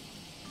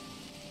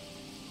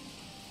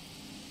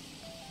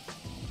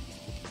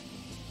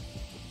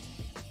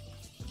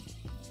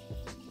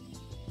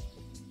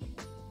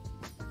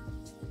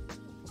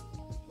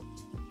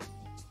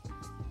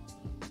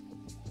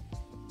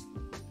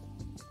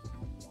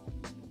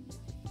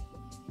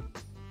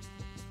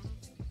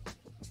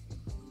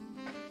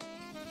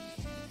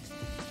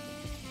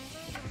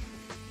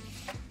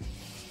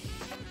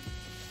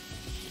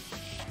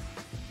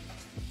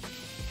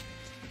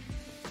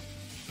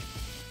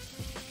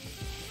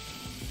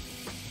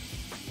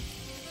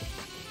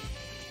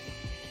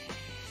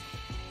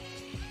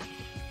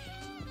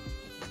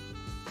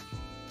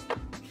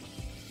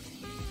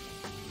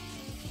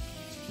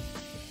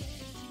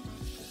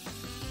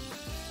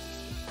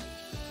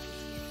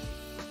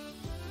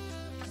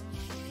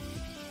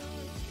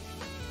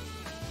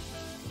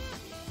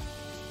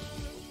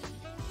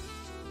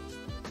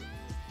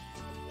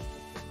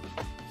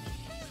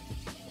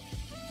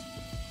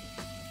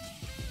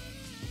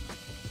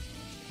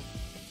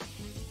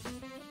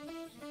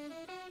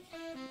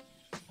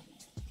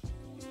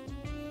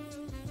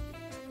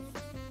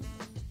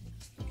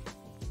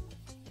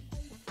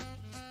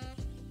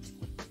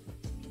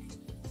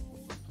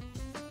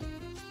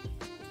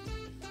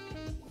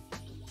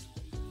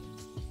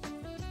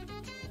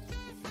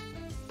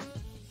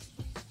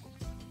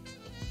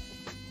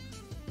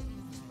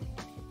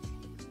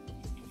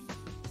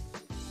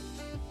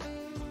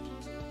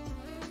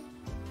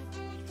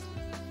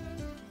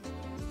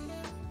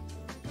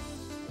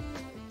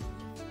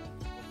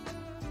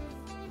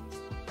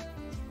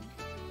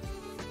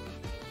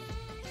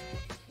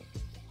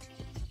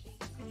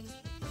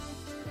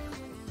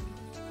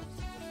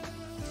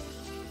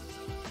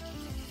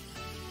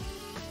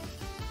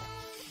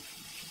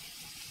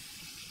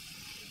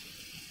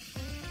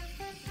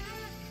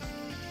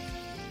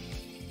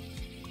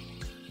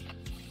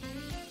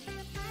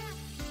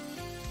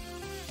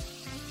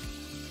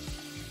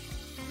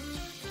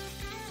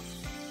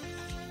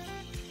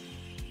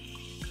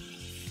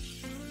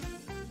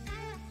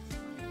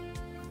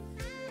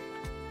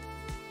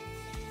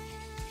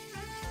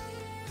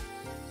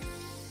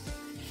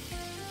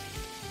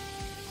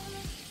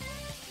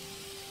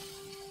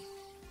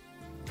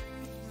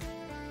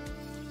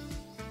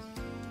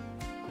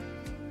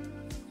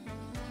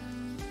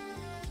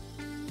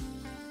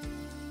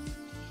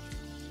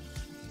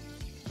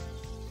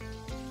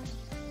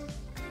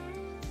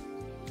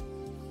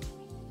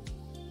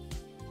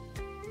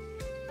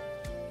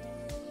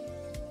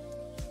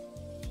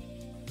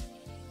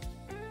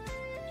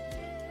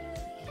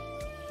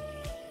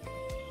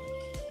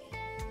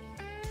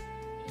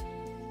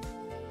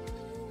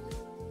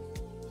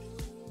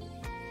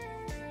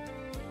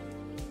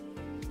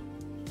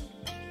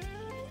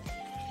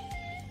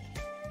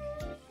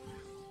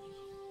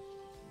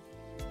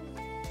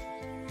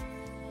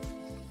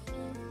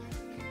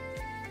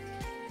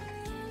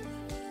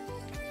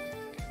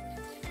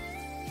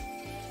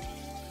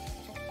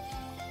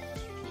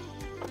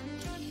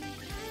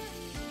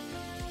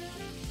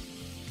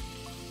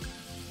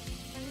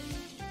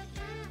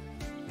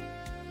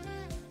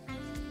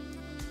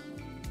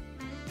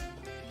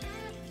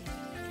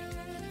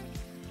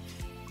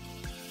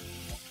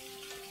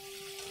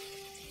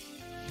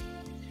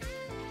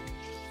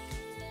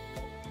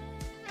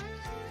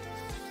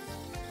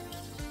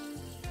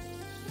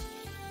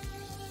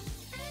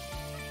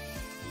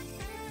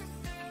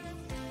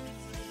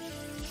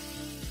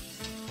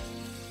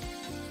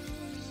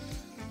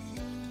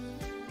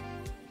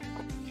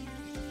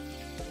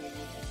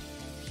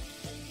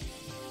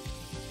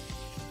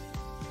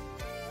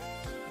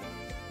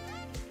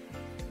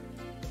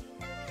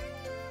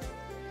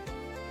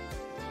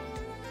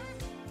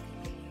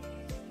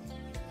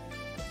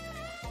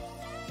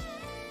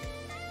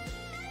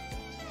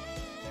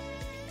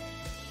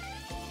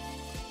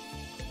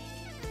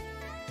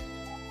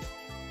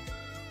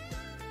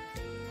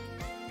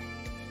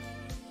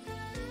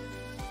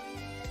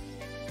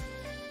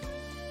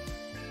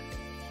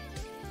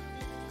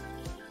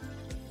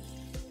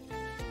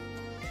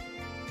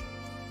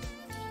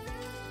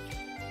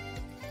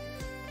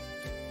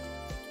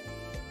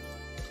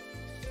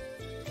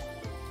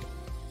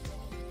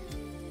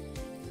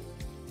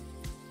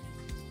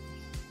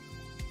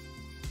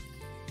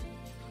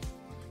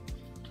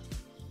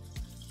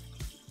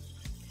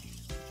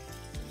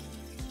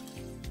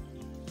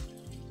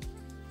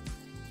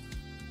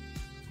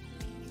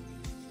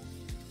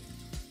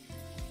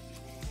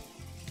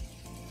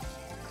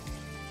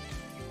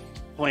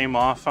 Flame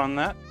off on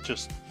that,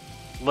 just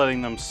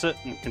letting them sit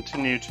and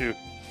continue to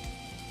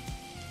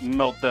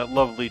melt that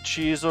lovely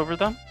cheese over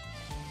them.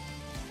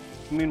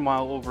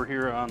 Meanwhile, over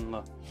here on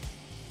the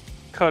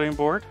cutting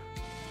board,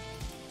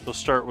 we'll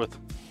start with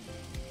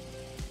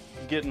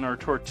getting our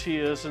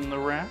tortillas in the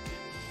rack.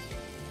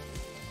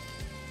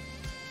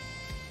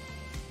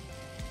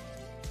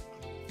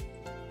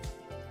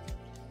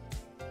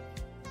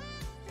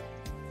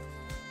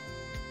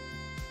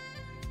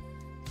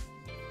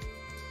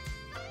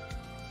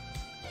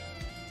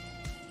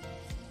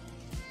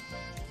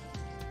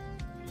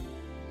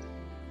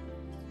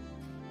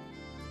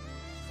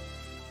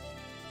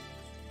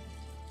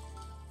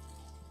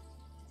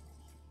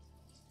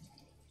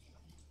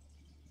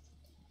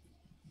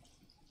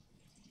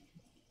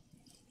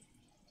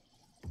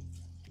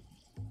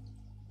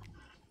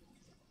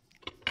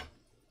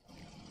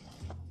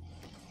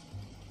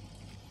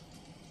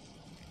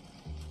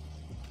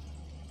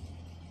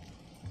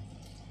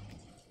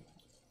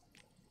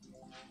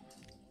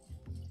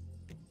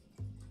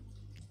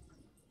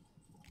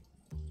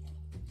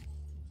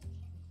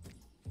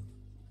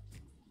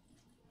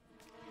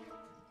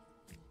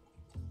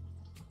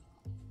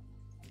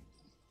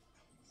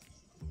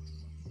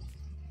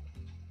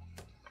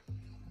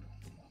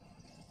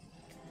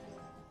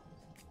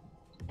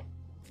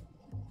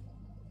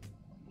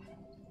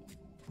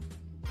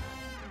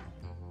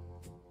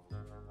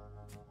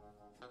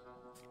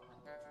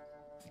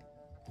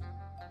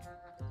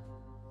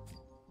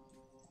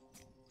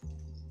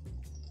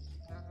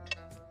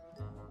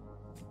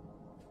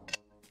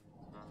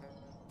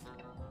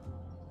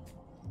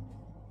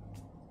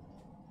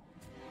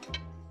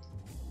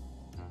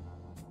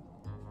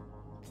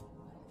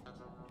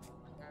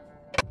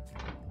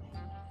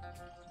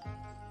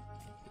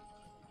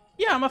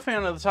 Yeah, I'm a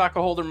fan of the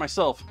taco holder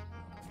myself.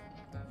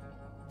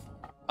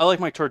 I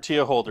like my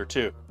tortilla holder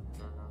too.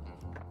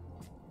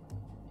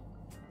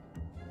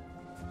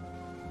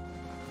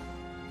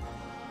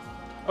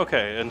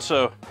 Okay, and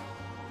so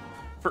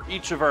for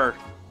each of our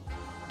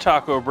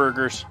taco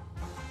burgers,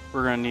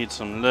 we're gonna need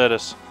some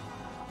lettuce.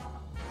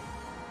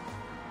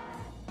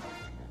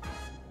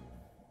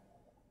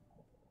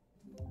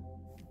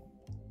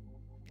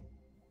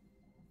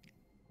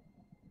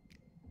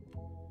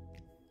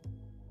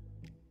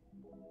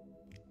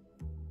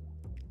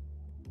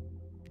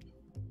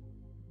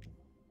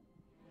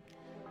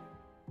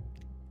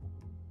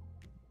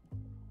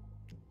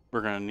 We're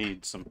gonna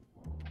need some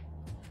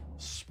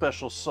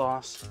special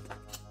sauce.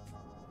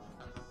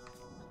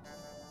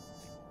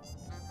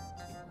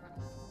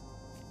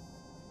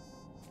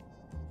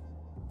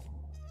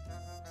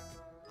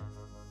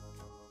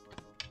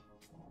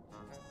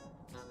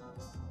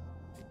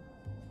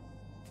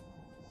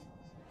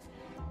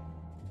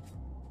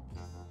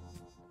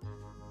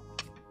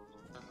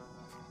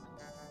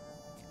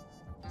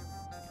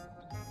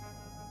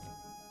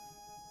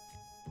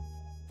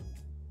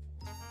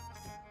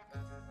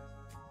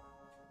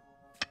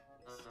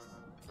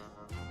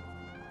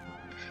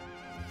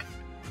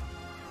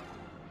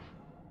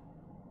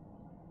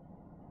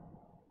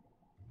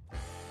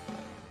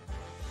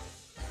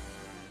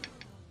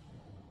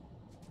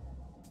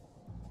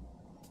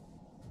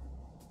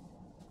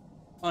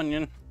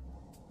 Onion.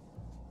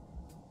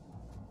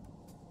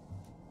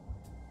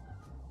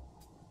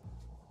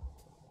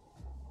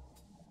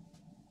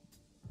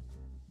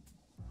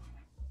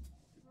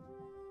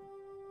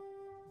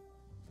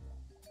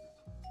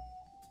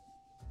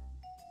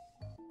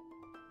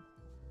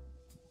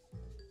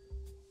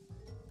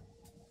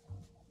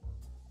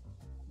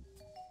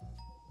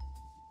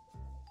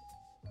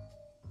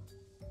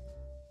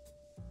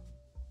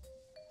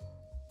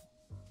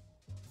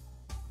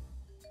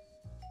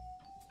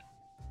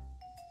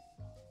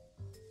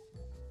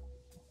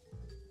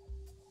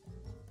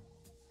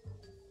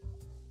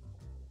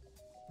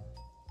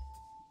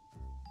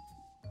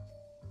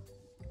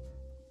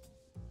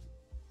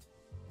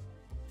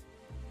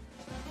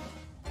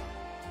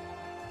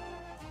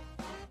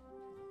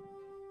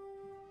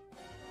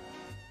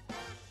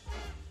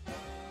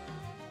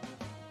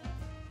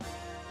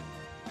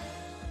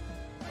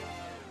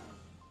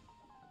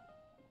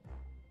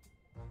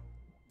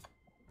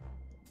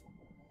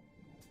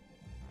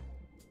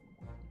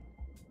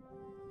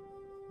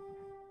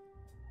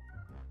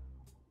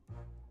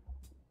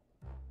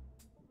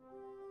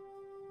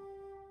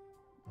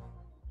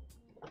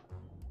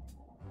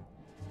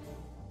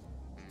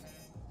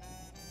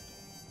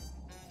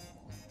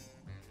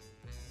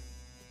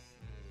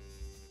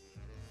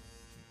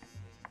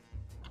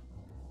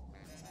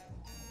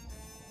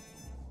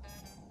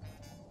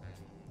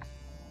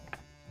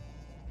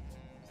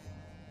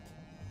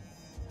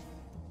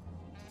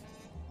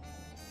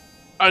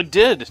 I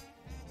did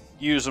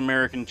use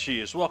American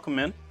cheese. Welcome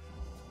in.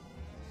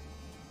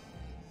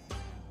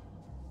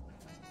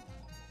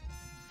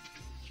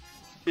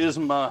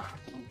 Isma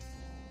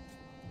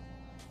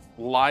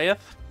Lyeth.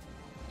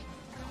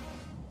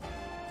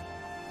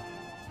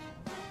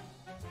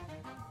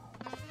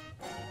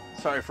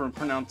 Sorry for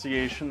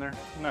pronunciation there.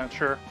 Not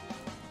sure.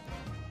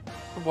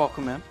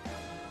 Welcome in.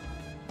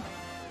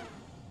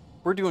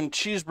 We're doing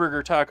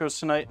cheeseburger tacos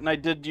tonight, and I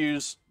did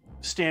use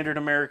standard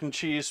American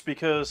cheese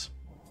because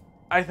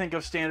I think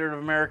of standard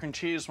American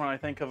cheese when I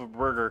think of a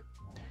burger.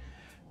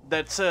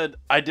 That said,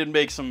 I did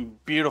make some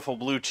beautiful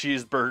blue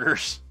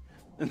cheeseburgers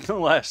in the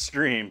last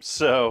stream,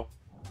 so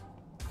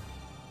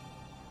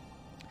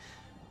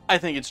I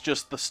think it's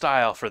just the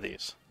style for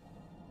these.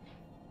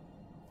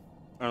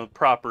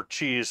 Proper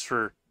cheese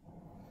for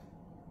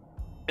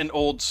an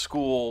old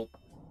school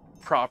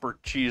proper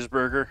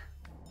cheeseburger.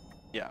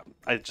 Yeah,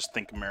 I just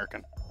think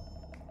American.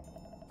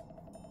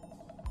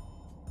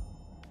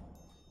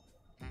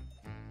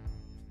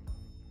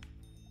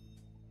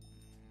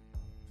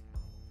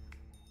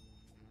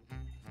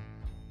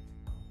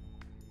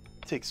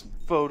 Take some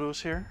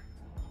photos here.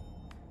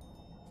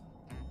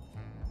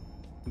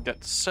 We've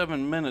got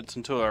 7 minutes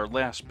until our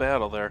last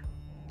battle there.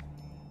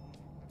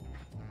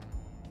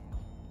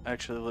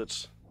 Actually,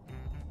 let's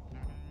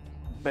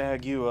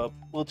bag you up.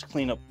 Let's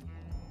clean up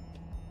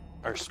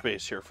our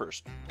space here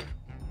first.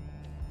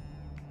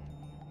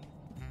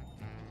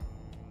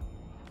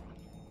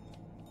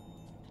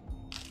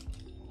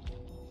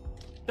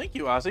 Thank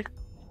you, Ozzy.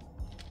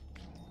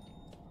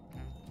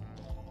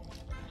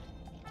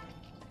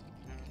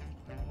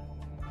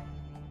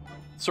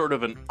 Sort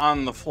of an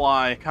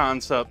on-the-fly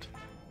concept.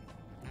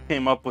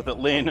 Came up with it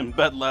laying in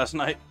bed last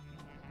night.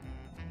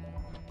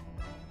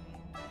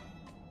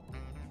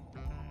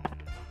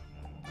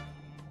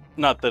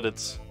 Not that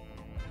it's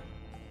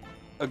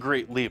a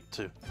great leap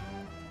to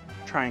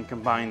try and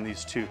combine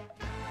these two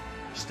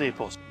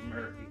staples of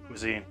American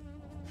cuisine.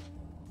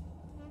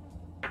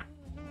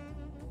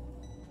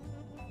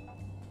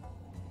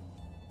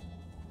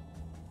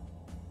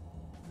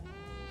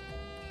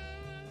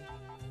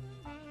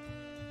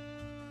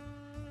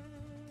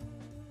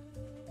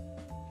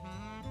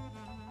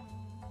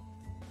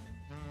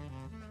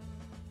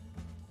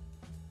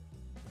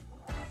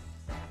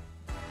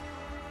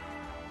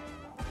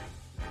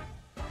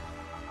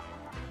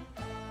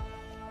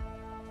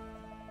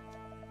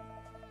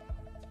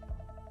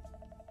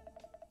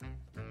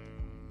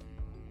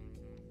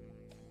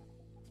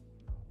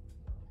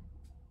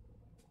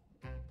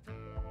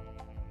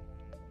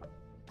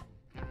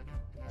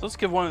 So let's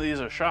give one of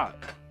these a shot.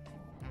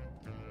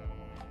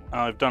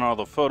 I've done all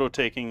the photo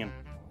taking and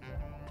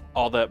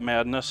all that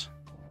madness.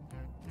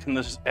 Can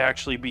this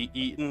actually be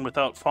eaten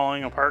without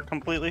falling apart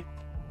completely?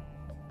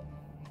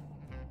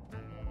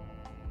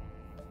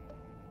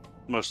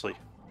 Mostly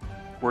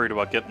worried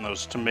about getting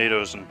those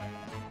tomatoes and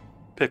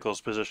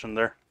pickles positioned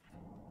there.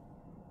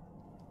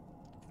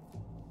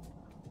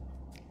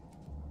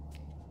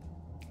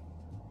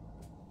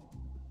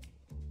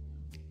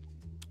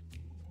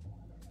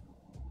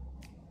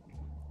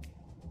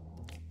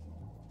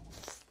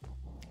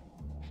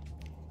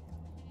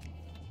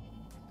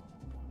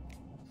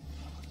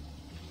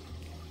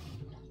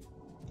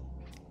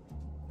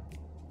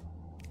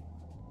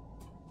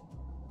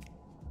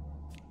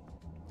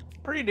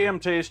 Pretty damn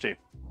tasty.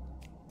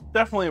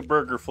 Definitely a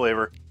burger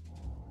flavor.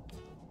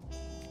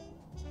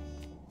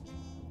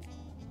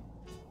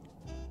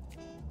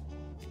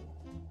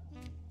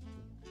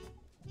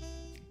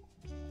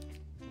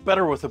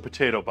 Better with a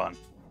potato bun.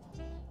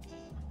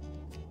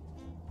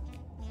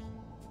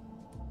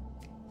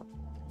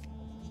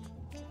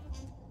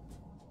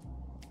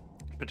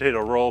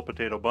 Potato roll,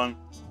 potato bun.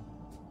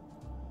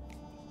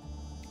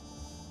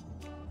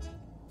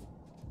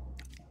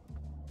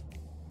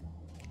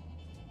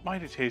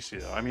 Mighty tasty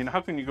though. I mean,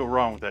 how can you go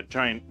wrong with that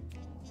giant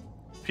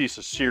piece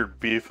of seared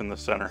beef in the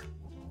center?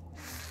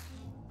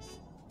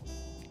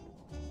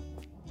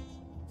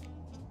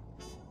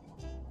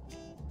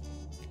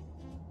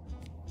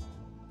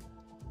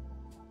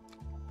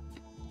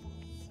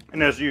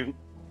 And as you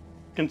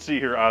can see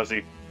here,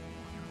 Ozzy,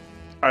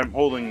 I'm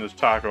holding this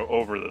taco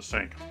over the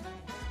sink.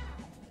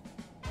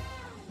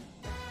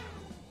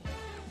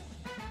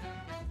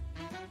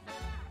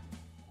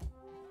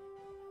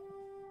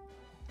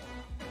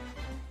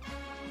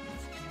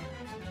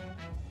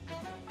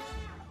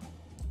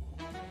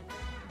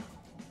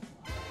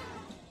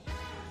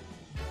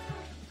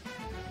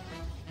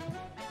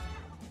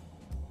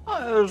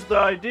 That was the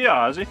idea,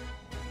 Ozzy.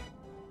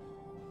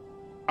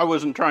 I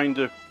wasn't trying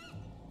to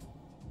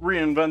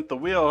reinvent the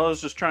wheel. I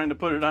was just trying to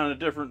put it on a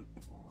different,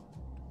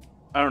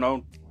 I don't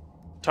know,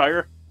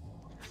 tire.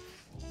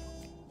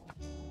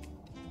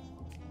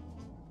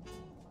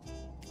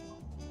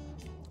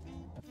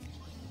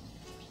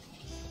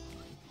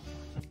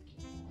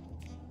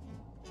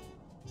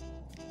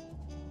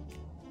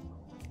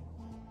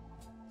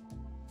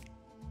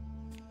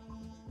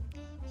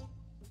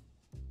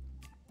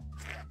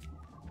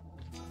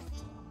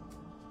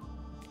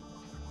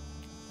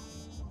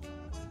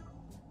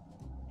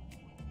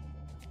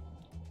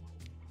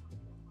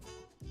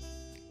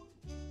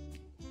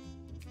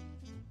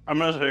 I'm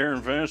gonna sit here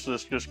and finish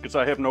this just because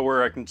I have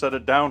nowhere I can set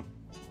it down.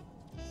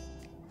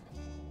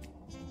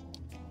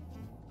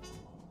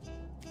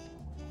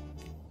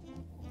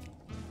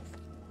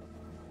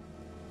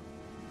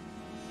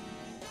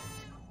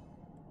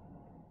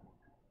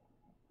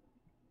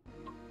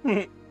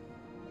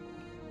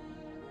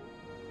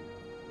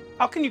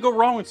 How can you go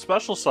wrong with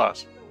special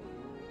sauce?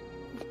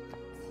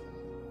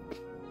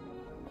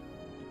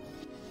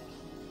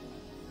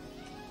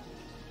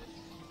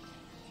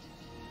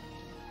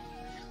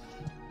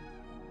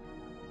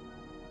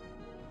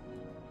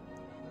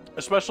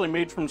 Especially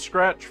made from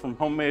scratch from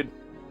homemade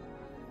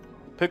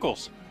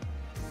pickles.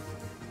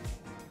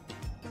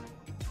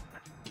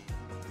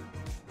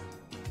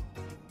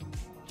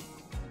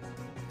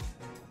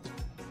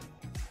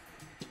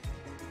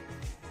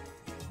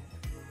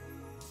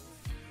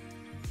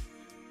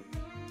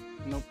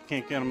 Nope,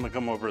 can't get them to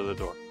come over the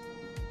door.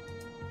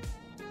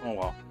 Oh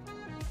well.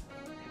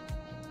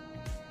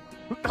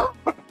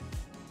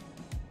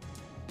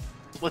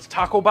 Let's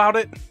talk about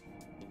it.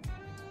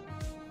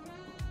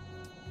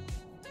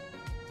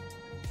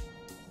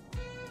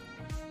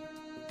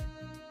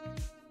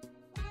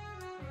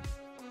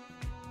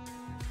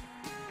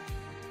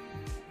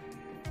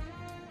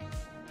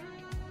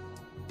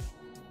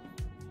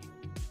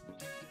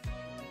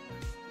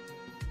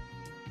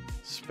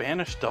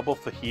 Spanish double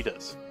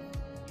fajitas.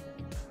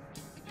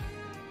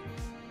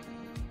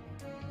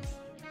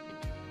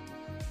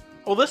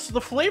 Well,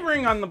 the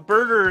flavoring on the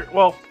burger,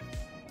 well,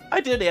 I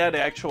did add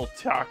actual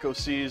taco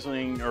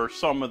seasoning, or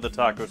some of the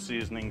taco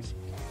seasonings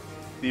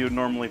that you would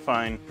normally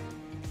find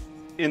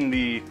in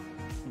the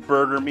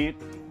burger meat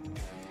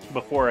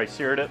before I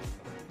seared it.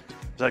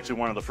 It's actually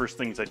one of the first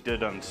things I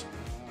did on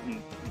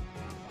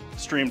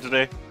stream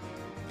today,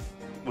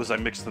 was I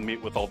mixed the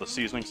meat with all the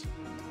seasonings.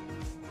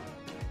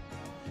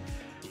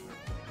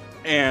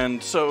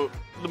 And so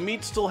the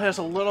meat still has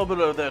a little bit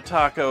of that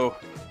taco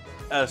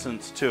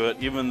essence to it,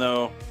 even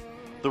though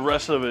the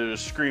rest of it is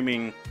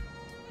screaming,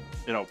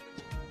 you know,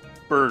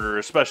 burger,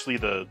 especially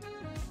the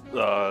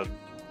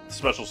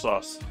special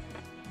sauce,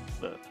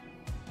 the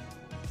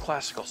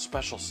classical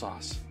special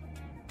sauce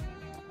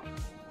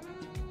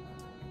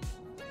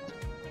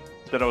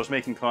that I was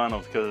making fun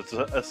of, because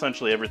it's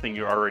essentially everything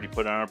you already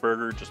put on a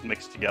burger just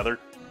mixed together.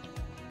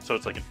 So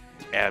it's like an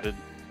added.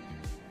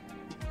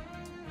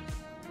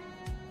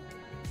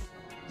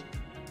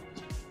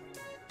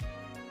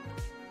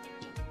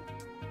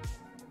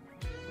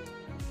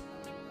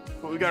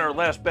 But we got our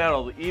last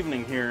battle of the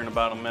evening here in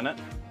about a minute.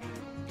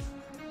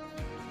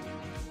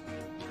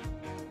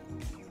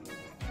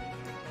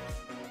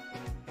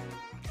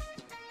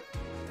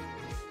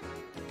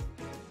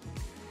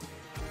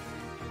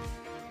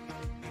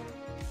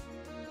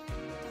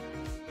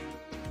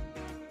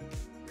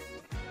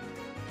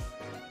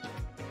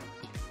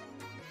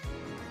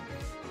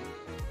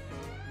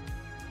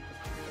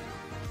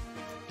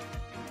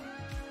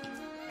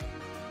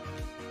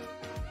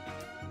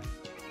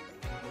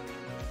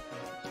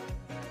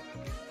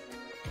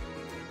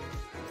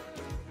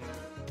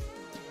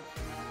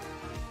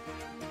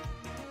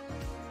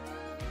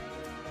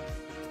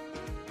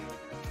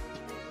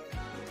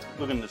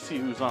 Looking to see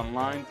who's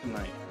online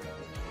tonight.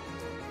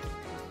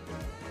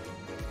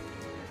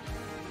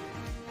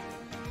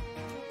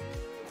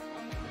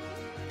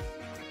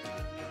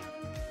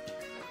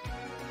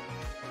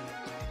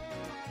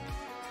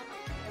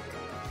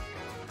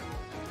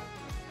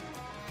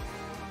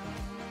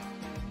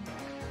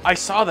 I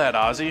saw that,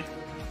 Ozzy.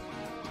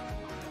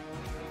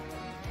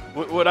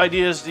 What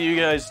ideas do you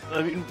guys...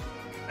 I mean,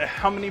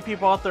 how many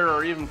people out there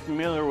are even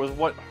familiar with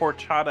what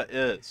horchata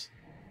is?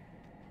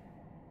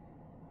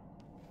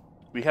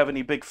 We have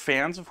any big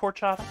fans of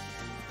horchata?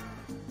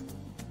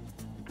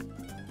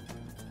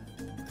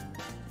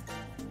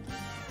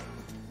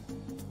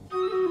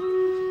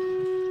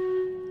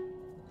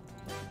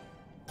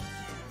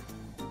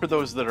 For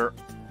those that are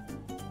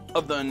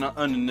of the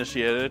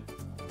uninitiated,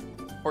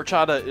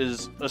 horchata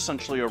is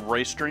essentially a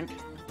rice drink.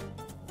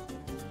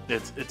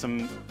 It's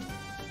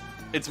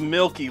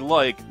milky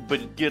like, but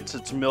it gets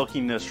its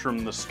milkiness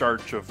from the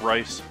starch of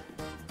rice.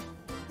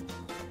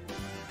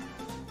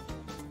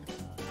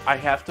 I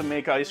have to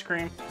make ice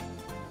cream.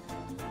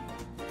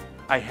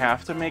 I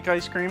have to make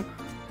ice cream.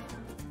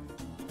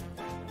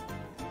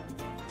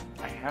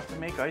 I have to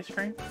make ice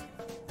cream.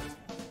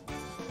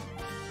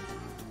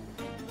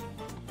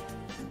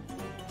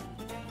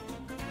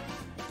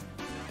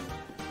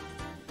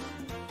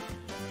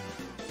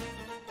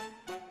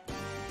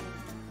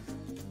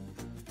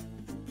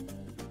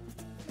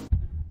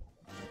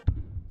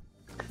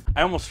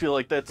 I almost feel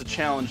like that's a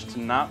challenge to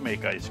not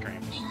make ice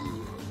cream.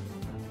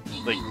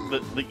 Like,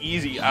 the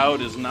easy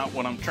out is not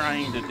what I'm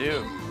trying to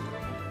do.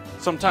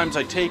 Sometimes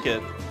I take it.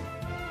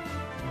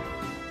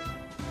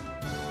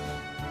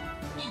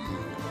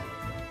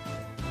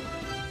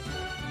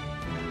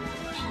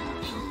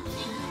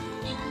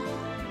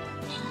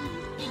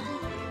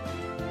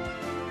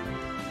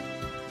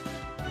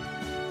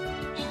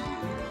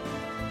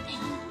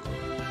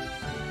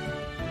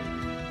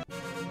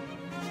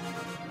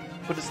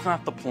 But it's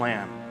not the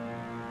plan.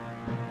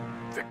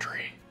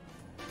 Victory.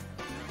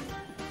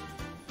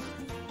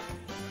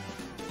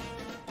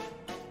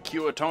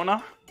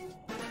 Kiwatona?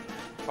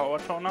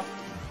 Powatona?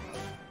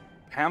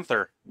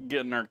 Panther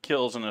getting our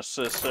kills and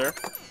assists there.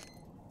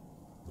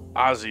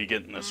 Ozzy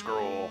getting the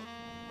scroll.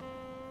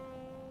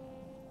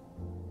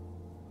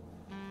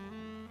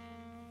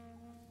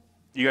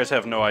 You guys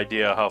have no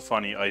idea how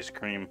funny ice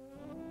cream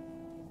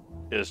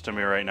is to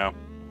me right now.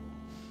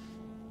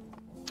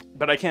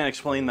 But I can't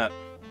explain that.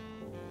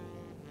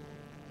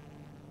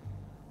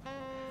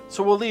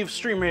 So we'll leave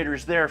Stream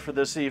Raiders there for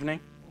this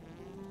evening.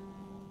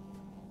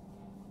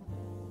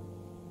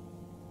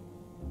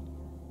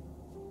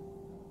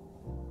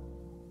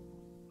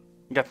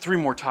 We got 3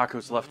 more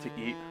tacos left to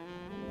eat.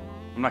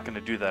 I'm not going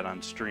to do that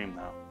on stream,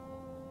 though.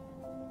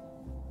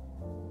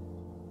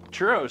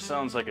 Churros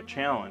sounds like a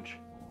challenge.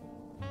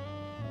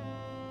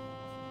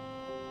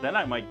 Then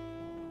I might,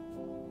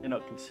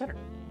 consider.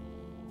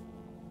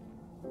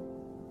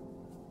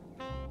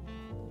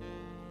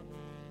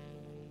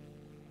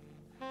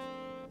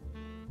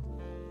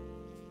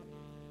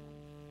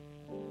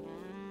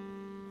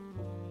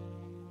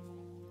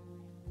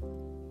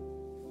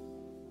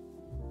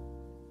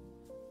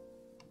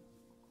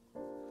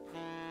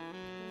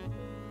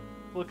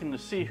 Looking to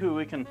see who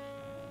we can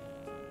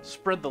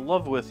spread the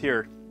love with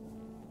here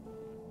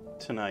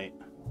tonight.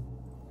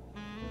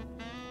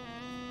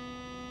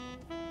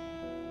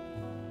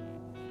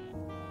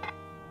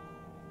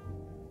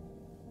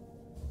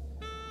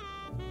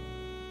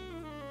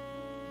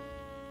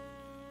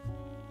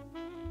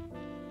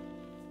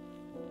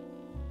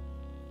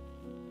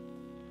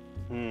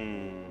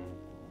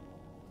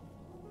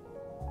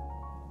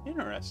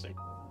 Interesting.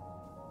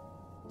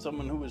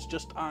 Someone who was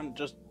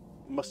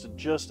must have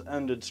just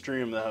ended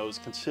stream that I was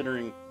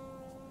considering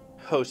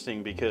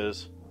hosting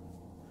because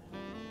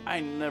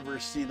I never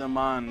see them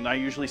on. I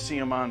usually see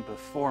them on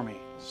before me,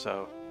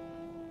 so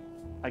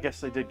I guess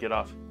they did get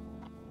off.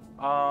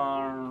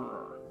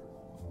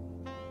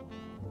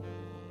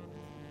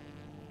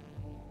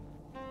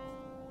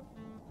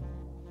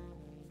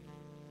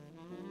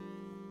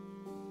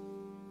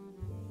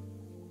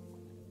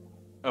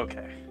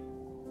 Okay.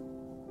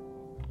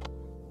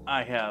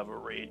 I have a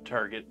raid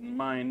target in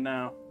mind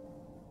now.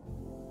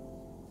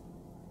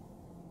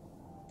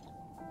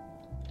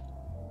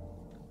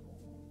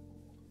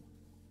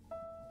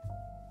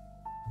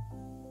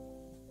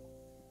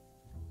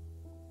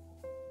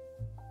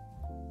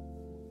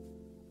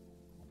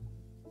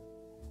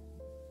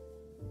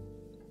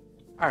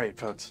 Alright,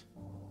 folks.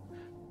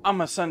 I'm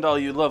gonna send all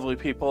you lovely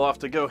people off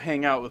to go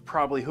hang out with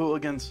Probably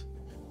Hooligans,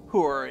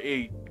 who are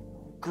a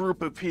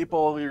group of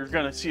people. You're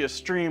gonna see a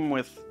stream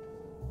with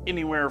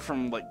anywhere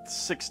from like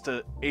 6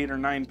 to 8 or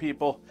 9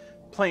 people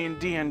playing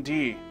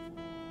D&D.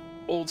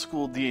 Old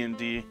school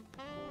D&D.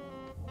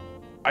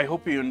 I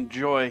hope you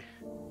enjoy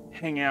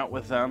hanging out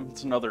with them.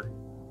 It's another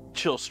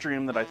chill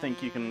stream that I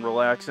think you can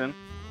relax in.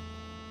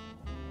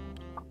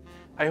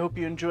 I hope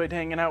you enjoyed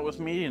hanging out with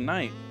me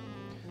tonight.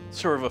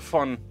 Sort of a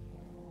fun,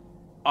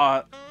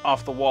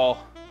 off the wall,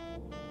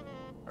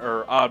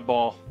 or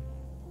oddball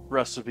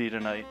recipe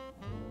tonight.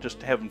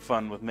 Just having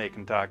fun with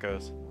making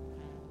tacos.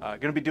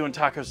 Gonna be doing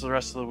tacos the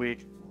rest of the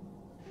week.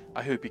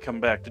 I hope you come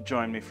back to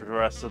join me for the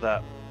rest of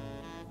that.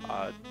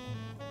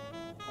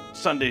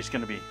 Sunday's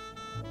gonna be...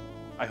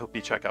 I hope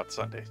you check out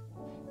Sunday.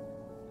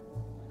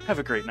 Have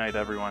a great night,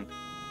 everyone.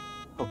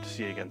 Hope to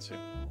see you again soon.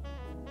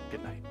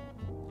 Good night.